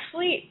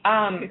actually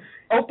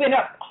open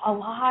up a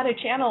lot of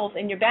channels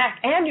in your back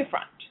and your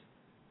front,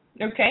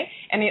 okay?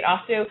 And it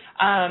also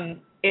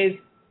is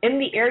in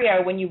the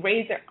area when you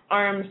raise your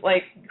arms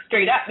like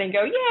straight up and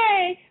go,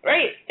 yay,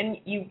 right? And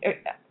you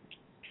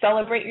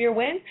celebrate your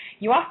wins.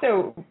 You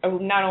also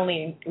not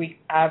only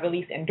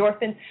release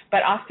endorphins,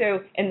 but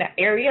also in the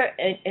area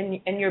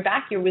in your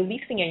back, you're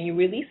releasing it. You're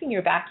releasing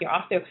your back. You're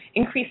also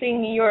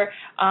increasing your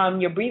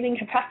breathing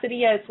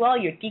capacity as well.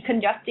 You're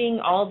decongesting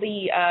all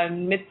the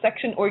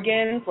midsection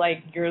organs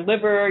like your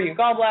liver, your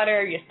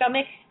gallbladder, your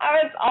stomach.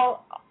 It's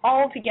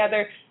all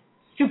together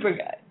super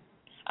good.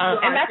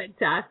 And that's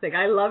fantastic.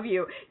 I love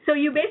you. So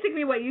you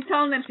basically, what you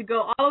telling them to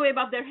go all the way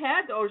above their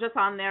head or just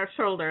on their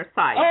shoulder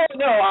side? Oh,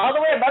 no, all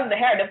the way above the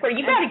head. Of course,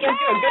 you got to get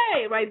to a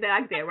good... Right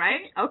back there,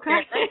 right?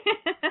 Okay.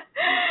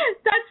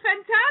 That's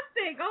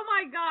fantastic. Oh,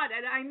 my God.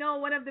 And I know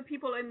one of the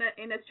people in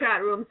the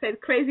chat room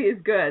said crazy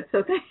is good.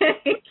 So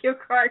thank you,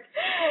 Kirk.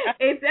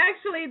 It's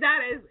actually, that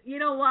is, you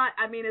know what?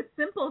 I mean, it's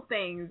simple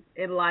things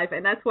in life.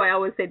 And that's why I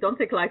always say don't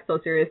take life so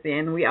seriously.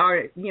 And we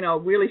are,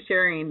 really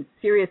sharing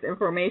serious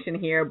information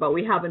here, but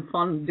we having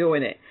fun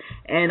doing it,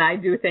 and I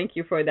do thank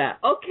you for that.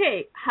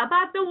 Okay, how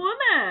about the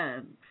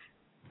women?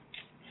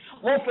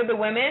 Well, for the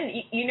women,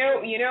 you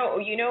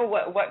know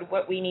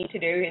what we need to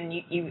do, and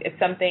it's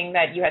something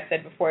that you had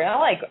said before.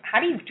 Like,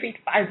 how do you treat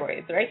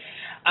fibroids, right?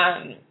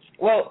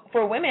 Well,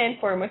 for women,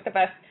 for most of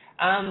us,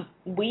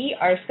 we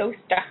are so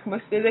stuck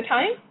most of the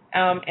time,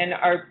 and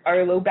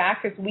our low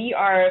back, because we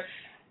are.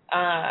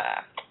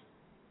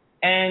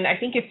 And I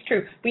think it's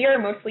true. We are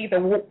mostly the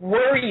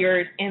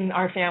warriors in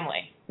our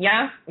family.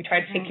 Yeah, we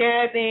try to take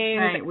care of things.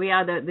 Right, we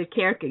are the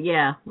care.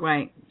 Yeah,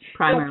 right.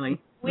 Primarily, so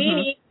we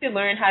need to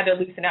learn how to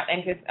loosen up,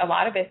 and because a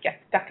lot of it gets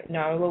stuck in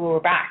our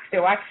lower back.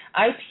 So I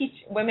teach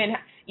women.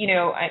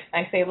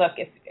 I say, look,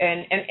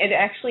 and it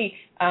actually,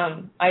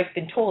 I've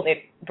been told it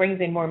brings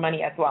in more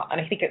money as well,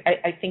 and I think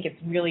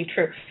it's really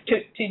true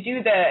to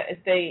do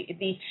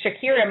the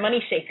Shakira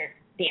money shaker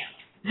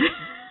dance.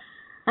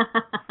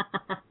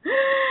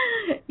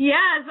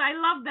 Yes, I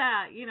love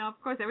that.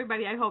 Of course,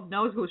 everybody I hope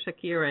knows who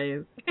Shakira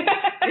is.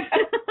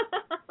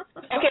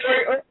 Okay,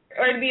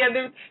 or the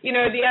other,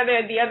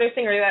 the other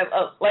singer that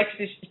like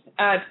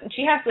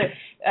she has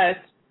a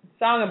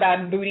song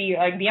about booty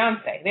like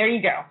Beyonce. There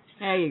you go.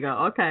 There you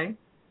go. Okay.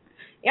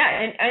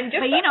 Yeah, and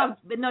just.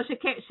 But no,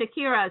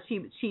 Shakira,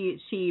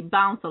 she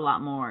bounced a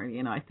lot more.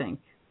 I think.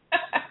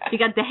 She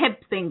got the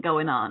hip thing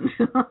going on.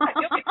 It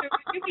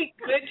would be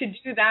good to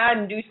do that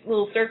and do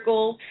little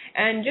circles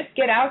and just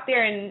get out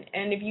there and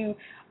if you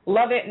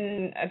love it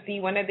and see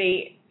one of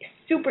the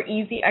super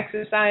easy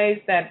exercise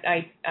that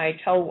I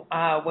tell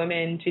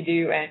women to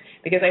do, and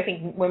because I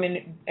think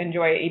women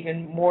enjoy it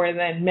even more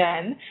than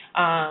men,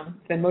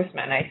 than most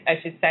men I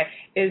should say,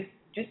 is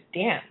just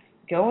dance.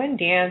 Go and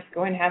dance.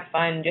 Go and have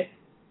fun.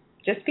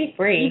 Just be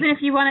free. Even if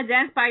you want to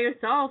dance by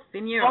yourself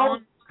in your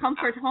own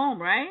comfort home,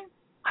 right?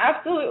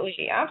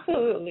 Absolutely. I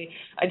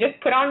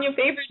just put on your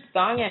favorite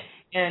song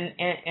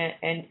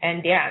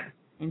and dance.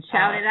 And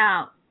shout it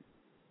out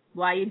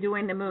while you're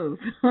doing the move.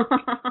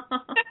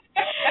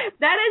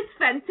 That is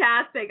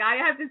fantastic. I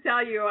have to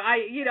tell you,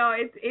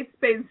 it's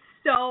been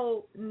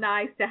so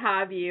nice to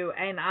have you,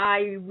 and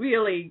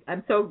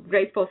I'm so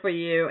grateful for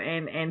you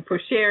and for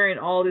sharing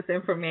all this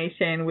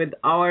information with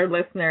our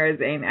listeners.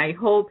 And I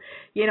hope,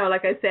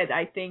 like I said,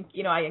 I think,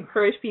 I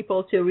encourage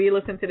people to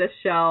re-listen to the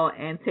show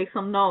and take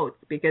some notes,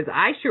 because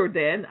I sure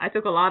did. I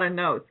took a lot of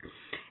notes.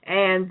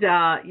 And,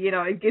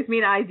 it gives me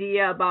an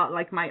idea about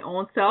like my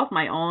own self,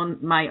 my own,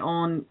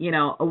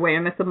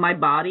 awareness of my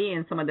body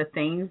and some of the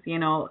things,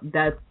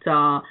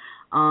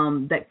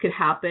 that could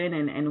happen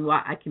and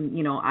what I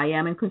can, I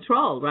am in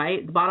control,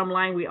 right? The bottom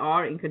line, we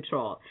are in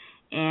control,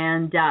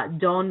 and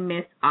don't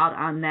miss out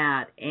on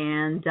that.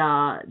 And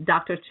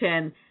Dr.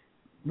 Chen,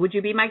 would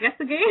you be my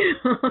guest again?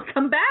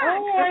 Come back.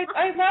 Oh,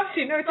 I'd love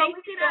to. No, thank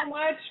you so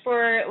much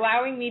for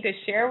allowing me to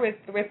share with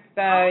your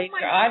audience.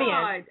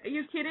 God. Are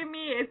you kidding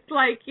me? It's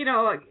like,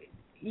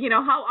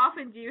 how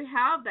often do you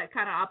have that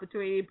kind of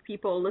opportunity?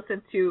 People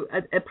listen to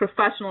a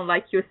professional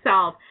like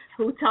yourself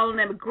who telling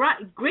them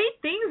great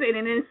things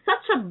and in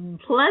such a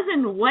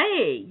pleasant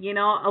way,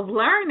 of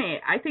learning.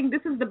 I think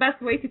this is the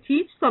best way to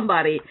teach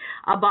somebody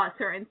about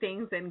certain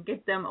things and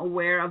get them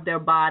aware of their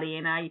body.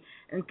 And I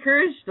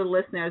encourage the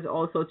listeners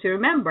also to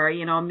remember,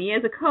 me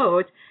as a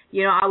coach,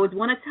 I would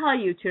want to tell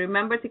you to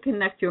remember to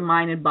connect your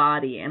mind and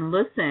body and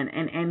listen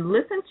and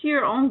listen to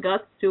your own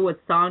guts to what's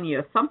telling you.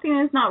 If something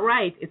is not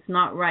right, it's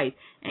not right.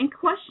 And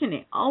question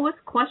it. Always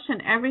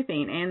question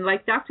everything. And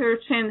like Dr.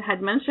 Chen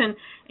had mentioned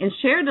and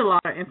shared a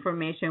lot of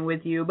information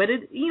with you, but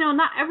it,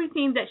 not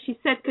everything that she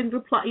said can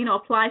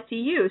apply to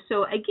you.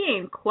 So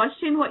again,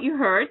 question what you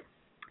heard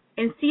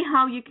and see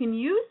how you can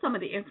use some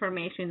of the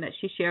information that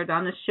she shared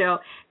on the show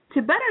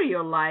to better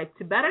your life,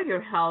 to better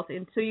your health,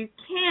 and so you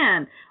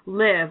can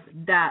live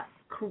that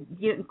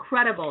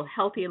incredible,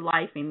 healthy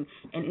life and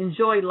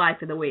enjoy life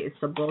the way it's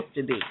supposed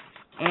to be.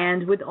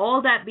 And with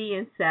all that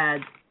being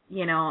said,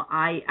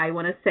 I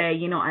want to say,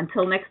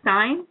 until next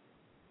time,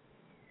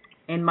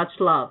 and much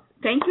love.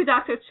 Thank you,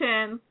 Dr.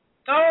 Chin.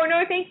 Oh,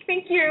 no,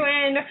 thank you,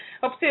 and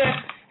hope to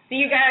see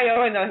you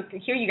guys,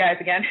 hear you guys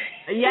again.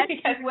 Yes,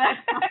 as well.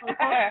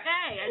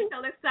 Okay,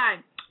 until next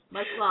time.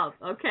 Much love.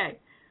 Okay.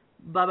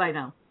 Bye-bye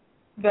now.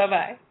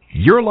 Bye-bye.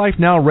 Your Life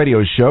Now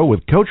radio show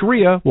with Coach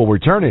Ria will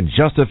return in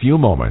just a few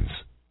moments.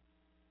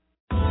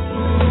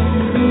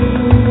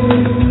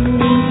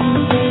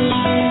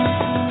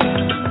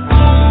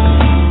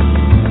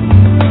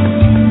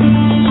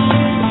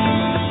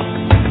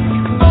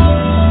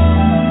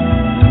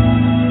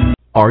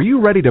 Are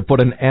you ready to put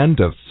an end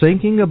to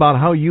thinking about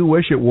how you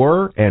wish it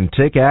were and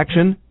take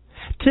action?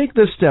 Take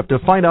this step to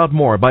find out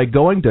more by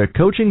going to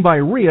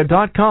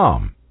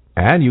coachingbyria.com.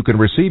 And you can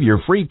receive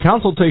your free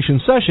consultation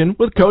session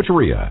with Coach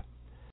Ria.